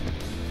go.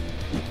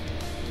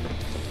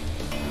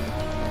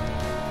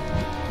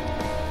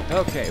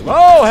 Okay.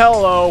 Whoa,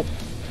 hello!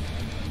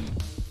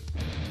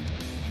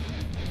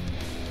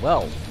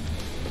 Well,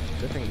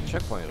 good thing the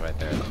checkpoint is right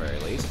there at the very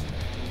least.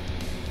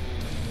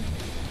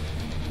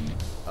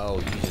 Oh,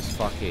 you just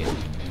fucking...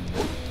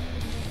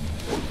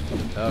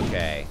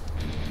 Okay.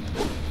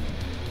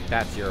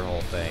 That's your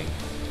whole thing.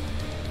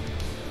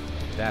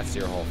 That's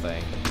your whole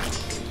thing.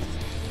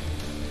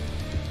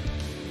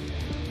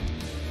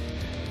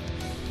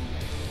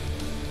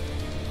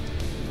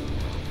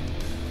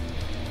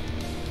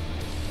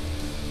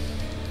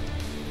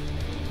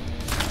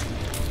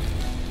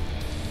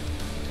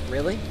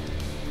 Really?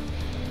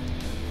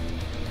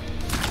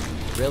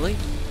 Really?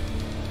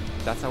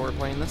 That's how we're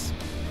playing this?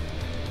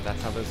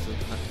 That's how this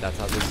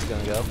is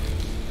gonna go?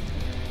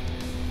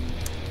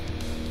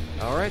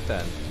 Alright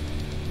then.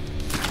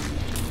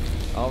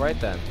 Alright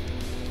then.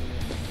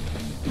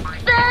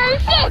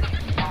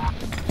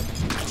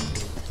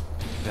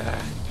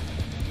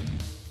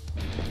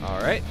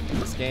 Alright,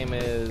 this game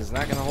is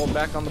not gonna hold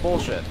back on the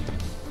bullshit.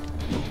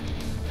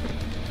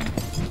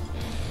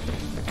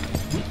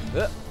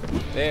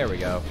 There we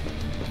go.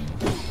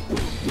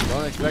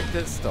 Don't expect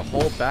this to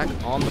hold back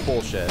on the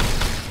bullshit.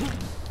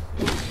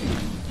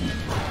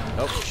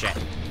 Oh, shit.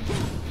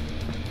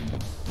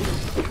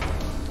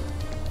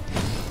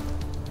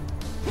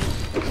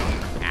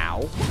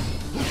 Ow.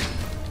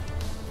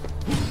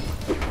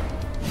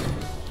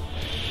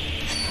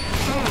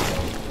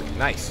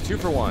 Nice, 2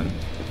 for 1.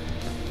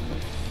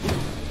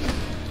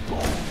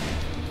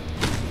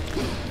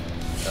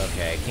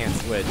 Okay, can't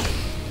switch.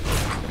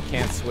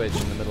 Can't switch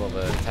in the middle of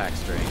an attack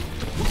string.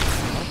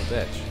 Oh,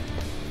 bitch.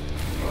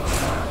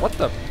 What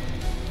the?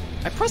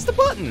 I pressed the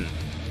button!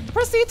 I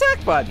pressed the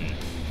attack button!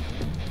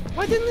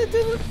 Why didn't it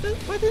do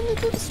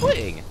the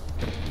swing?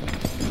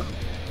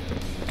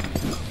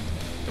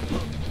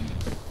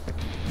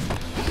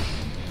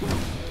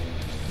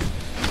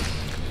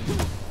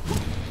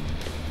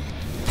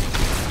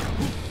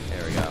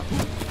 There we go.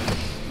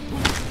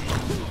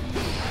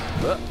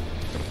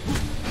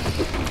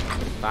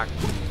 Back.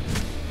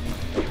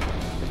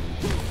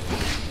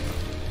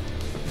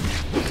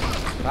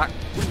 Back.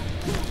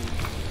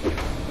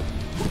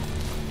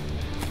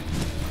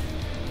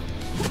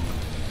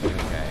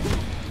 Okay.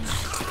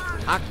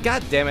 Ah,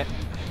 god damn it.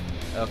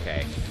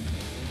 Okay.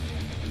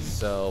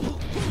 So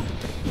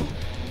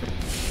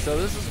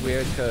this is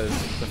weird because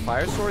the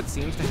fire sword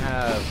seems to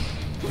have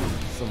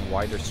some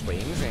wider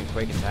swings and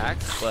quick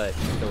attacks, but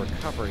the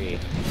recovery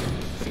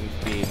seems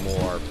to be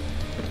more.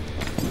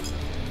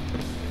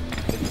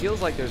 It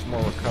feels like there's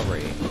more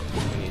recovery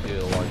when you do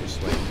the larger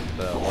swing,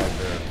 the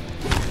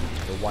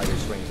wider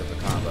swings of the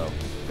combo.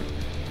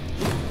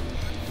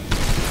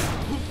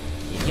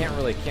 You can't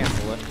really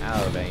cancel it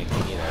out of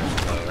anything either.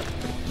 So.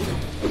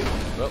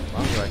 Oh,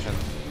 wrong direction.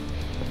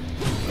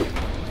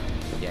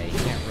 Yeah, you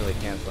can't really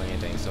cancel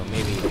anything. So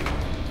maybe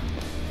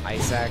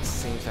Ice Axe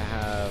seems to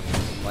have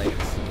like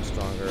some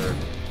stronger.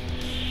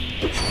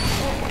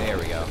 There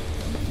we go.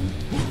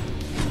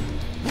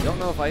 I don't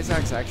know if Ice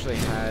Axe actually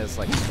has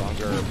like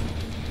stronger,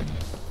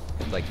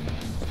 like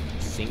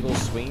single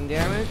swing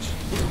damage.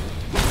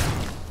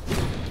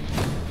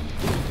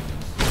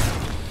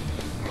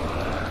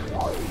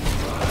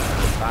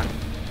 Back.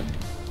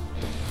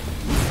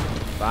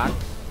 Back.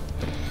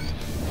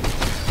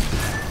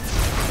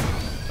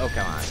 Oh,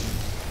 come on.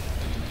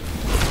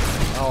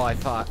 Oh, I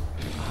thought.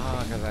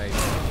 Oh, because I.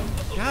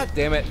 God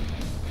damn it.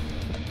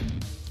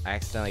 I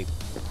accidentally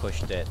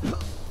pushed it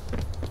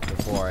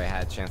before I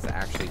had a chance to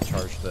actually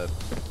charge the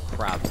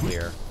crowd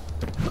clear.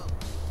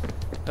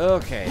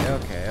 Okay,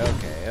 okay,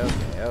 okay,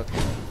 okay,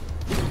 okay.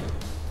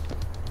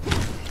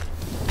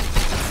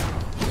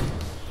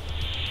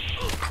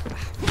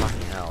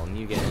 Fucking hell, and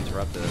you get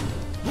interrupted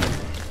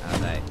out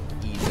of that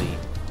easy.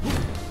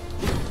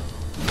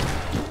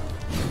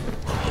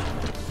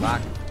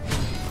 Fuck.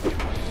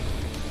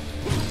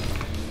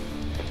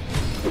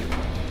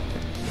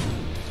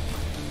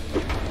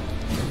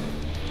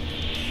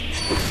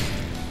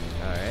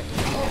 Alright.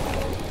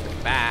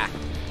 Bah!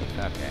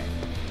 Okay.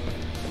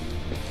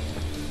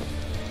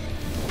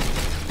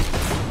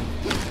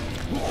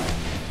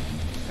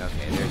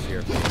 Okay, there's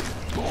your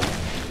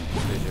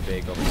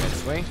big overhead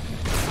swing.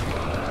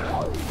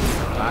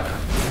 Fuck.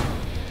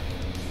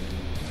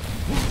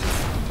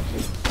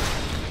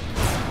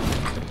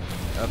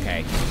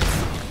 Okay.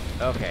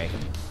 Okay.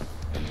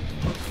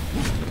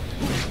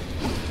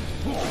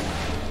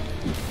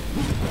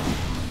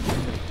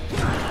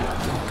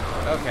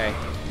 Okay.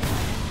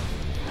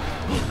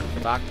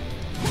 Fuck.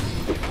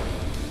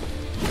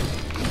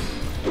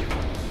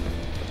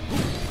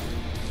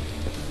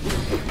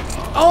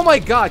 Oh my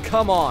god,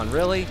 come on,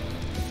 really?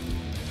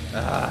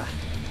 Ugh.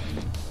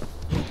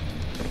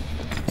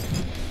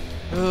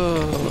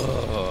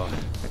 Ugh.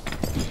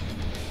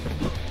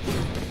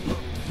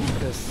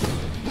 This.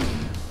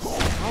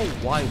 How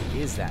wide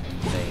is that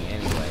thing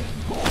anyway?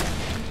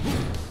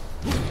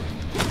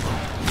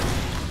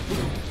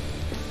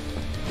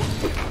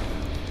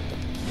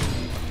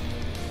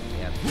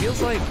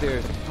 feels like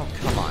there's... Oh,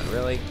 come on,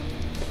 really?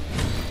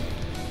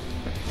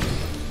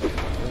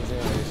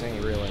 There's any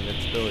real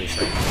invincibility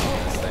strength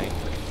on this thing.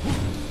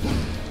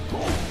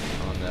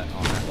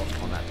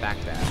 On that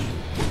backdash.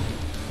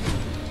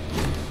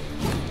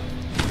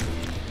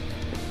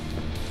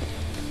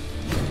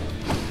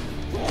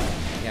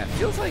 Yeah, it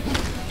feels like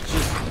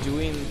just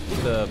doing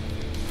the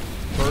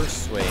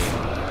first swing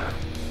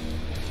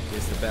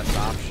is the best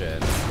option,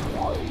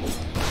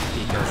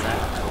 because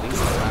that at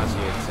least allows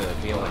you to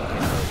be able to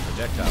hit those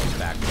projectiles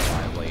back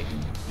reliably.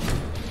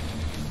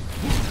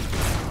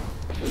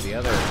 The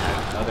other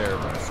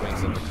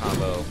swings of the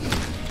combo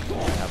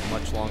have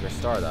much longer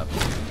startup.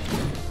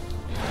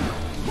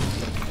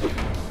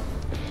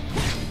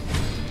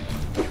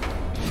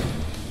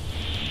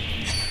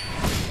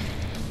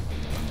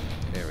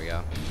 There we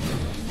go.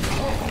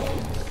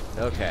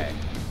 Okay.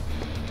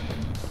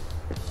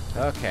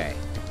 Okay.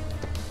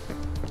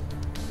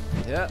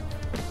 Yep.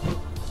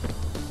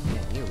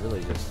 Man, you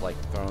really just like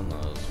throwing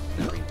those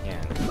whenever you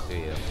can, do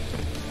you?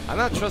 I'm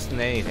not trusting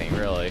anything,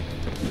 really.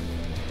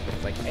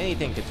 Like,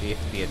 anything could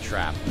be a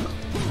trap.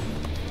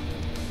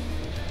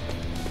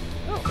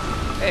 Oh,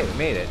 hey, we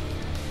made it.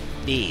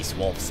 These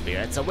wolf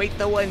spirits await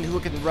the one who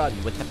can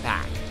run with the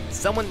pack.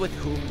 Someone with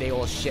whom they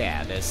will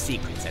share their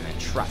secrets and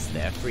entrust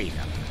their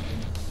freedom.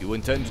 You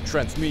intend to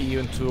transmit me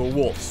into a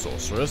wolf,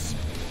 sorceress?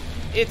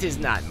 It is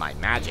not my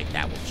magic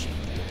that will change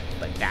you,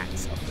 but that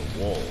of the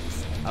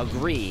wolves.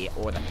 Agree,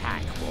 or the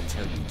pack will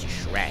tear you to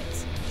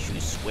shreds.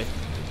 Choose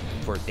swiftly,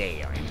 for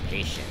they are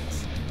impatient.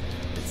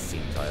 It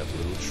seems I have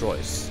little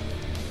choice.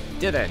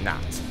 Did it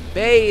not?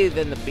 Bathe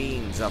in the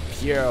beams of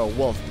pure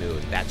wolf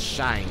moon that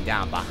shine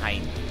down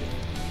behind me.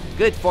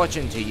 Good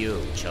fortune to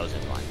you,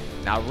 chosen one.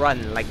 Now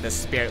run like the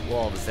spirit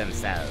wolves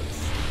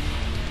themselves.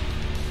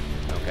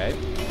 Okay.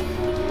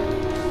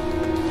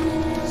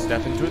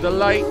 Step into the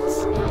light.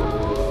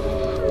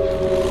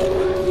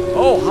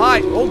 Oh,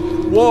 hi! Oh,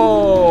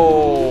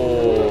 whoa!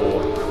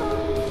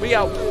 We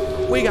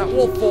got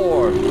wolf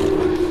form.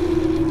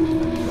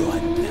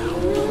 Run now,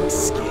 pink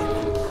skin.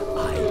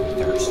 I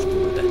thirst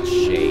for the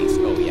chase.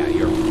 Oh yeah,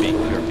 you're big.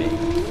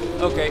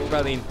 Okay,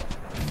 running.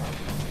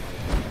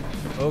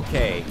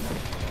 Okay,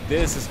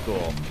 this is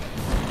cool.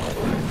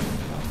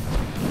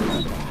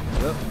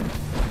 Oh.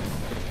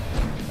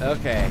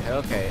 Okay.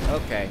 Oh.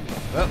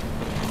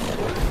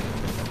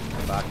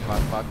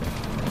 Fuck.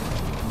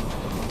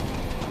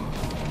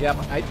 Yep,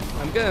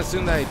 I'm gonna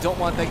assume that I don't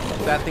want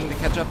that thing to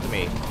catch up to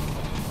me.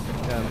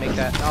 I'm gonna make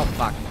that... Oh,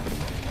 fuck.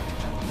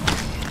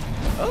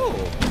 Oh,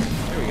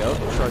 there we go.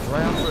 Charge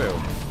right on through.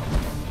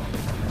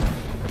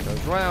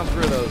 Goes right on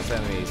through those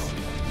enemies.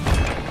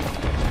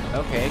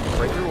 Okay,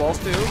 break through walls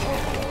too.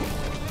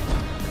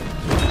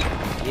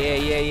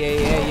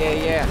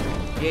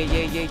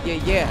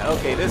 Yeah.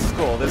 Okay, this is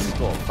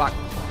cool. Fuck.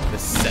 The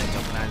scent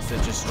of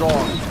man-stitch is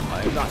strong.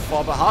 I am not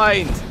far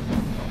behind.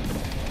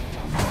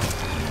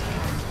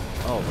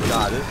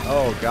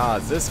 Oh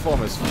god, this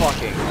form is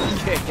fucking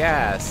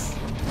kick-ass.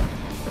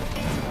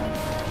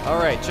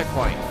 Alright,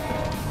 checkpoint.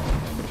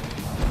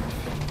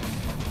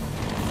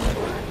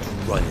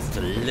 To run is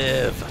to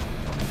live.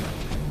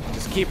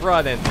 Just keep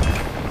running.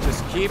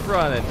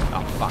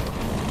 Oh, fuck.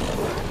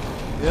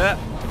 Yep.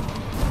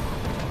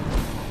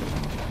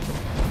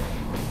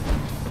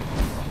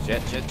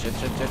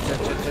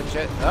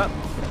 Shit. Up.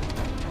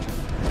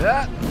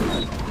 Ah.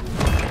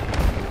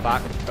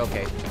 Fuck.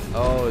 Okay.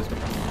 Oh, it's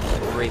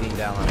raining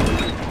down on me.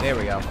 There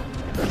we go.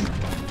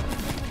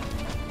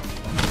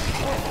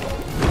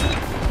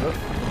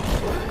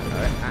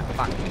 Alright. Ah,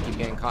 fuck. I keep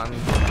getting caught in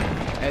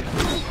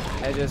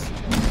edges.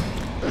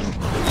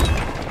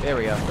 There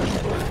we go.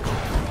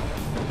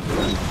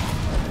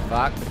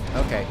 Fuck.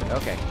 Okay.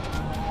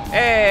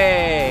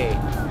 Hey!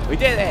 We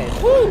did it!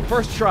 Woo!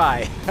 First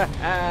try!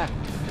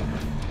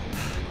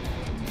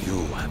 You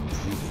have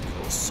proven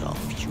yourself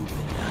human.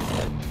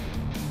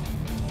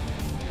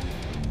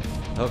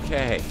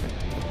 Okay,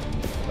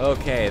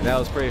 that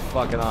was pretty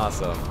fucking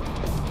awesome.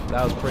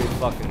 That was pretty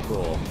fucking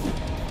cool.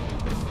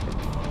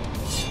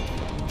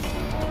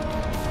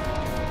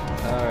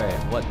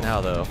 Alright, what now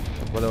though?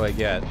 What do I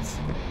get?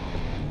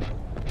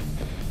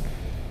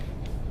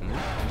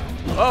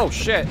 Oh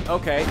shit,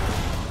 okay.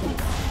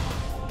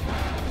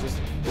 Just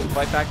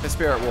fight back the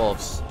spirit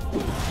wolves.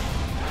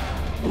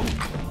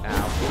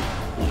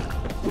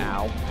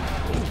 Ow.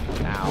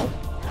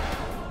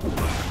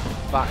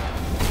 Fuck.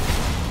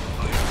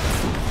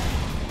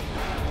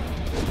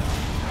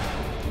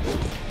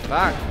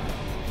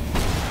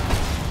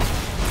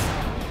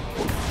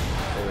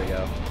 There we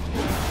go.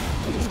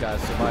 Just gotta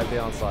survive the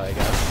onslaught, I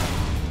guess.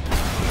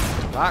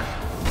 Fuck.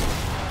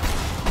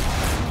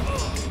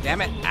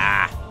 Damn it.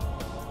 Ah.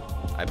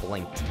 I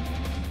blinked.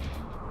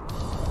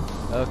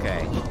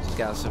 Okay. Just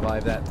gotta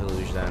survive that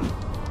deluge then.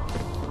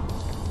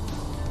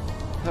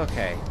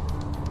 Okay.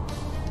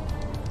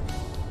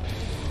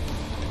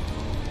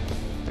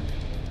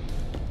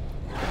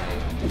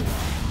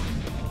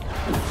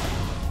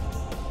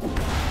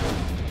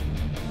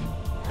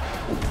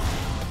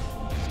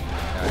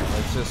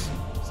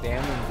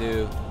 stand and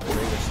do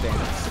regular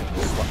stand-up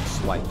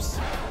swipes.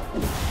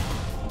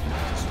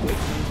 Just wait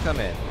for them to come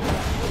in.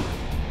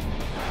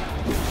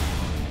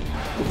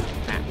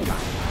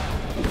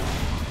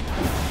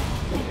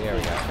 There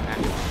we go.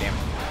 Damn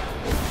it.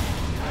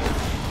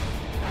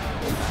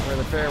 Not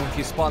really fair when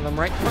you spawn them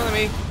right in front of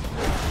me.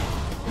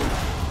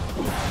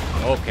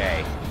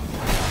 Okay.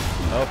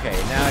 Okay,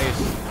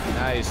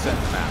 now you're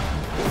setting them out.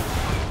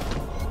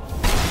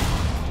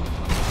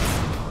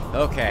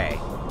 Okay.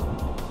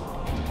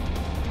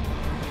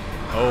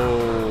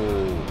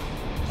 Oh.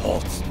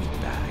 Halt me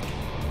back.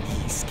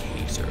 These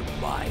caves are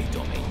my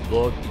domain.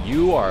 Look,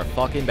 you are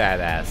fucking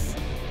badass.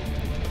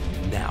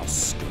 Now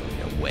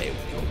scurry away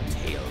with your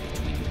tail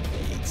between your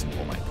legs,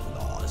 or my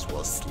claws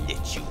will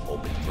slit you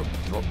open from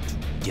throat to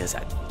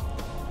gizzard.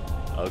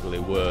 Ugly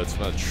words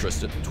from a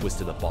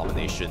twisted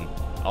abomination.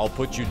 I'll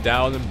put you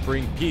down and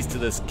bring peace to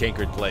this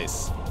cankered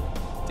place.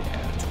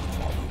 Dare to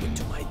follow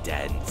into my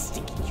den,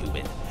 stinking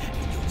human, and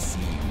you'll see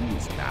who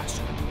is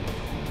master.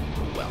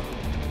 Well,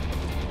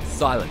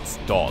 Silence,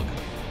 dog.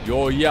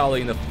 Your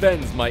yowling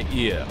offends my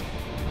ear.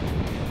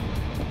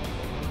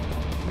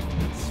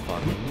 It's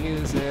fucking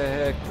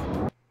music.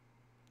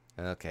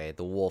 Okay,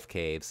 the wolf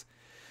caves.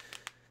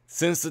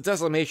 Since the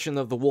decimation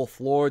of the wolf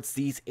lords,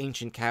 these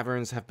ancient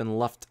caverns have been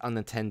left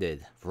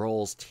unattended.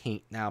 Vrol's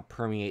taint now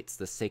permeates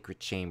the sacred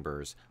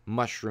chambers.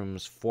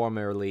 Mushrooms,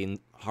 formerly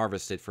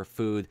harvested for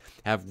food,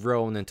 have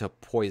grown into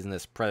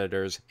poisonous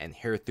predators and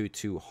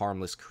hitherto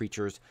harmless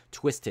creatures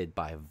twisted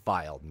by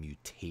vile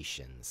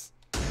mutations.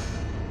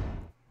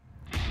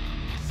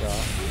 So,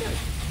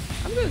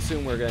 I'm gonna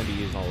assume we're gonna be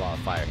using a lot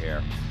of fire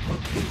here.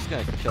 I'm just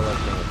gonna kill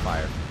everything with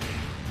fire.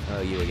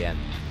 Oh, you again.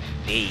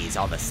 These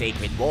are the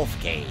sacred wolf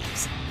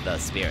caves. The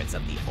spirits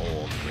of the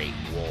old great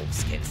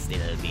wolves can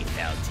still be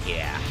felt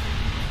here.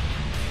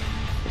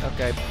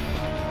 Okay.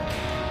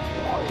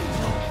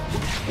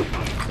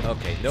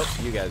 Okay, nope,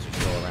 you guys are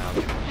still around.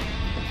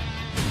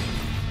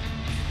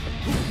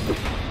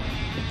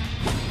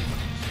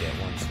 Just get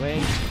one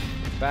swing.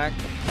 Back.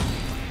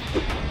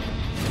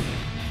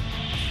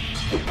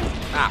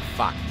 Ah,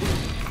 fuck.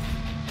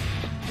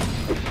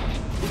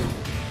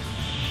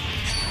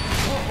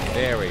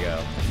 There we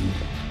go.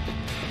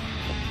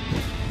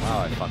 Oh,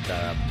 I fucked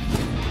that up.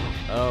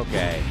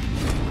 Okay.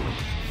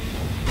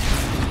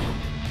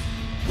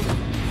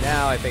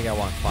 Now I think I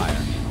want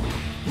fire.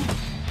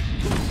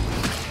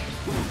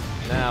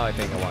 Now I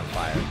think I want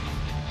fire.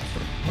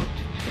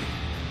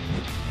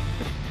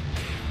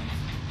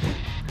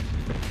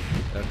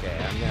 Okay,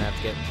 I'm gonna have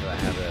to get into the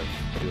habit of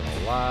doing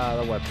a lot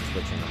of weapon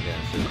switching, I'm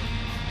gonna assume.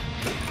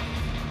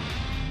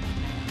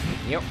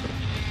 Yep.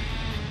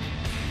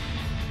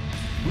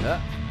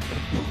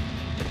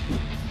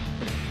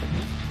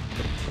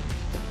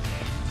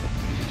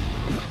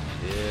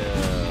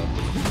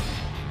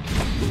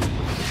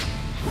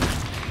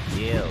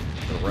 Ew,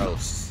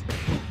 gross.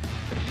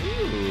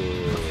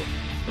 Ooh,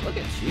 look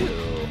at you.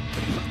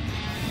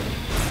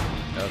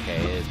 Okay,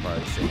 it is part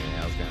of the scene,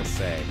 I was gonna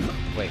say.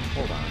 Wait,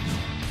 hold on.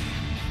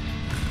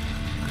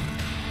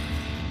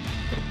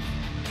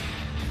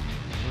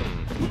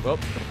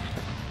 Whoop.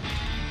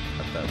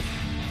 What the?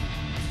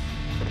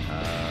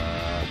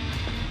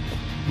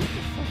 What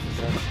the fuck is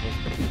that supposed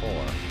to be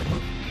for?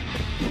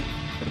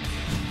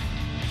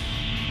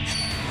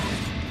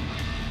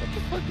 What the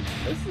fuck?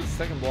 This is the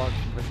second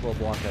ritual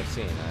block I've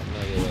seen. I have no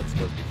idea what it's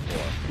supposed to be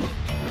for.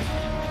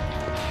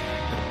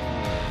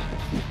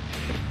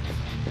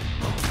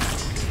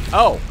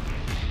 Oh!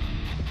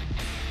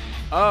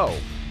 Oh!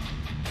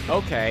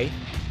 Okay.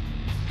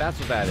 That's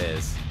what that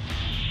is.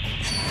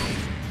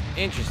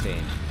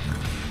 Interesting.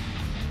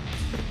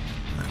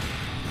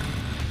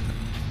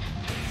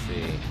 Let's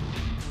see.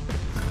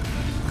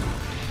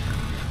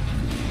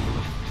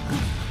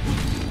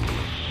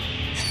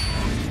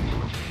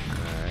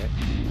 Alright.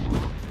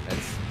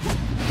 Let's...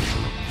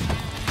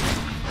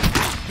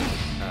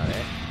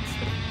 Alright.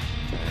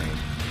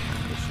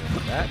 Push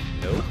that.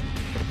 Nope.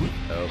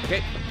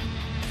 Okay.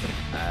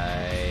 I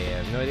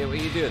have no idea what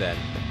you do then.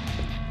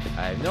 I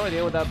have no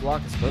idea what that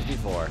block is supposed to be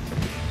for.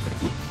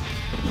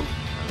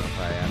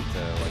 I have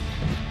to, like,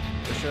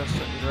 push a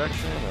certain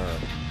direction, or...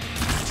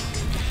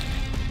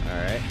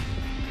 Alright.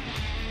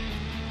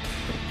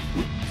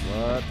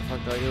 What the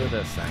fuck do I do with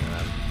this thing,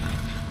 then?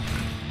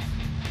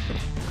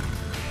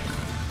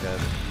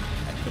 Because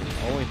I can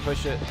only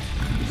push it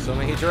so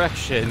many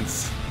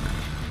directions.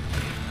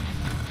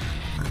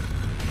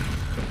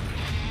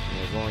 And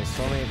there's only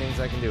so many things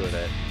I can do with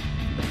it.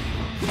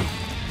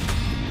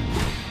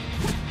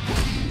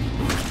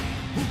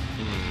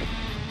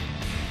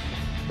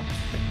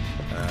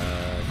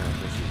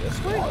 This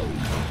way?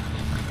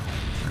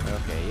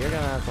 Okay, you're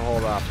gonna have to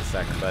hold off a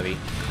second, buddy.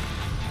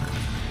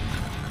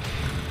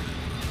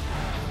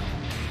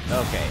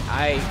 Okay,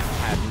 I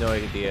have no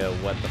idea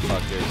what the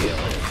fuck your deal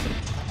is.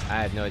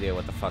 I have no idea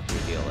what the fuck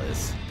your deal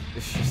is.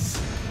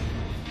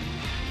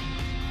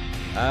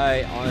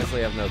 I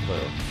honestly have no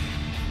clue.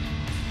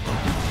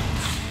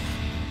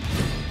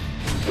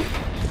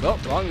 Oh,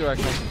 wrong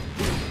direction.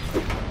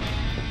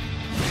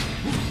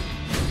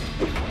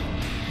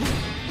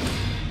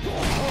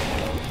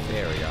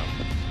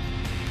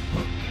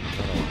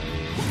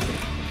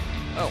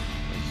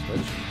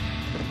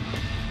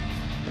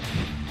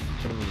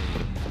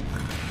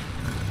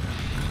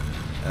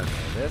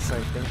 this, I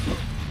think.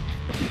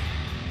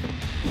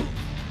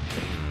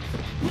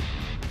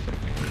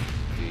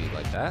 Do you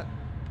like that?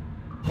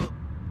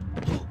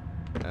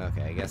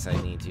 Okay, I guess I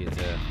need you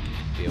to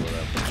be able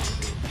to...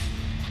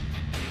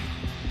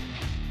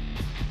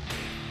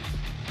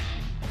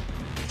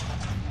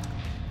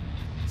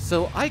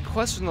 So I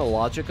question the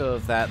logic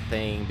of that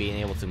thing being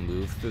able to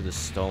move through the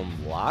stone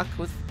block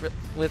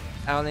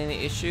without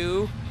any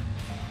issue,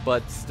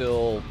 but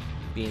still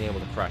being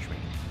able to crush me.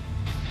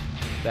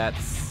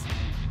 That's...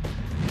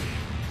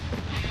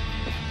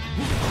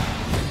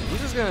 I'm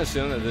just gonna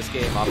assume that this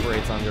game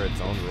operates under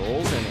its own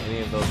rules, and any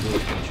of those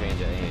rules can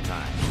change at any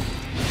time.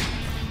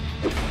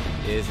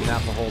 It is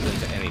not beholden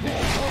to anything.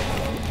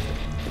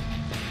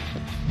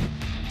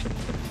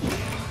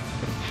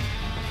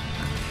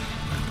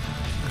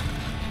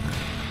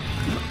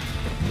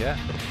 Yeah.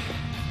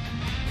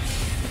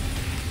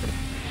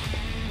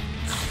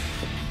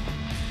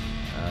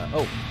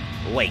 Oh.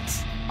 Wait!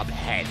 Up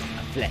ahead,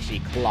 a fleshy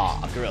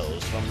claw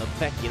grows from the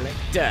feculent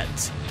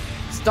dirt.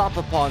 Stop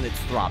upon its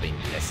throbbing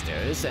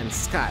blisters, and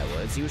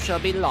skywards you shall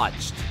be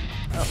launched.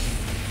 Oh.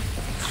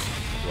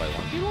 Do I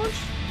want to be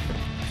launched?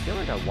 I feel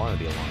like I want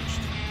to be launched.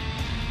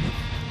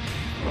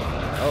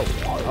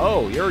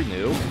 Oh, you're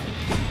new.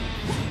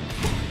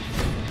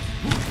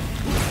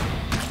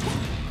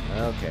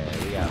 Okay,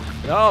 we got...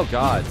 Oh,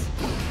 God.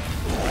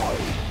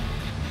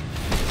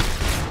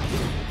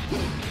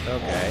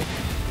 Okay.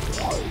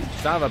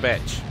 Son of a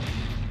bitch.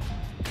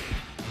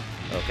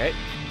 Okay.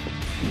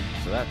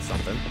 So that's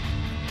something.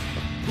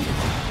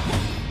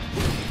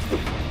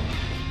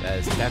 That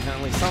is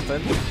definitely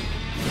something.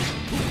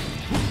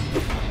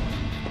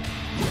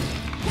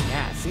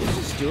 Yeah, it seems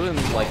just doing,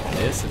 like,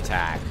 this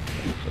attack,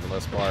 for the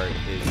most part,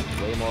 is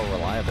way more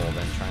reliable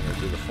than trying to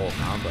do the full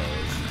combo,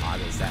 as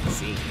odd as that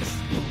seems.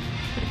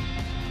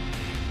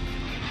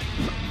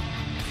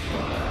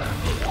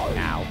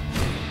 Ow.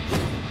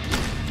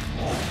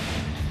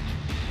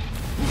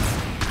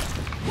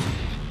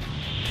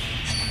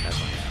 That's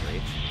not gonna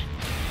reach.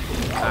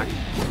 Back.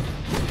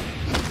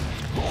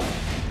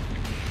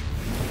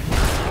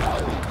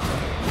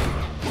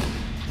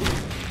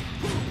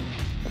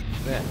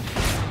 Then.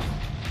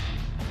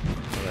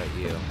 What about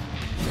you?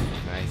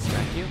 Can I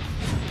smack you?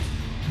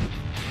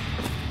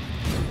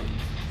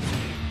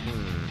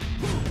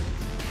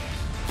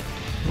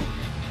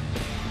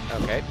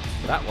 Okay,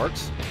 that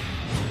works.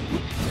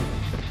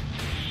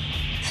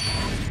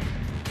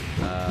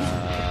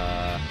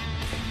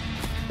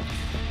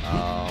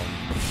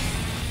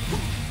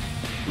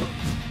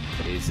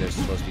 Is there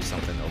supposed to be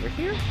something over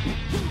here?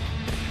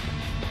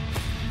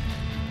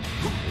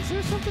 Is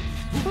there something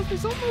supposed to be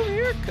something over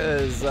here?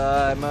 Because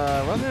I'm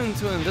running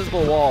into an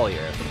invisible wall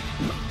here.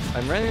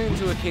 I'm running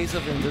into a case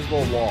of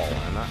invisible wall,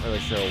 and I'm not really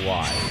sure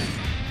why.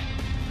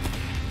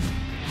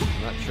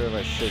 I'm not sure if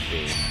I should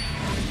be.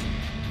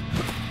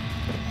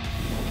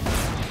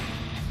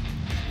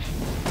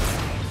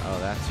 Oh,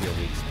 that's your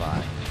weak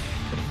spot.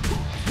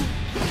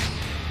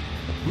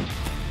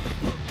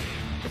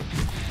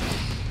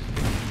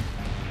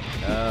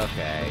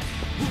 Okay.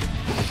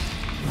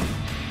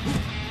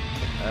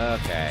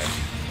 Okay.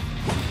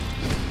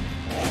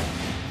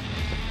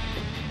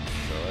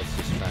 So let's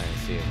just try and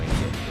see if we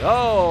can get...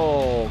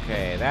 Oh,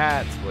 okay,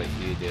 that's what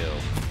you do.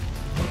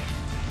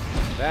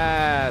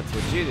 That's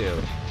what you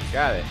do.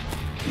 Got it.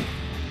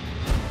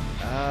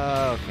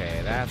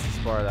 Okay, that's the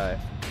spot I...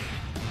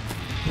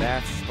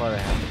 That's the spot I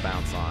have to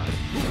bounce on in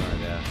order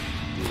to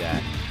do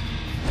that.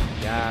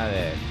 Got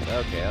it.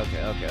 Okay,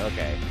 okay, okay,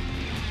 okay.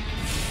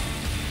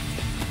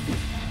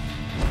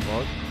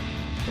 Boing.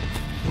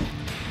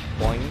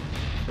 Boing.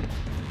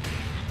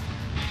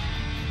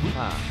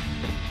 Huh.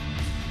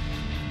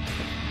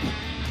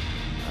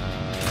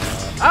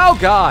 Oh,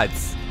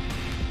 gods!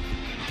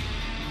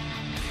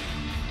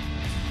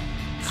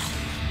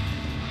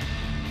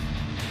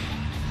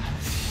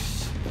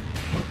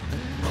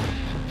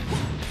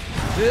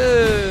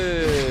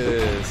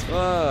 This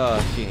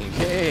fucking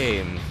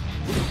game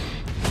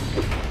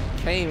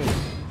can't even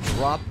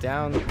drop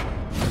down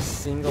a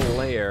single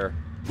layer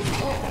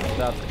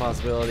without the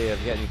possibility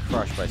of getting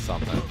crushed by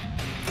something.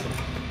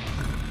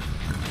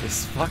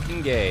 This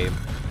fucking game.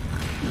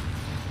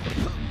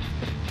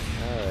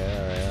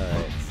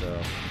 Alright, so...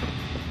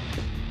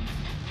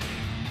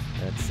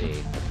 Let's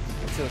see.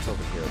 Let's see what's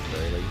over here at the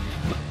very least.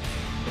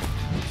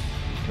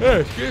 Oh,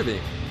 excuse me.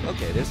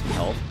 Okay, there's some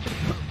health.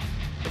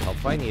 Help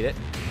if I need it.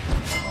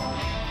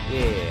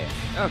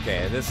 Yeah.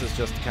 Okay, this is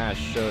just to kind of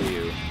show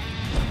you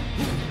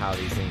how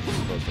these things are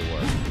supposed to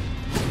work.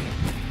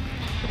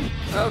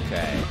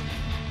 Okay.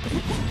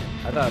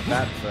 I thought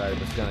that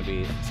was going to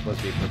be supposed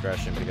to be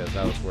progression because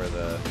that was where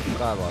the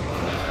dialogue was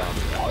from.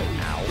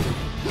 Ow.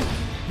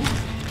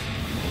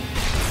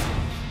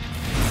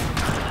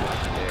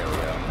 There we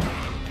go.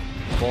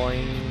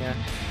 Boing.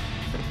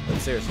 But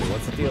seriously,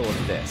 what's the deal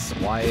with this?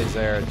 Why is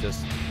there an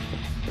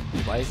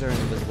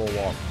invisible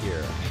wall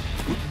here?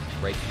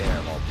 Right there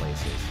of all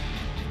places.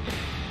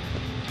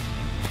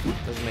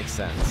 Doesn't make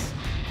sense.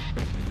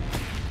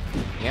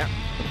 Yeah.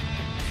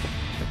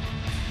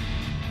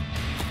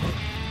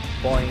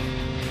 Boing.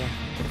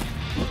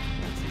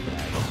 Let's see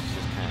that. Let's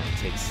just kind of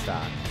take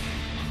stock.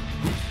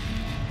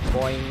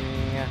 Boing.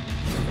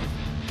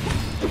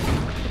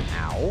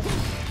 Ow.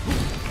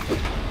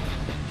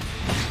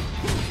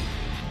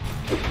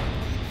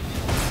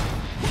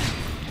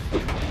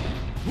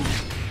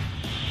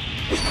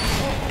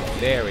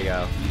 There we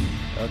go.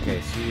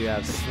 Okay, so you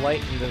have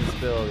slight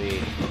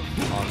invincibility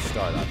on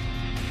startup.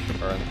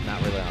 Or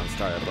not really on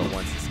startup, but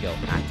once the skill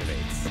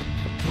activates.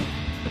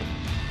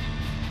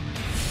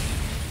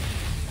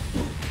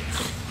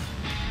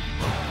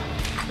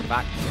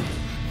 Back.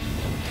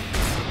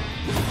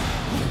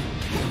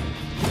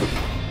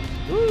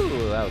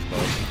 Ooh, that was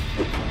close.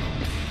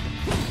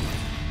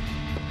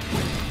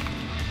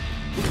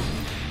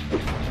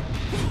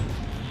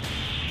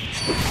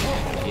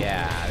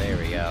 Yeah, there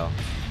we go.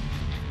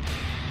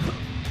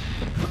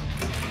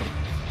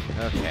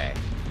 Okay.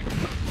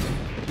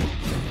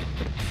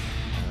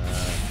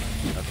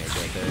 Okay,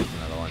 good. There's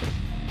another one.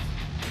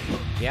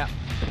 Yep.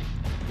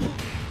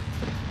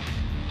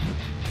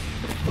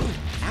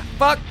 Ah,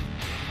 fuck!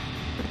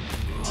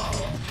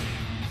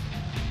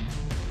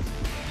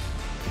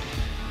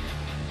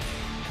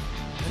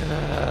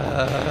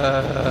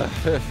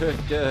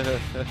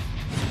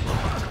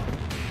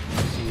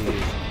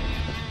 Jeez.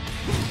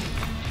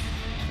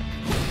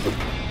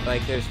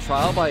 Like, there's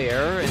trial by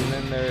error, and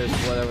then there's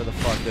whatever the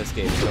fuck this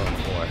game's going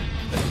for.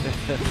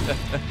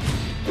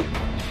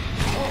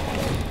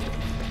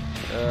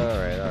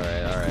 Alright.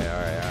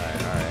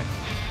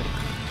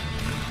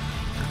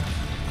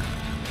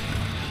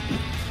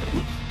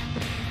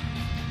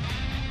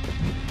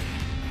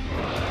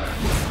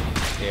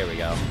 Here we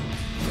go.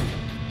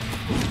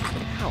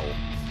 Ow.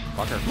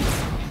 Fucker.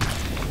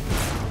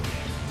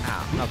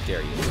 Ow, how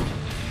dare you.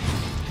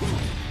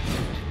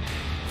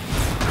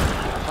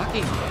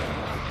 Fucking...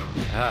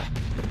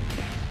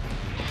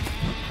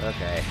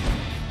 Okay.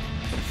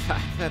 The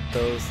fact that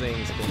those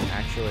things can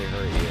actually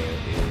hurt you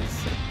is...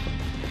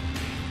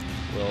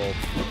 well...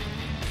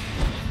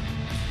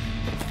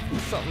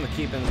 something to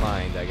keep in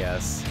mind, I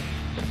guess.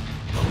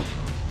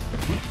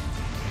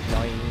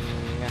 Boing.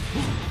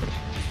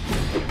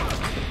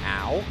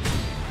 Ow.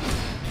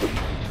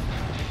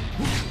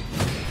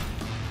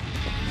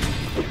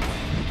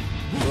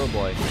 Oh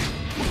boy.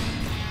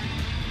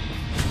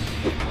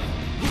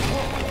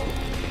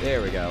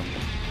 There we go.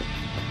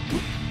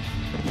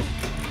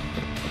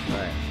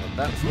 Alright, flip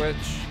that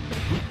switch.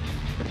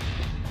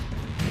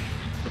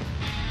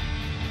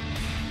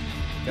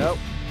 Go.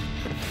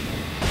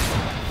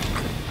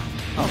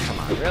 Oh, come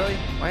on, really?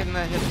 Why didn't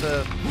that hit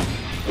the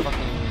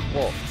fucking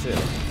wolf, too?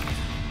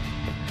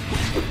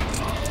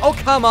 Oh,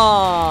 come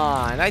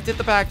on! I did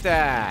the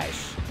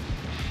backdash!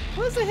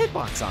 What is the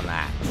hitbox on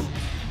that?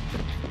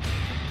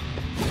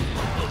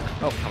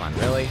 Oh, come on,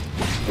 really?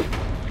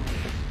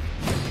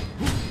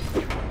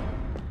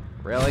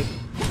 Really?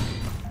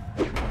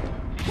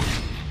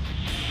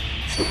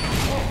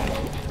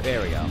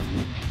 There we go.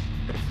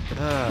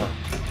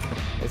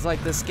 It's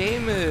like this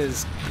game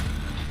is...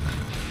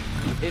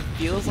 it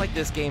feels like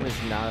this game is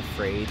not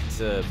afraid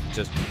to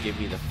just give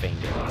you the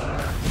finger.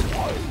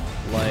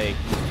 Like,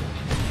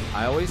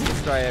 I always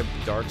describe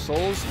Dark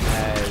Souls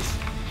as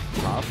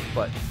tough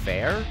but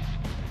fair.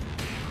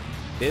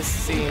 This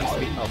seems to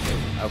be...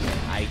 okay,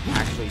 I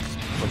actually just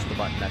pushed the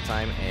button that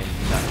time and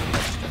nothing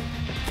registered.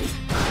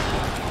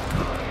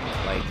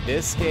 Like,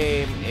 this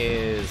game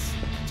is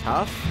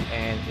tough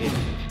and it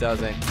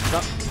doesn't...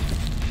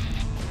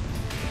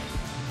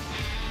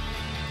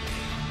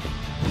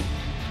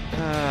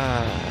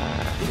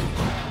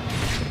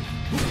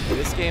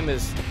 This game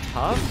is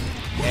tough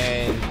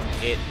and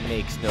it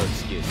makes no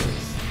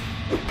excuses.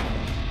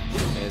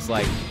 It's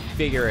like,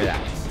 figure it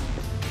out.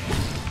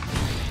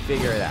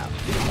 Figure it out.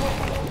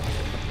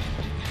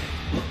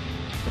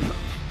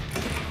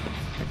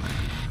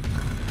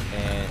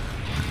 And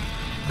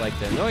like,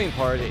 the annoying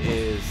part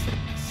is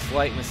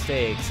slight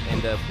mistakes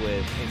end up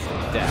with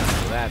instant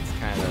death. So that's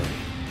kind of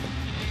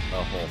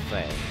the whole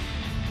thing.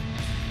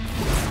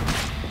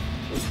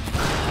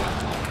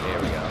 There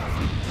we go.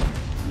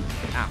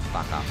 Ah,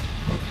 fuck off.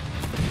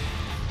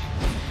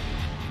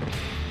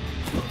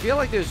 I feel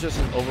like there's just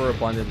an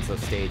overabundance of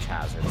stage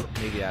hazards.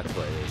 Maybe that's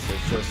what it is.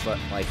 There's just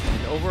like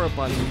an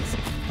overabundance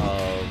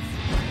of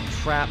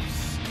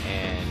traps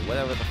and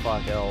whatever the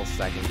fuck else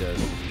that can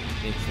just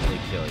instantly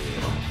kill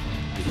you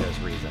because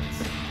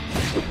reasons.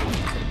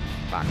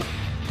 Fuck.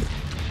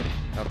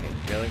 Okay,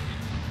 really?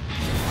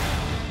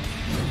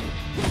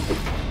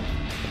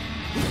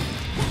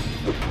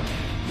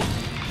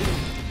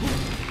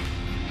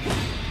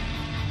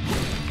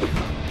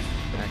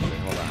 Actually,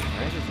 hold on.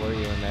 Can I just lure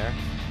you in there?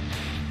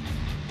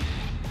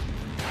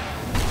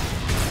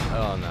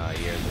 Oh no,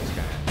 you're just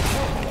gonna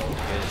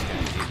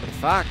keep it.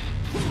 Fuck!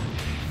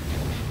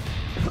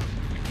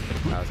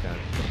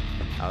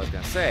 I was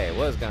gonna say, I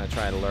was gonna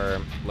try to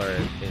lure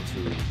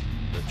into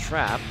the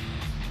trap,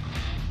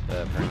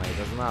 but apparently it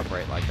doesn't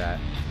operate like that.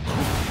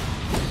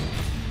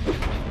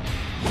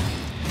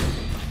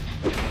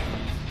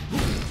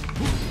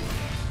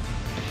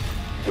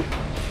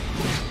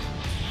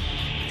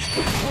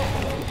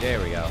 There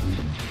we go.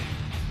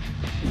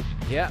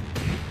 Yep.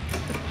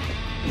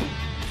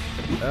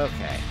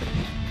 Okay.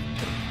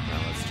 Now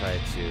let's try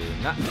to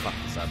not fuck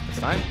this up this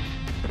time.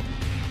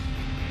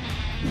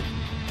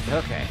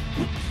 Okay.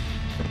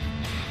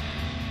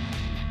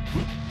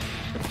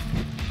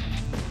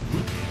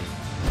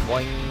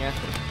 Boing.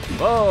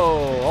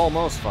 Whoa!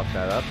 Almost fucked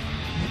that up.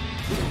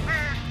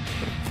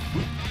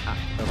 Ah,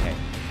 okay.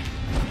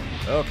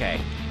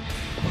 Okay.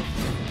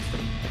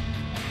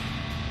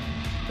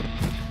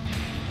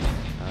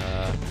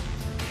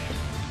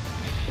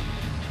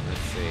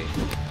 Let's see.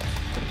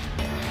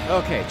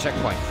 Okay,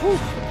 checkpoint. Whew.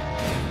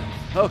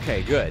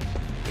 Okay, good.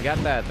 We got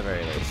that at the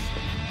very least.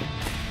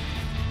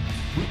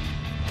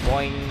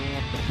 Boing.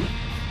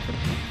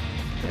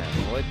 Yeah,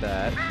 avoid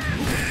that.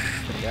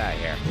 Get out of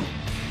here.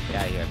 Get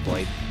out of here,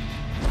 Boyd.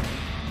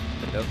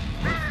 Nope.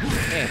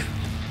 Eh.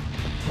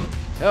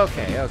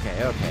 Okay,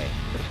 okay, okay.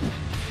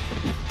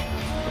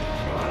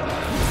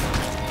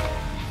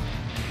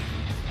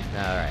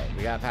 Alright,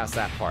 we got past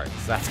that part.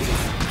 So that's good.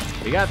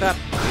 We got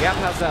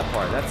past that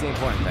part. That's the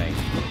important thing.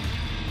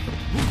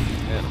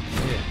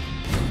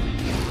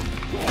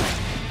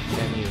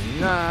 Can you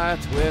not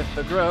with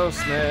the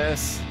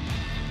grossness?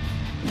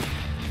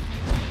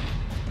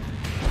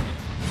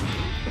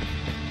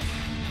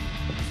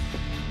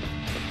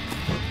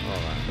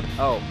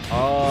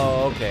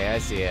 Oh, okay, I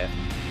see it.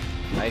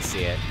 I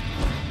see it.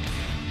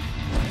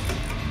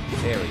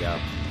 There we go.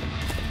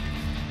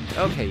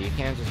 Okay, you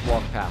can't just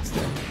walk past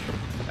it.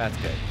 That's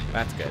good.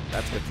 That's good.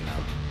 That's good to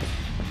know.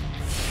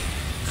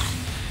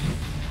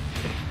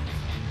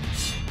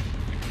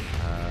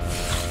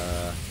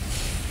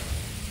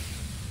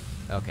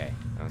 Okay,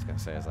 I was gonna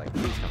say, I was like,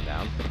 please come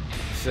down.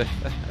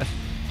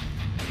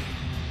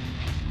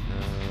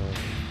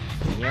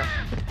 Yep.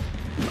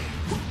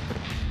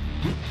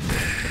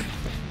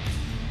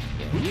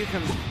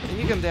 Can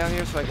you come down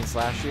here so I can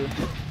slash you?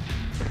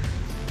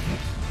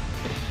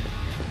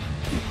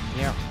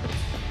 Yeah.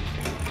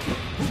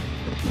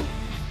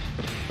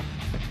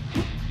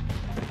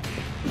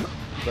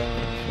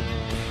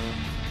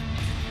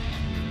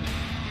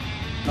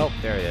 Oh,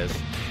 there he is.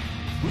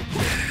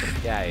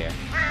 Get out of here.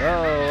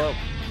 Whoa.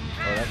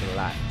 Oh, that's a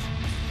lot.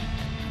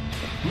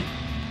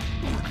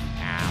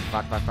 Ah,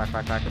 fuck.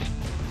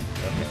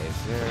 Okay, is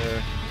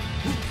there...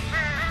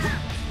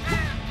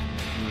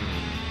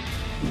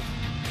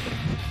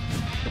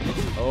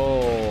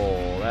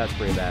 Oh, that's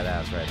pretty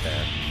badass right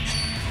there.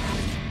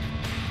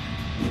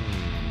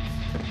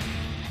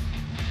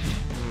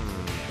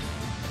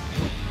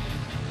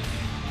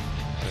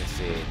 Let's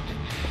see.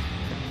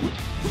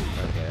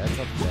 Okay, that's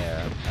up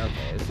there.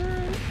 Okay, is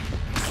there...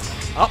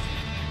 Oh!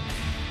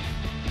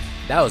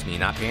 That was me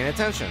not paying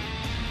attention.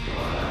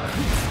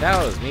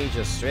 That was me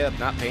just straight up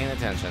not paying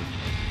attention.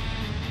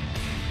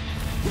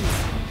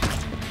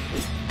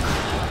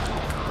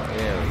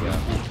 There we go.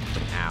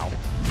 Ow.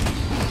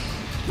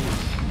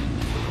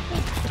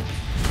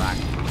 Fuck.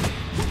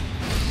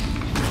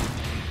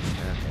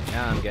 Okay,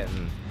 now I'm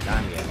getting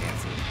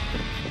antsy.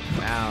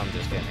 Now I'm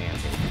just getting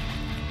antsy.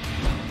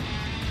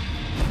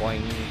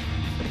 Boing.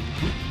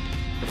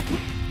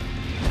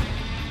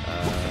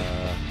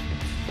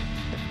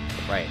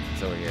 Right,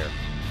 it's over here.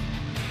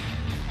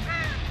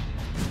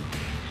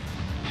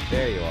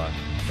 There you are.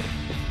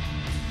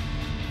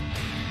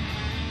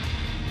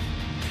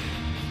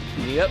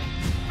 Yep.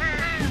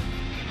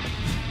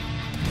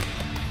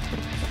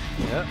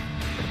 Yep.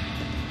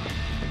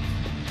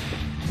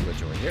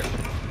 Switch over here.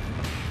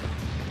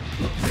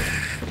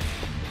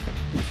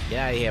 Get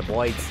out of here,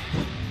 boys.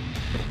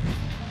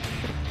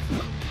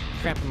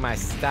 Cramping my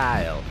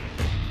style.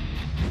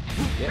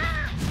 Yep.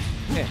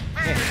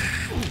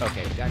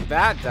 Okay, got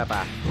that.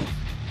 I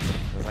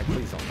was like,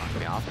 please don't knock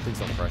me off. Please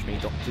don't crush me.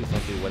 Please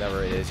don't do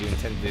whatever it is you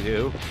intend to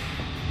do.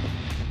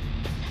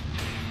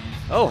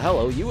 Oh,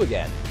 hello, you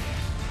again.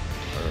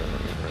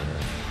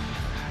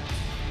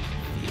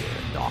 Fear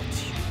not,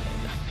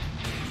 human.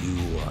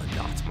 You are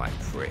not my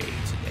prey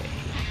today.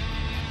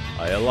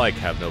 I alike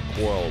have no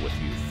quarrel with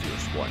you,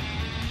 fierce one.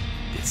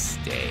 This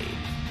day,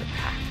 the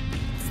pack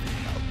needs the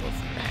help of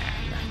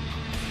man.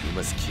 You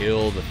must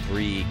kill the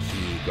 3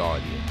 key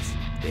guardians.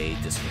 They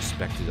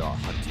disrespected our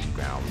hunting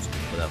grounds,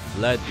 but have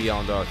fled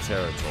beyond our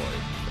territory.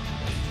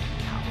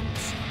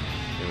 cowards.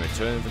 In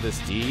return for this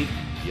deed,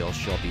 you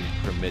shall be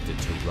permitted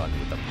to run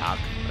with the pack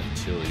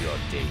until your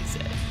day's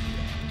end.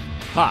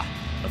 Ha!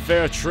 A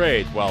fair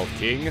trade, Wild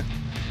King.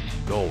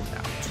 Go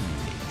now 2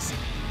 ways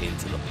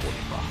into the port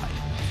behind,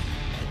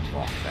 and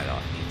mark that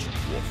our ancient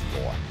wolf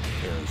lore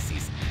tells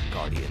these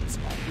guardians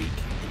are weak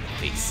in the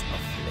face of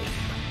flame.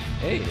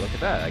 Hey, look at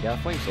that. I got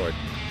a flame sword.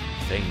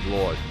 Thank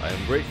Lord, I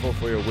am grateful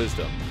for your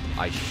wisdom.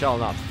 I shall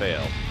not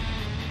fail.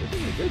 Good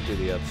thing we did do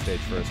the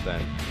upstage first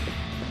then.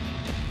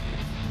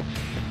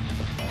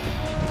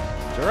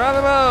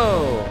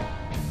 Geronimo!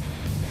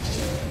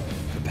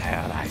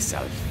 Prepare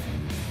thyself.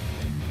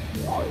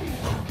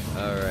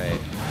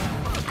 Alright.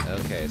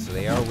 Okay, so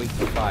they are weak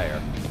to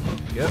fire.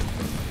 Yep.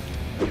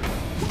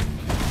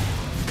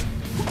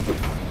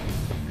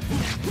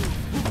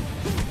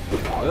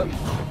 Whoop.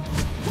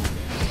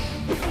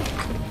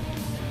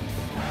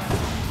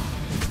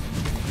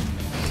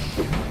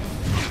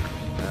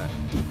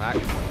 Fuck.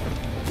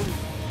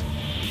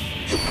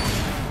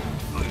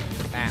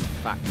 Ah,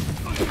 fuck.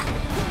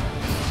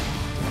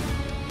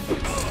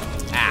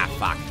 Ah,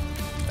 fuck.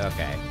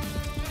 Okay.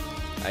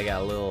 I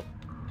got a little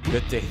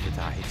good day to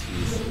die,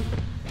 jeez.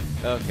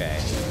 Okay.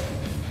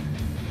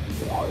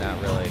 Not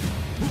really.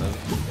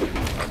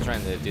 I was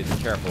trying to do the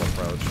careful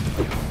approach,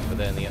 but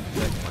then the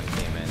next one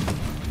came in.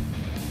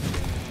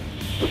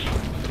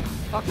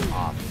 Fuck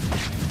off.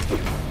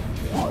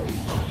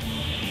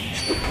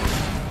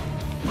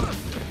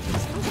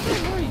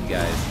 Where are you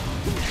guys?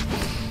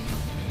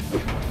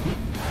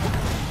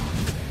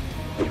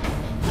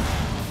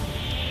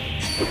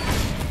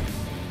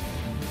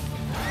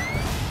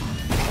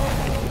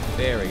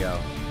 There we go.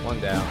 One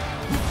down.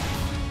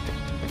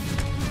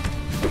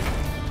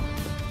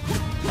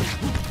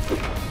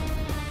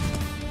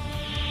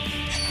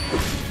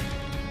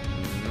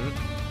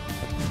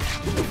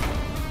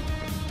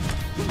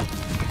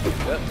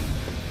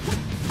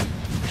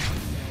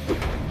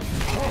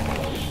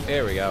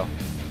 There we go.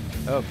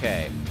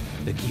 Okay.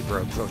 The keeper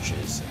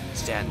approaches.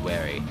 Stand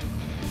wary.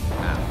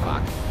 Ah,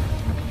 fuck.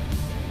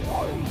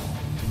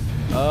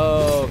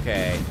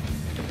 Okay.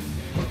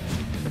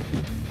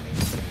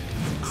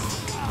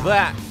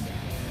 That.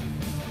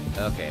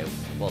 Okay.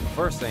 Well, the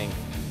first thing.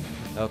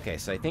 Okay,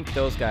 so I think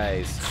those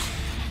guys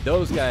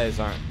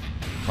aren't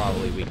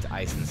probably weak to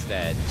ice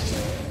instead.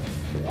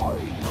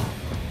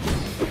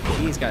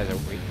 These guys are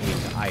weak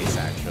to ice,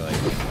 actually.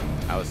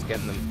 I was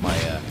getting them my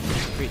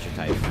creature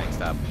type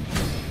mixed up.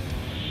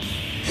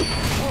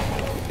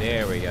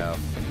 There we go.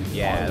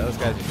 Yeah, those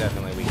guys are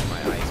definitely weak to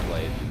my ice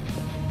blade.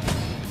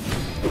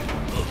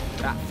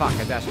 Ah, fuck!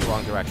 I dashed the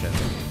wrong direction.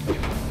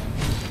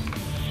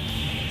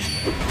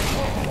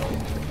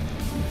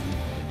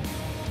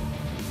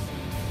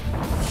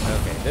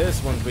 Okay,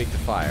 this one's weak to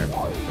fire.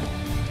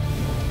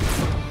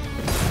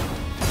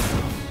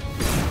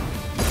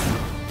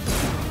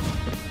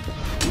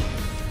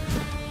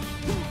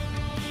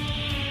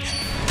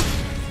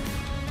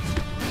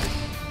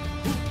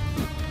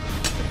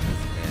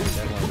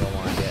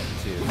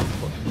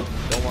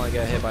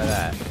 Get hit by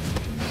that.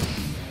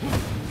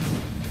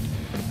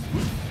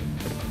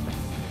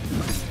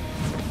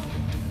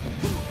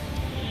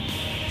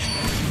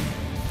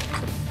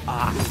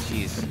 Ah,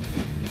 jeez.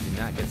 You do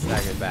not get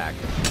staggered back.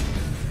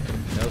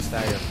 No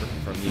stagger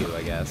from you,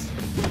 I guess.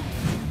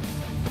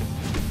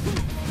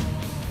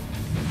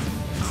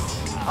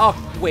 Oh,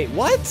 wait,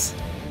 what?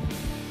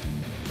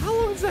 How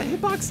long does that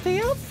hitbox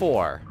stay up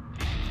for?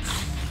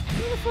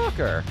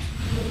 Motherfucker.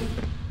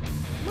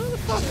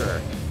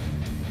 Motherfucker.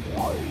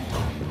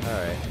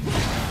 Alright.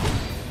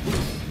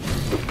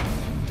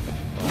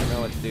 Well, I know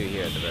what to do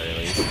here at the very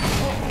least.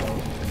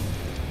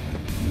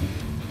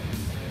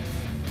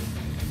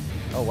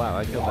 Oh wow,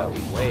 I killed that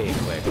way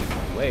quick.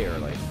 Way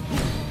early.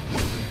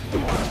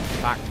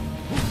 Fuck.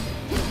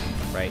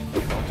 Right,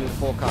 don't do the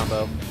full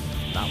combo.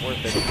 Not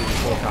worth it to do the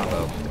full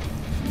combo.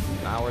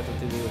 Not worth it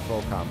to do the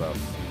full combo.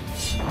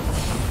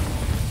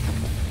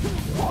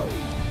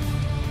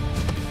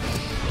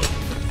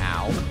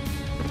 Ow.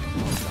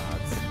 Oh god.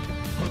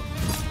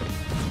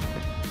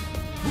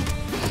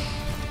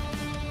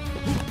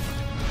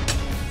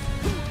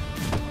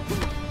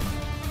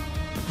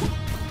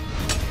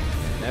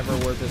 Never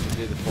worth it to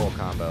do the full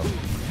combo.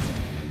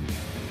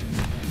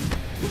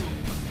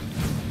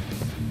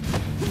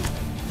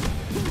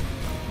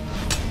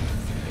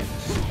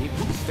 Just keep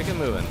sticking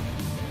moving.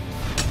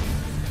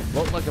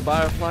 Float like a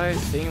butterfly,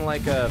 sing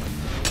like a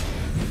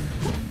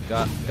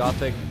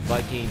gothic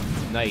Viking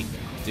knight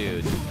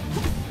dude.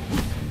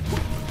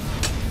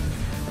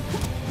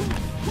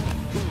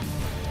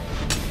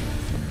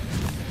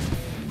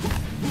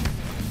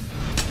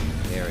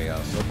 There we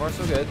go. So far,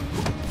 so good.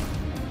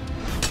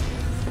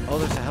 Oh,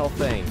 there's a health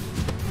thing.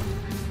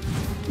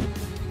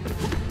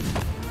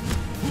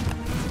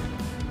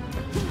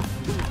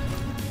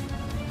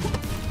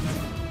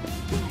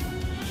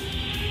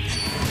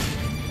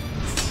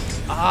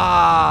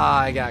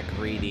 Ah, I got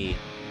greedy.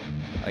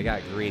 I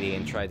got greedy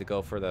and tried to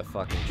go for the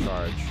fucking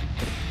charge.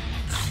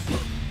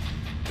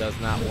 Does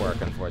not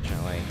work,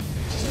 unfortunately.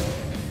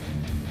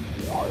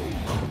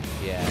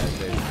 Yeah,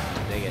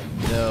 they get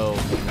no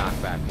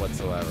knockback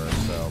whatsoever,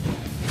 so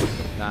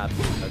not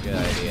a good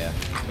idea.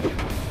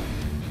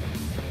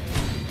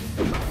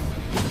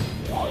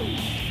 Alright,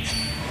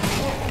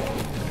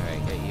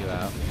 get you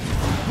out.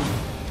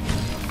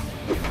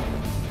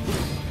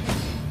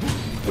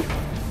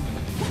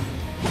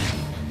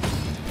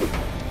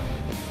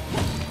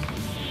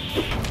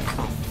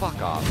 Oh, fuck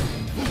off.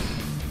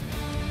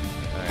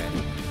 Alright.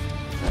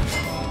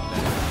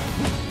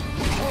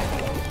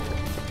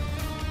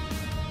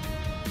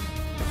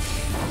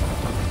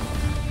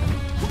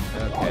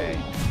 Okay.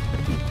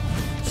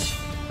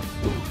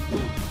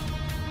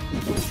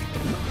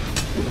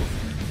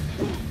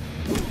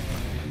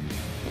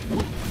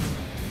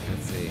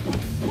 Let's see.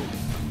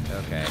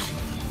 Okay.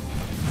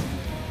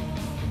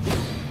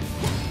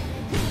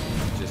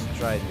 Just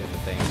try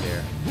different things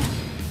here.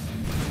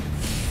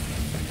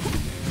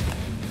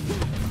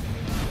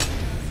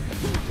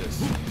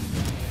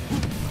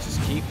 Just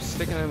keep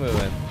sticking and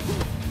moving.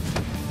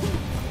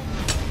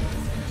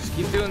 Just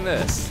keep doing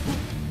this.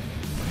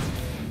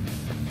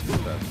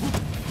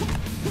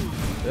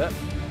 Yep.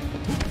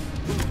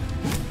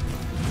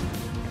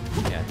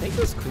 Yeah, I think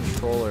this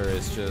controller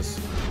is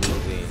just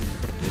losing.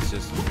 It's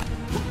just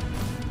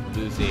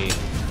losing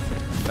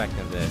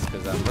effectiveness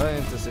because I'm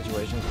running into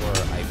situations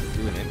where I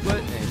do an input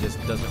and it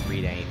just doesn't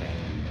read anything.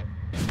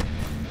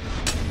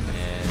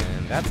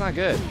 And that's not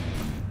good.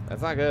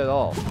 That's not good at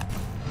all. I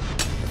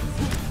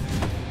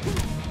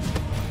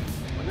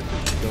wonder if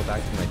I should go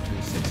back to my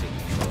 360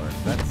 controller.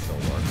 That still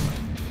works.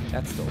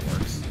 That still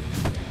works.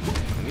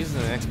 I'm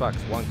using an Xbox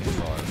One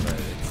controller, but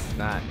it's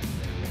not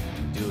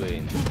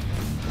doing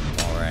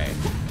alright.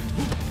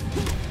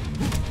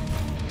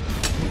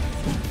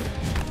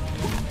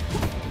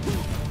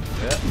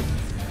 Yep.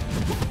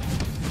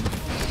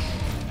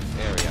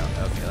 There we go.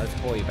 Okay, let's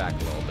pull you back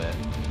a little bit.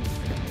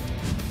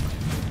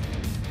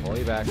 Pull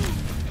you back.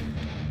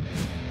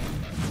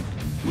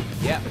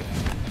 Yep.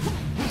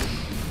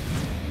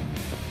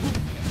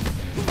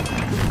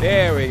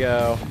 There we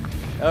go.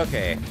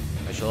 Okay.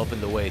 I shall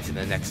open the way to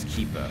the next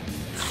keeper.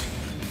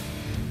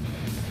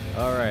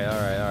 Alright,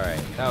 alright,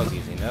 alright. That was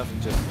easy enough.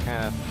 Just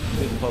kind of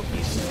do the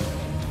pokies.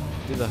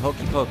 Do the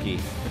hokey pokey.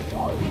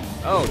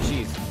 Oh,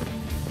 jeez.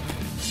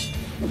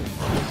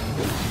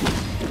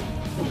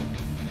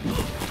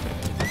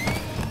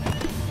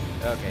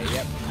 Okay,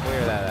 yep.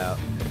 Clear that out.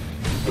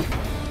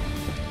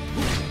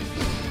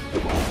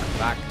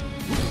 Back.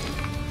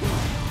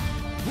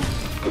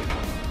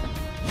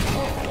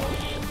 Oh,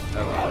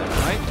 never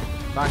mind.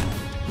 Back.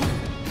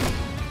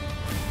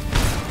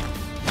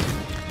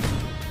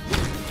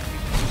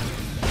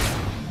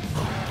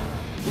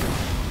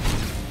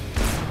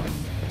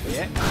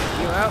 Yeah,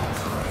 you out.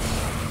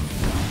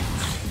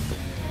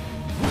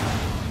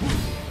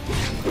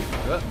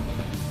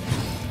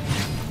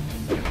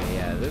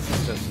 Yeah, this is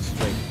just a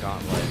straight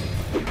gauntlet.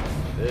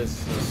 This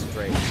is a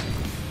straight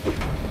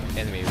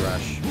enemy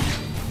rush.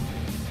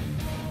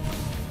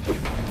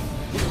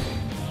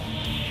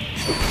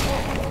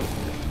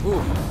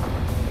 Ooh.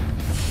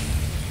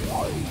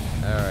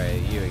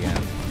 Alright, you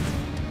again.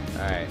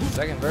 Alright,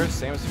 second verse,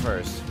 same as the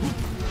first.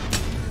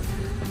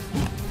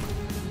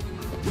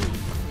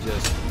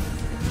 Just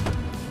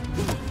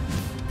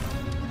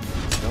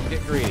don't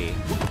get greedy.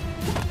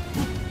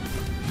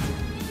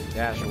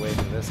 Dash away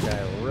from this guy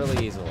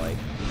really easy like.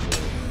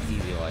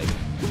 Easy like.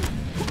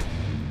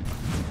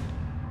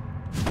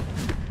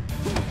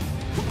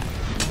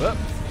 Whoop!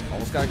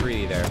 Almost got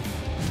greedy there.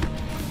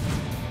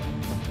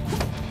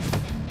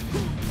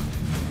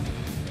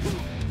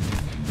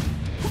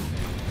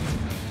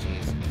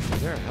 Jeez.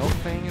 Is there a health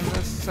thing in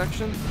this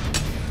section?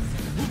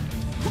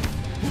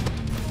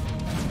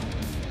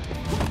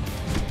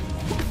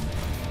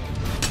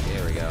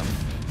 There we go.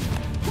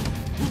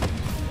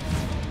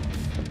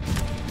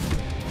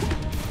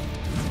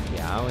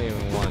 Yeah, I don't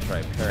even want to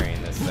try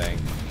parrying this thing.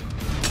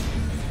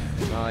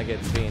 It's not like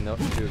it's being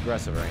too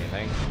aggressive or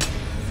anything.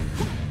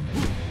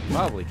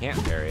 Probably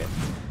can't parry it.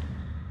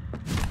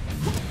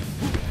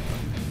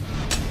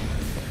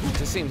 It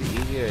just seems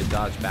easier to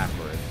dodge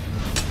backward.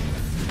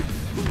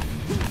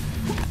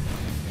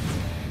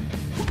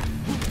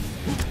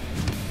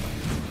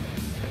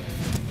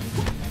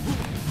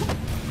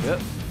 Yep.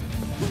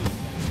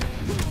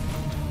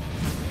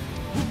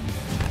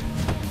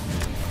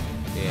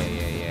 Yeah.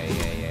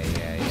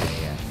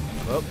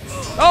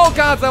 Oh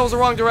god, that was the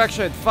wrong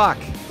direction. Fuck.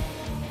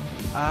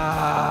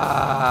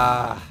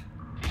 Ah.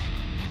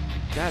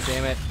 God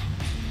damn it.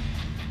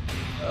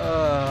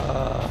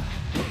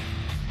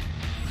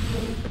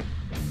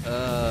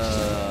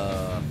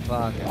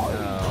 Fucking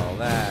hell.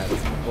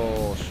 That's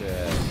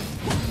bullshit.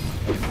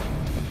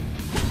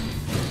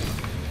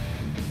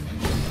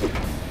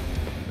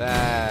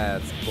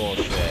 That's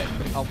bullshit.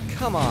 Oh,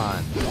 come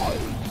on.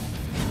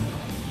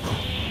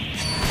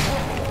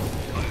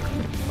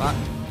 Fuck.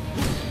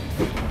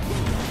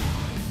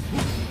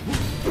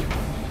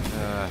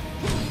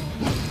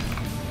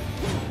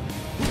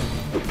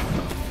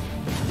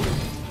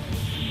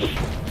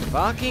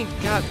 Fucking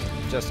god.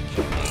 Just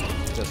kill me.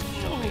 Just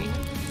kill me.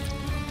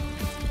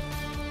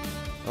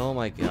 Oh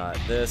my god.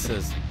 This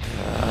is...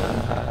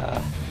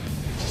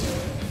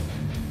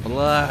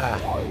 blah.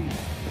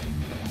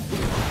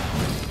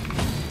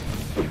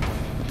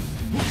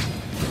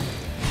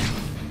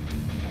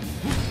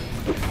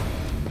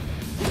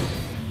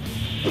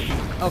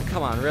 Oh,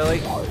 come on.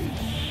 Really?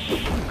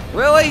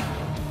 Really?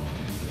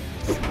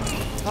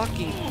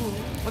 Fucking...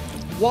 What?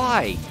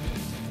 Why?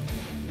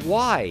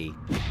 Why?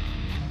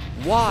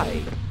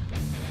 Why?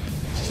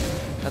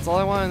 That's all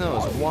I want to know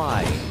is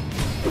why.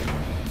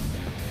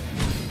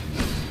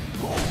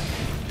 Oh,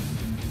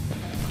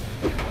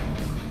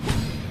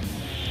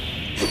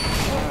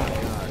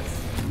 God.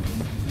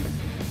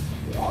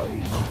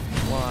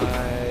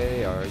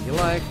 Why are you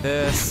like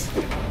this?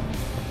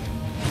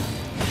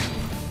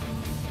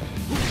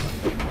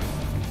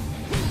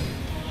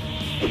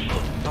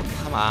 Oh,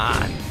 come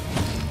on.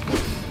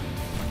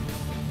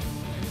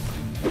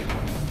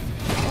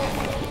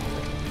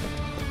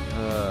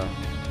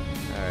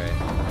 Alright.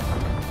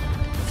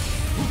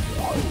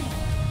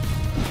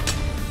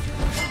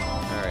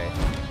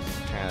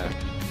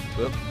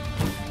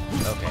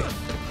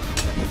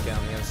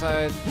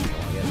 side. Don't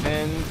want to get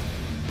pinned.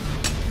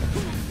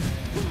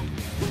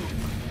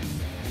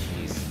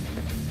 Jeez.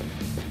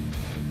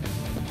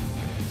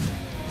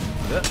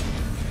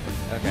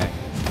 Okay.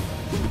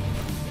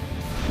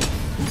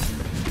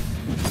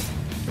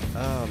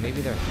 Oh, maybe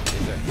is their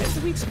head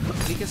the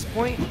weakest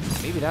point?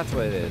 Maybe that's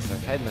what it is. Their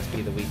head must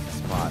be the weakest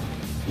spot.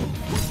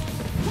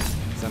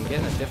 So I'm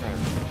getting a different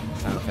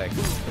sound effect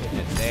hitting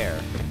it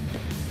there.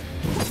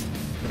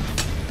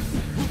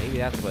 Maybe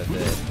that's what it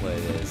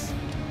is.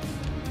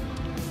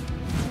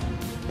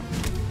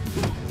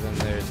 Because then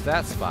there's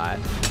that spot.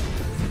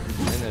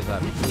 And then there's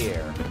up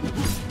here.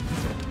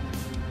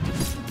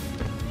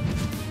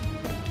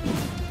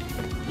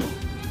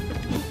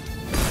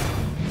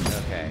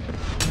 Okay.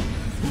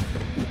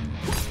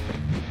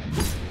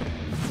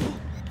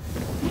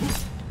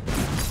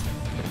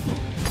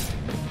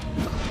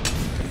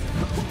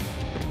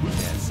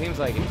 Yeah, it seems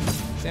like it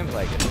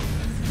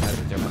has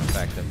a different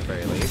effect at the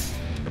very least.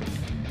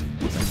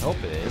 I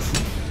hope it is.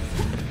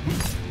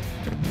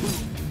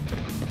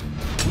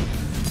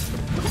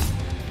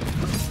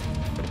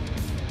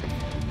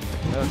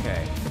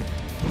 Okay.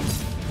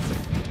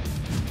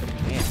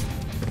 Man.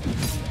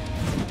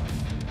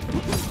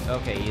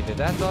 Okay, either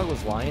that dog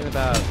was lying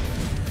about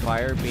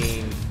fire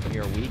being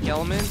your weak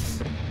element,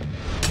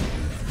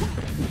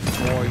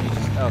 or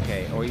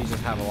you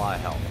just have a lot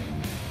of health.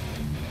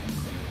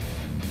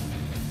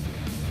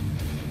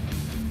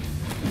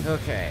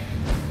 Okay.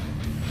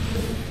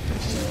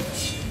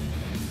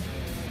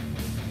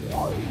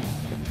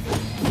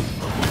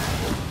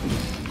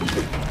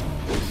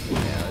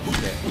 Yeah, let's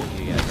get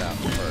you guys out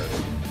first.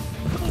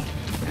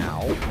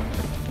 Ow.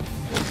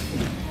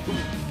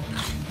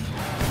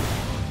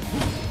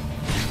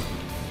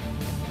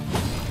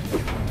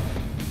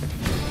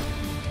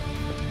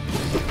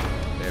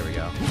 There we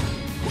go.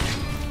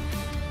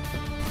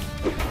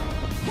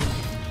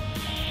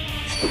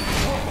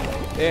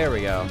 There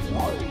we go.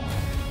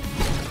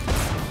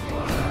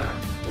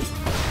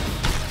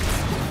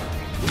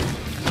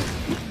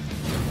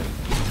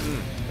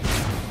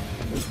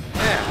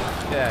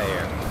 Get out of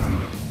here.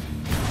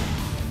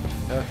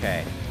 Okay.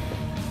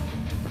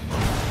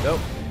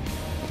 Nope.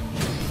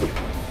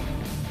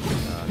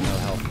 No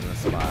health in this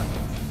spot.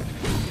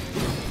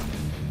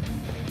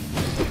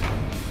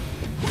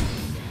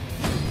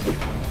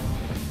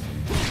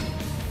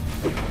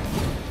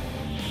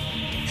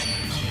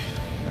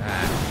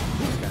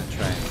 Just gonna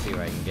try and see if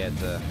I can get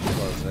to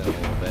close it a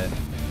little bit.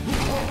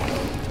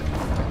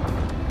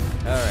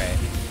 Alright.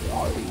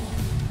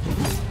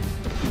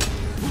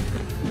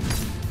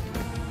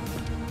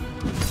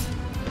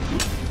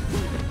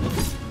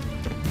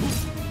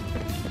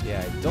 Yeah,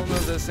 I don't know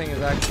if this thing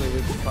is actually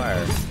weak to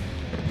fire,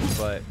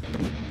 but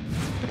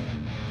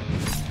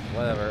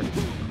whatever.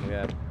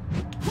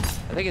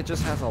 I think it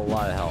just has a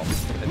lot of health.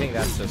 I think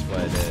that's just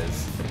what it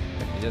is.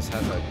 It just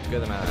has a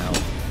good amount of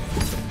health.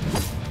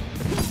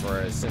 For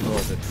as simple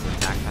as its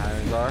attack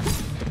patterns are,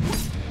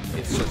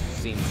 it just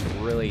seems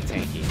really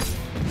tanky.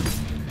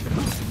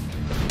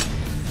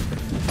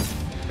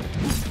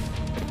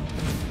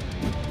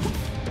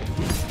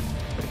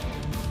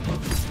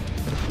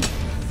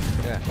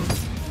 Yeah.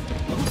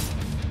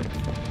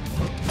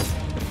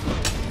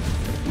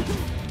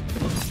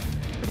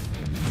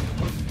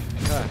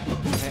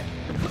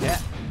 Yeah.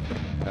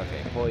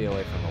 Okay, pull you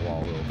away from the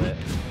wall a little bit.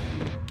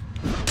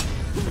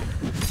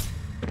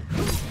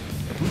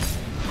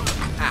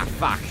 Ah,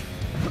 fuck!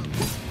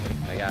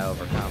 I got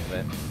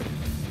overconfident.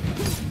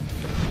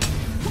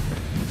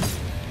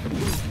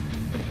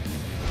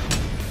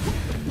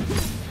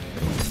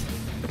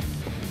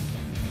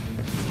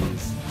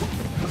 Jeez.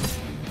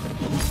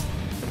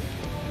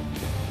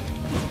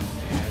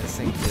 Yeah, this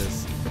thing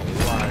does a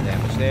lot of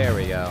damage. There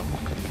we go.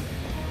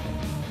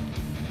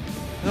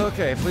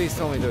 Okay, please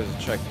tell me there's a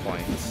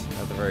checkpoint,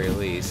 at the very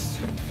least.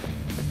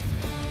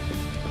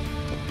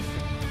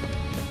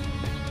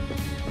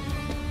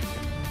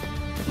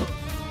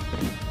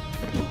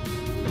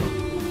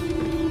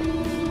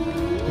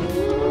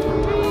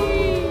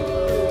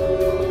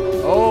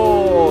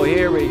 Oh,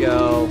 here we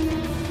go.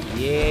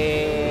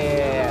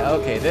 Yeah.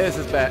 Okay, this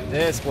is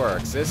this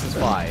works. This is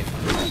fine.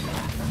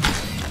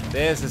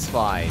 This is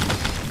fine.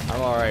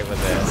 I'm alright with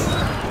this.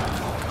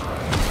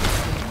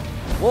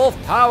 Wolf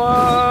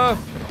power!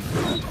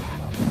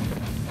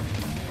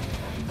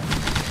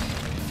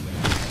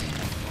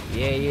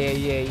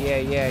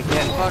 Yeah.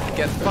 Get fucked,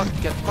 get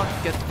fucked, get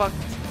fucked, get fucked.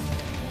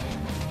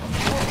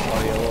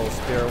 Oh, your little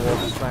spirit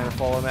wolf is trying to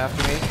follow him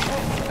after me?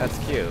 That's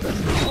cute.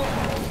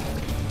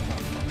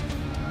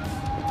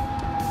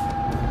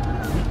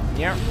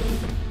 Yeah.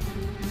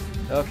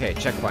 Okay,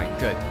 checkpoint.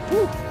 Good.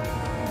 Woo.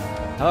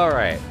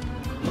 Alright.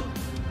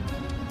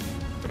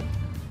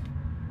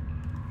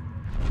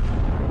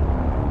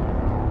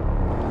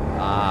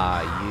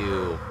 Ah,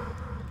 you.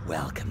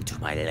 Welcome to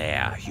my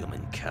lair,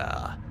 human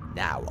cur.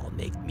 Now I'll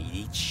make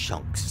meaty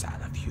chunks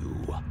out of you.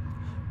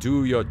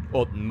 Do your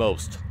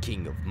utmost,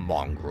 king of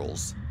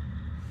mongrels.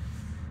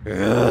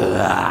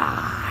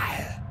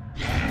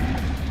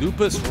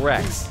 Lupus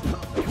Rex.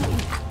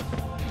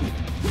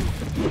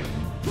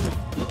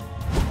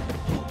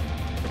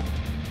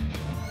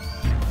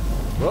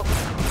 Whoop.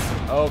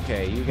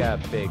 Okay, you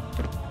got a big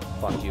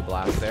fuck you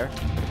blast there.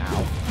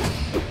 Ow.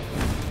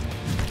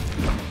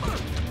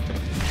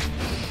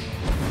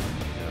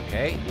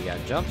 Okay, you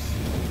got jumps.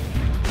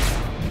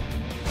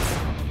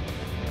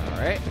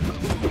 Alright.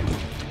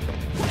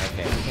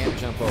 Okay, can't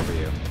jump over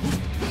you.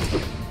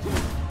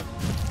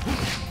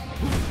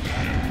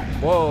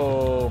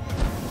 Whoa!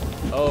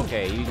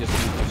 Okay, you just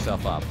beat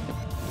yourself up.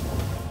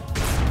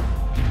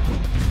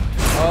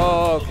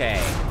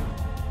 Okay.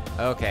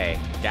 Okay,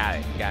 got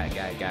it. Got it.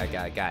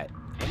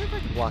 I wonder if I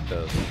can block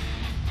those.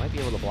 Might be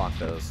able to block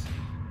those.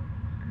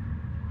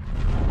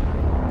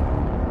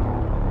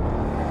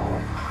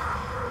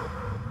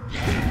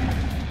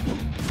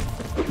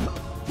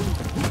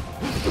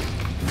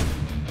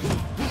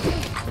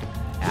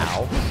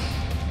 Ow.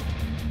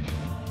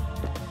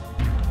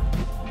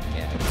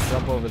 Yeah, I can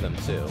jump over them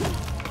too.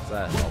 So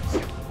that helps.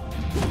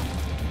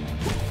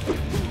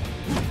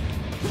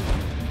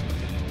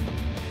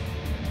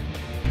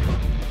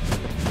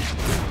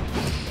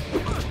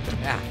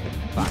 Ah,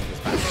 fuck, this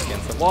back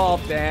against the wall,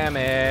 damn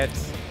it!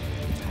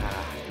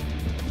 Ah,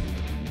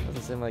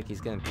 doesn't seem like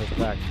he's getting pushed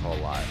back a whole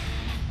lot.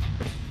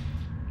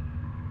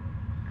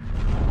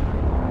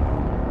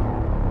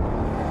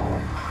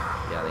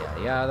 Yada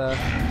yada yada.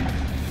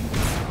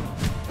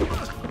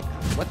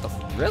 What the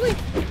really?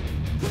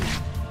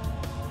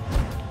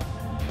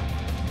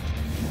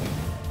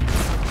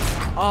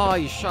 Oh,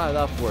 you shot it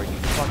upward, you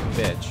fucking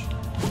bitch.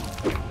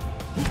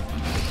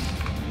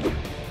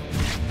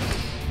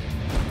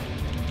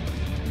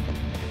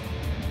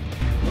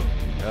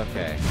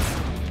 Okay.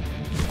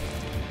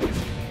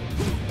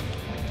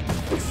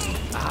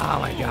 Oh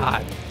my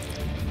god.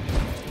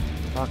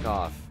 Fuck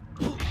off.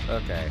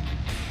 Okay.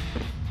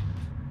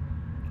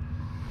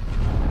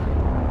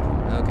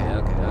 Okay.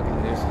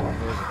 There's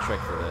a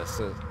trick for this.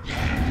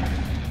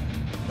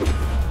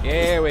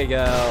 Here we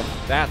go.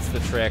 That's the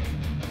trick.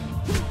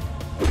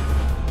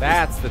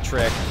 That's the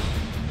trick.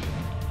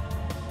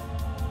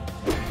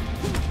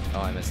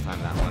 Oh, I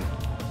mistimed that one.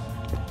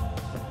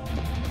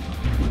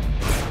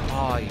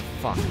 Oh, you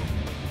fuck.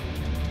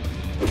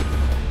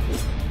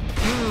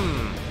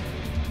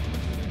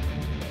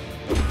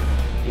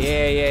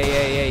 Yeah.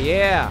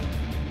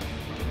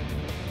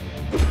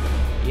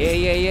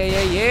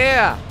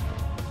 Yeah.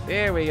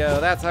 There we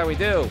go. That's how we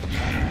do.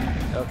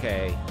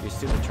 Okay, you're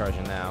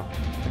supercharging now.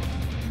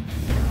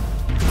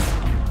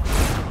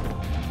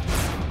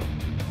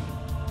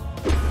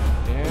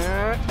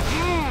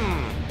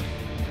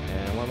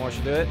 And one more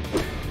should do it.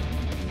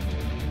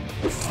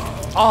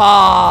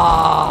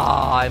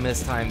 Oh, I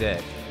mistimed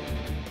it.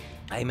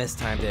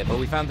 But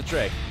we found the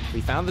trick.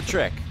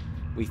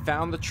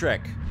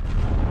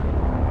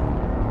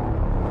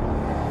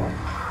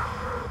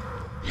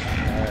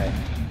 Alright.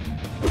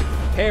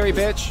 Parry,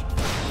 bitch.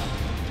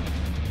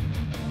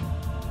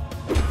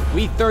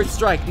 We third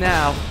strike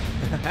now.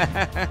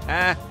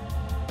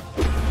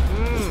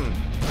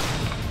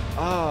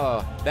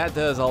 Oh, that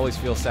does always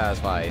feel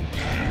satisfying.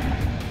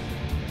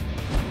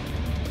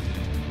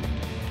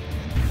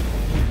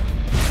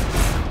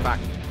 Fuck.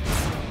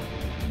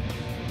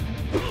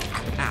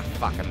 Ah,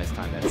 fuck, I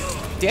mistimed it.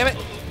 Damn it!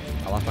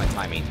 I lost my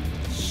timing.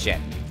 Shit.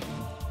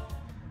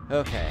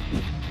 Okay.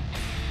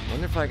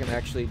 Wonder if I can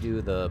actually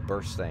do the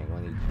burst thing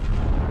when he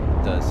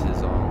does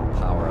his own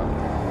power-up.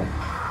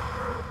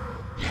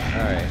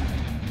 Alright.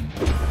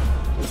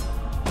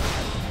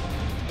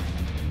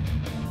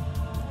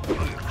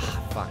 Ah,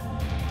 fuck.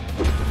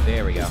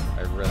 There we go.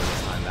 I really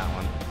mistimed that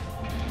one.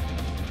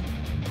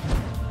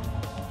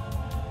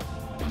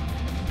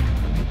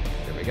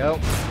 There we go.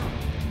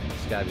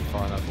 It's gotta be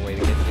far enough away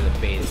to get you the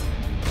bait.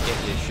 Get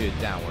you to shoot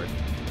downward.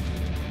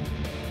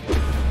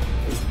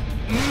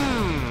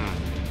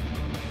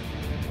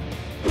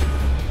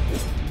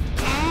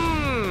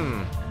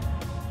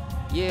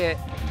 Yeah.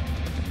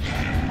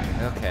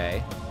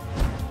 Okay.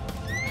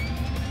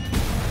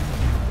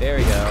 There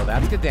we go.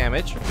 That's good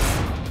damage.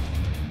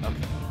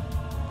 Okay.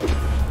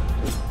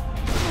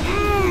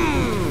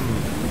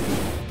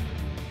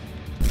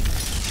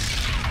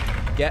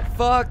 Get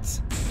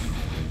fucked.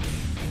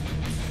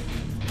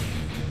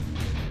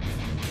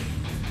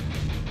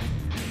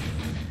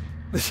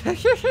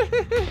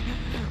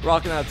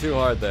 Rocking out too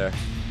hard there.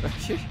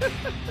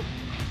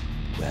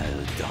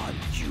 Well done,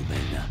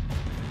 human.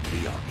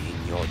 We are in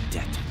your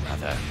debt,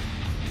 brother.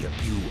 You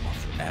are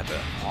forever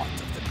part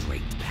of the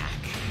Great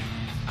Pack.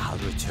 I'll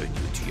return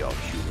you to your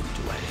human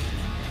dwelling.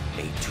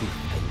 May tooth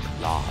and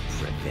claw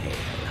prevail.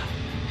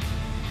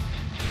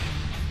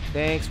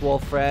 Thanks,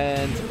 wolf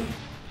friend.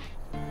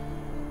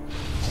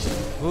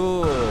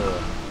 Ooh.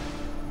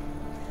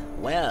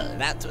 Well,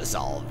 that was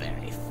all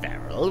very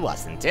feral,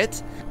 wasn't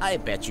it? I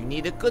bet you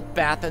need a good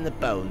bath and a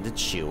bone to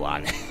chew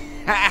on.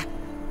 Ha!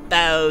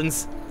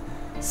 Bones!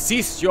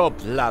 Cease your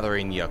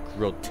blathering, you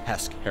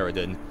grotesque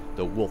harridan.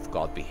 The wolf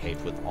god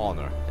behaved with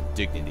honor and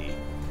dignity.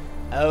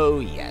 Oh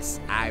yes,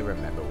 I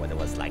remember what it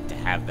was like to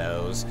have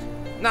those.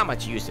 Not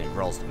much use in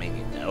Roll's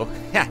Dominion, though.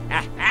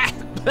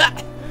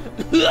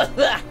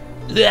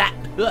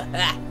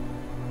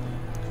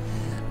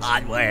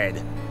 Onward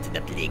to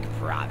the Bleak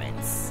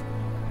Province.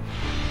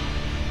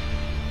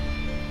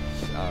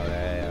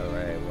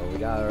 Alright. Well, we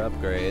got our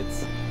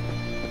upgrades.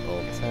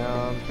 Old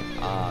town.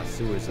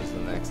 Sewers is the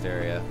next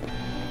area.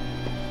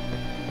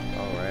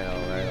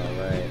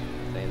 Alright.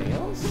 Anything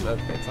else?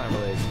 Okay, it's not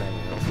really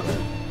expanding elsewhere.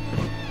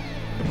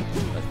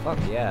 But fuck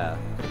yeah.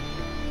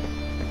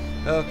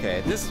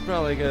 Okay, this is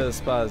probably good as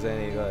spot as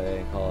any. Go ahead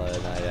and call it a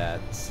night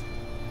at.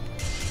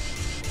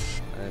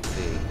 Let's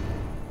see.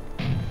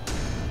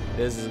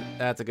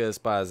 That's a good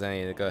spot as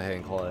any to go ahead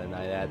and call it a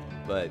night at.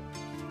 But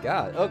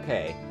God,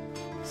 okay.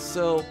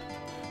 So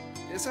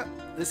this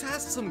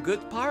has some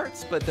good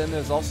parts, but then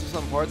there's also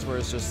some parts where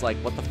it's just like,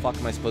 what the fuck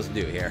am I supposed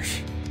to do here?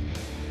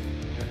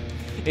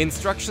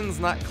 Instructions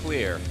not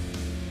clear.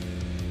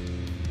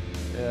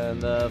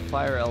 And the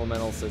fire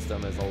elemental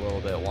system is a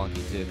little bit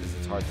wonky too, because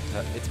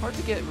it's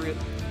hard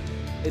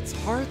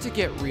to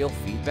get real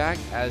feedback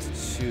as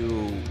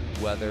to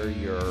whether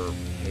you're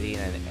hitting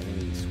an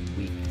enemy's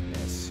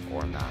weakness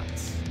or not.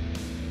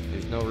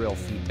 There's no real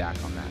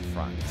feedback on that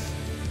front.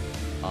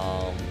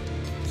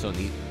 So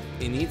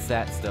it needs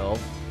that still.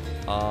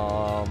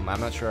 I'm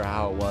not sure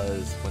how it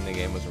was when the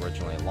game was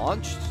originally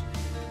launched,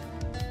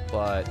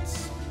 but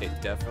it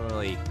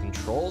definitely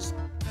controls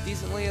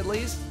decently at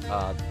least.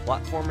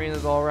 Platforming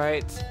is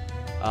alright.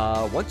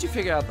 Once you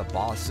figure out the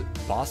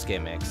boss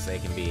gimmicks, they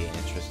can be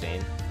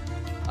interesting.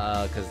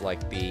 Because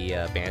like the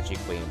Banshee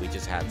Queen, we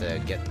just had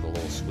to get in the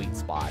little sweet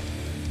spot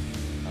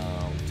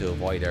to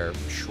avoid her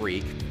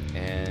shriek.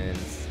 And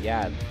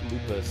yeah,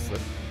 Lupus,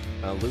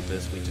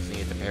 we just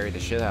needed to parry the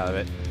shit out of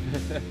it.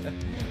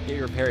 Get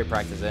your parry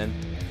practice in.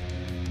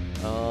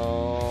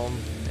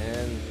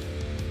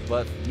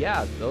 But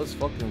yeah, those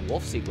fucking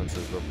wolf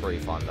sequences were pretty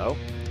fun though.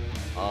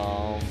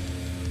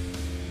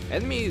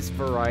 Enemies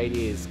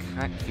variety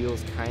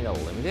feels kind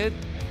of limited,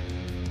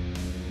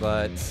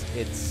 but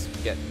it's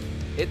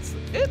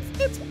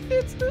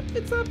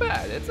not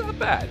bad. It's not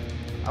bad.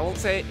 I won't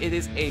say it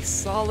is a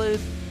solid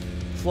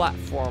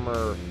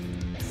platformer.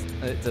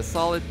 It's a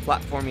solid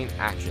platforming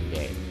action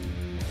game.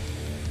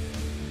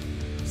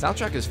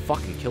 Soundtrack is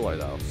fucking killer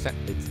though.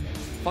 It's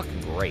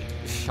fucking great.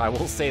 I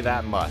will say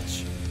that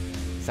much.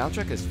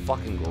 Soundtrack is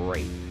fucking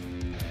great.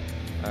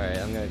 Alright,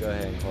 I'm gonna go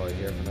ahead and call it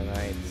here for the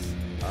night.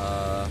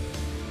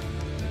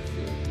 Let's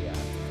see, yeah,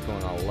 it's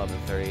going on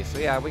 11:30, so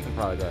yeah, we can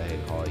probably go ahead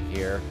and call it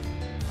here.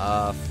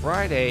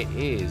 Friday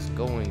is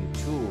going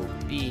to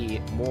be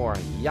more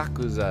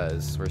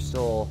Yakuzas. We're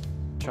still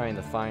trying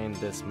to find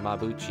this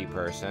Mabuchi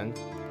person,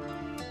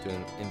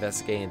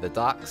 investigating the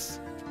docks,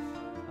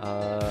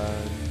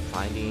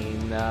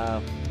 finding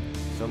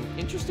some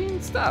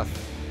interesting stuff.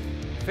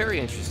 Very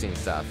interesting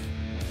stuff.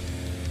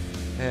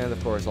 And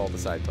of course, all the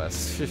side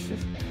quests.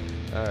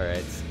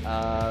 Alright,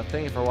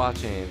 thank you for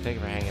watching, thank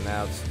you for hanging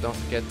out. Don't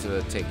forget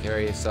to take care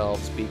of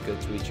yourselves, be good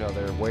to each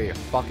other, wear your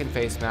fucking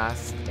face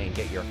masks, and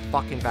get your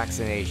fucking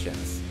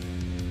vaccinations.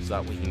 So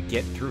that we can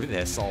get through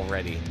this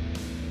already.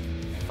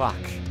 Fuck.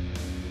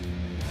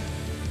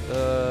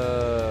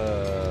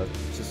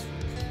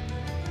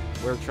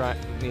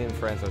 Me and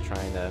friends are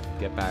trying to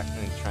get back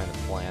and trying to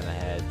plan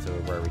ahead to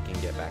where we can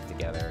get back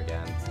together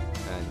again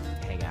and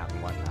hang out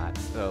and whatnot.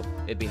 So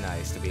it'd be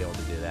nice to be able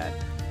to do that.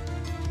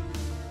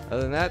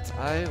 Other than that,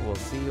 I will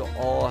see you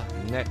all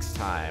next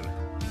time.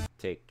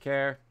 Take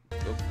care.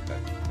 Oops,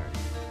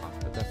 off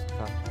the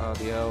desktop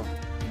audio.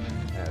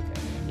 Okay,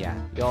 yeah.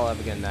 Y'all have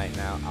a good night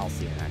now. I'll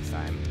see you next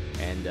time.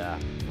 And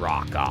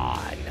rock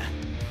on.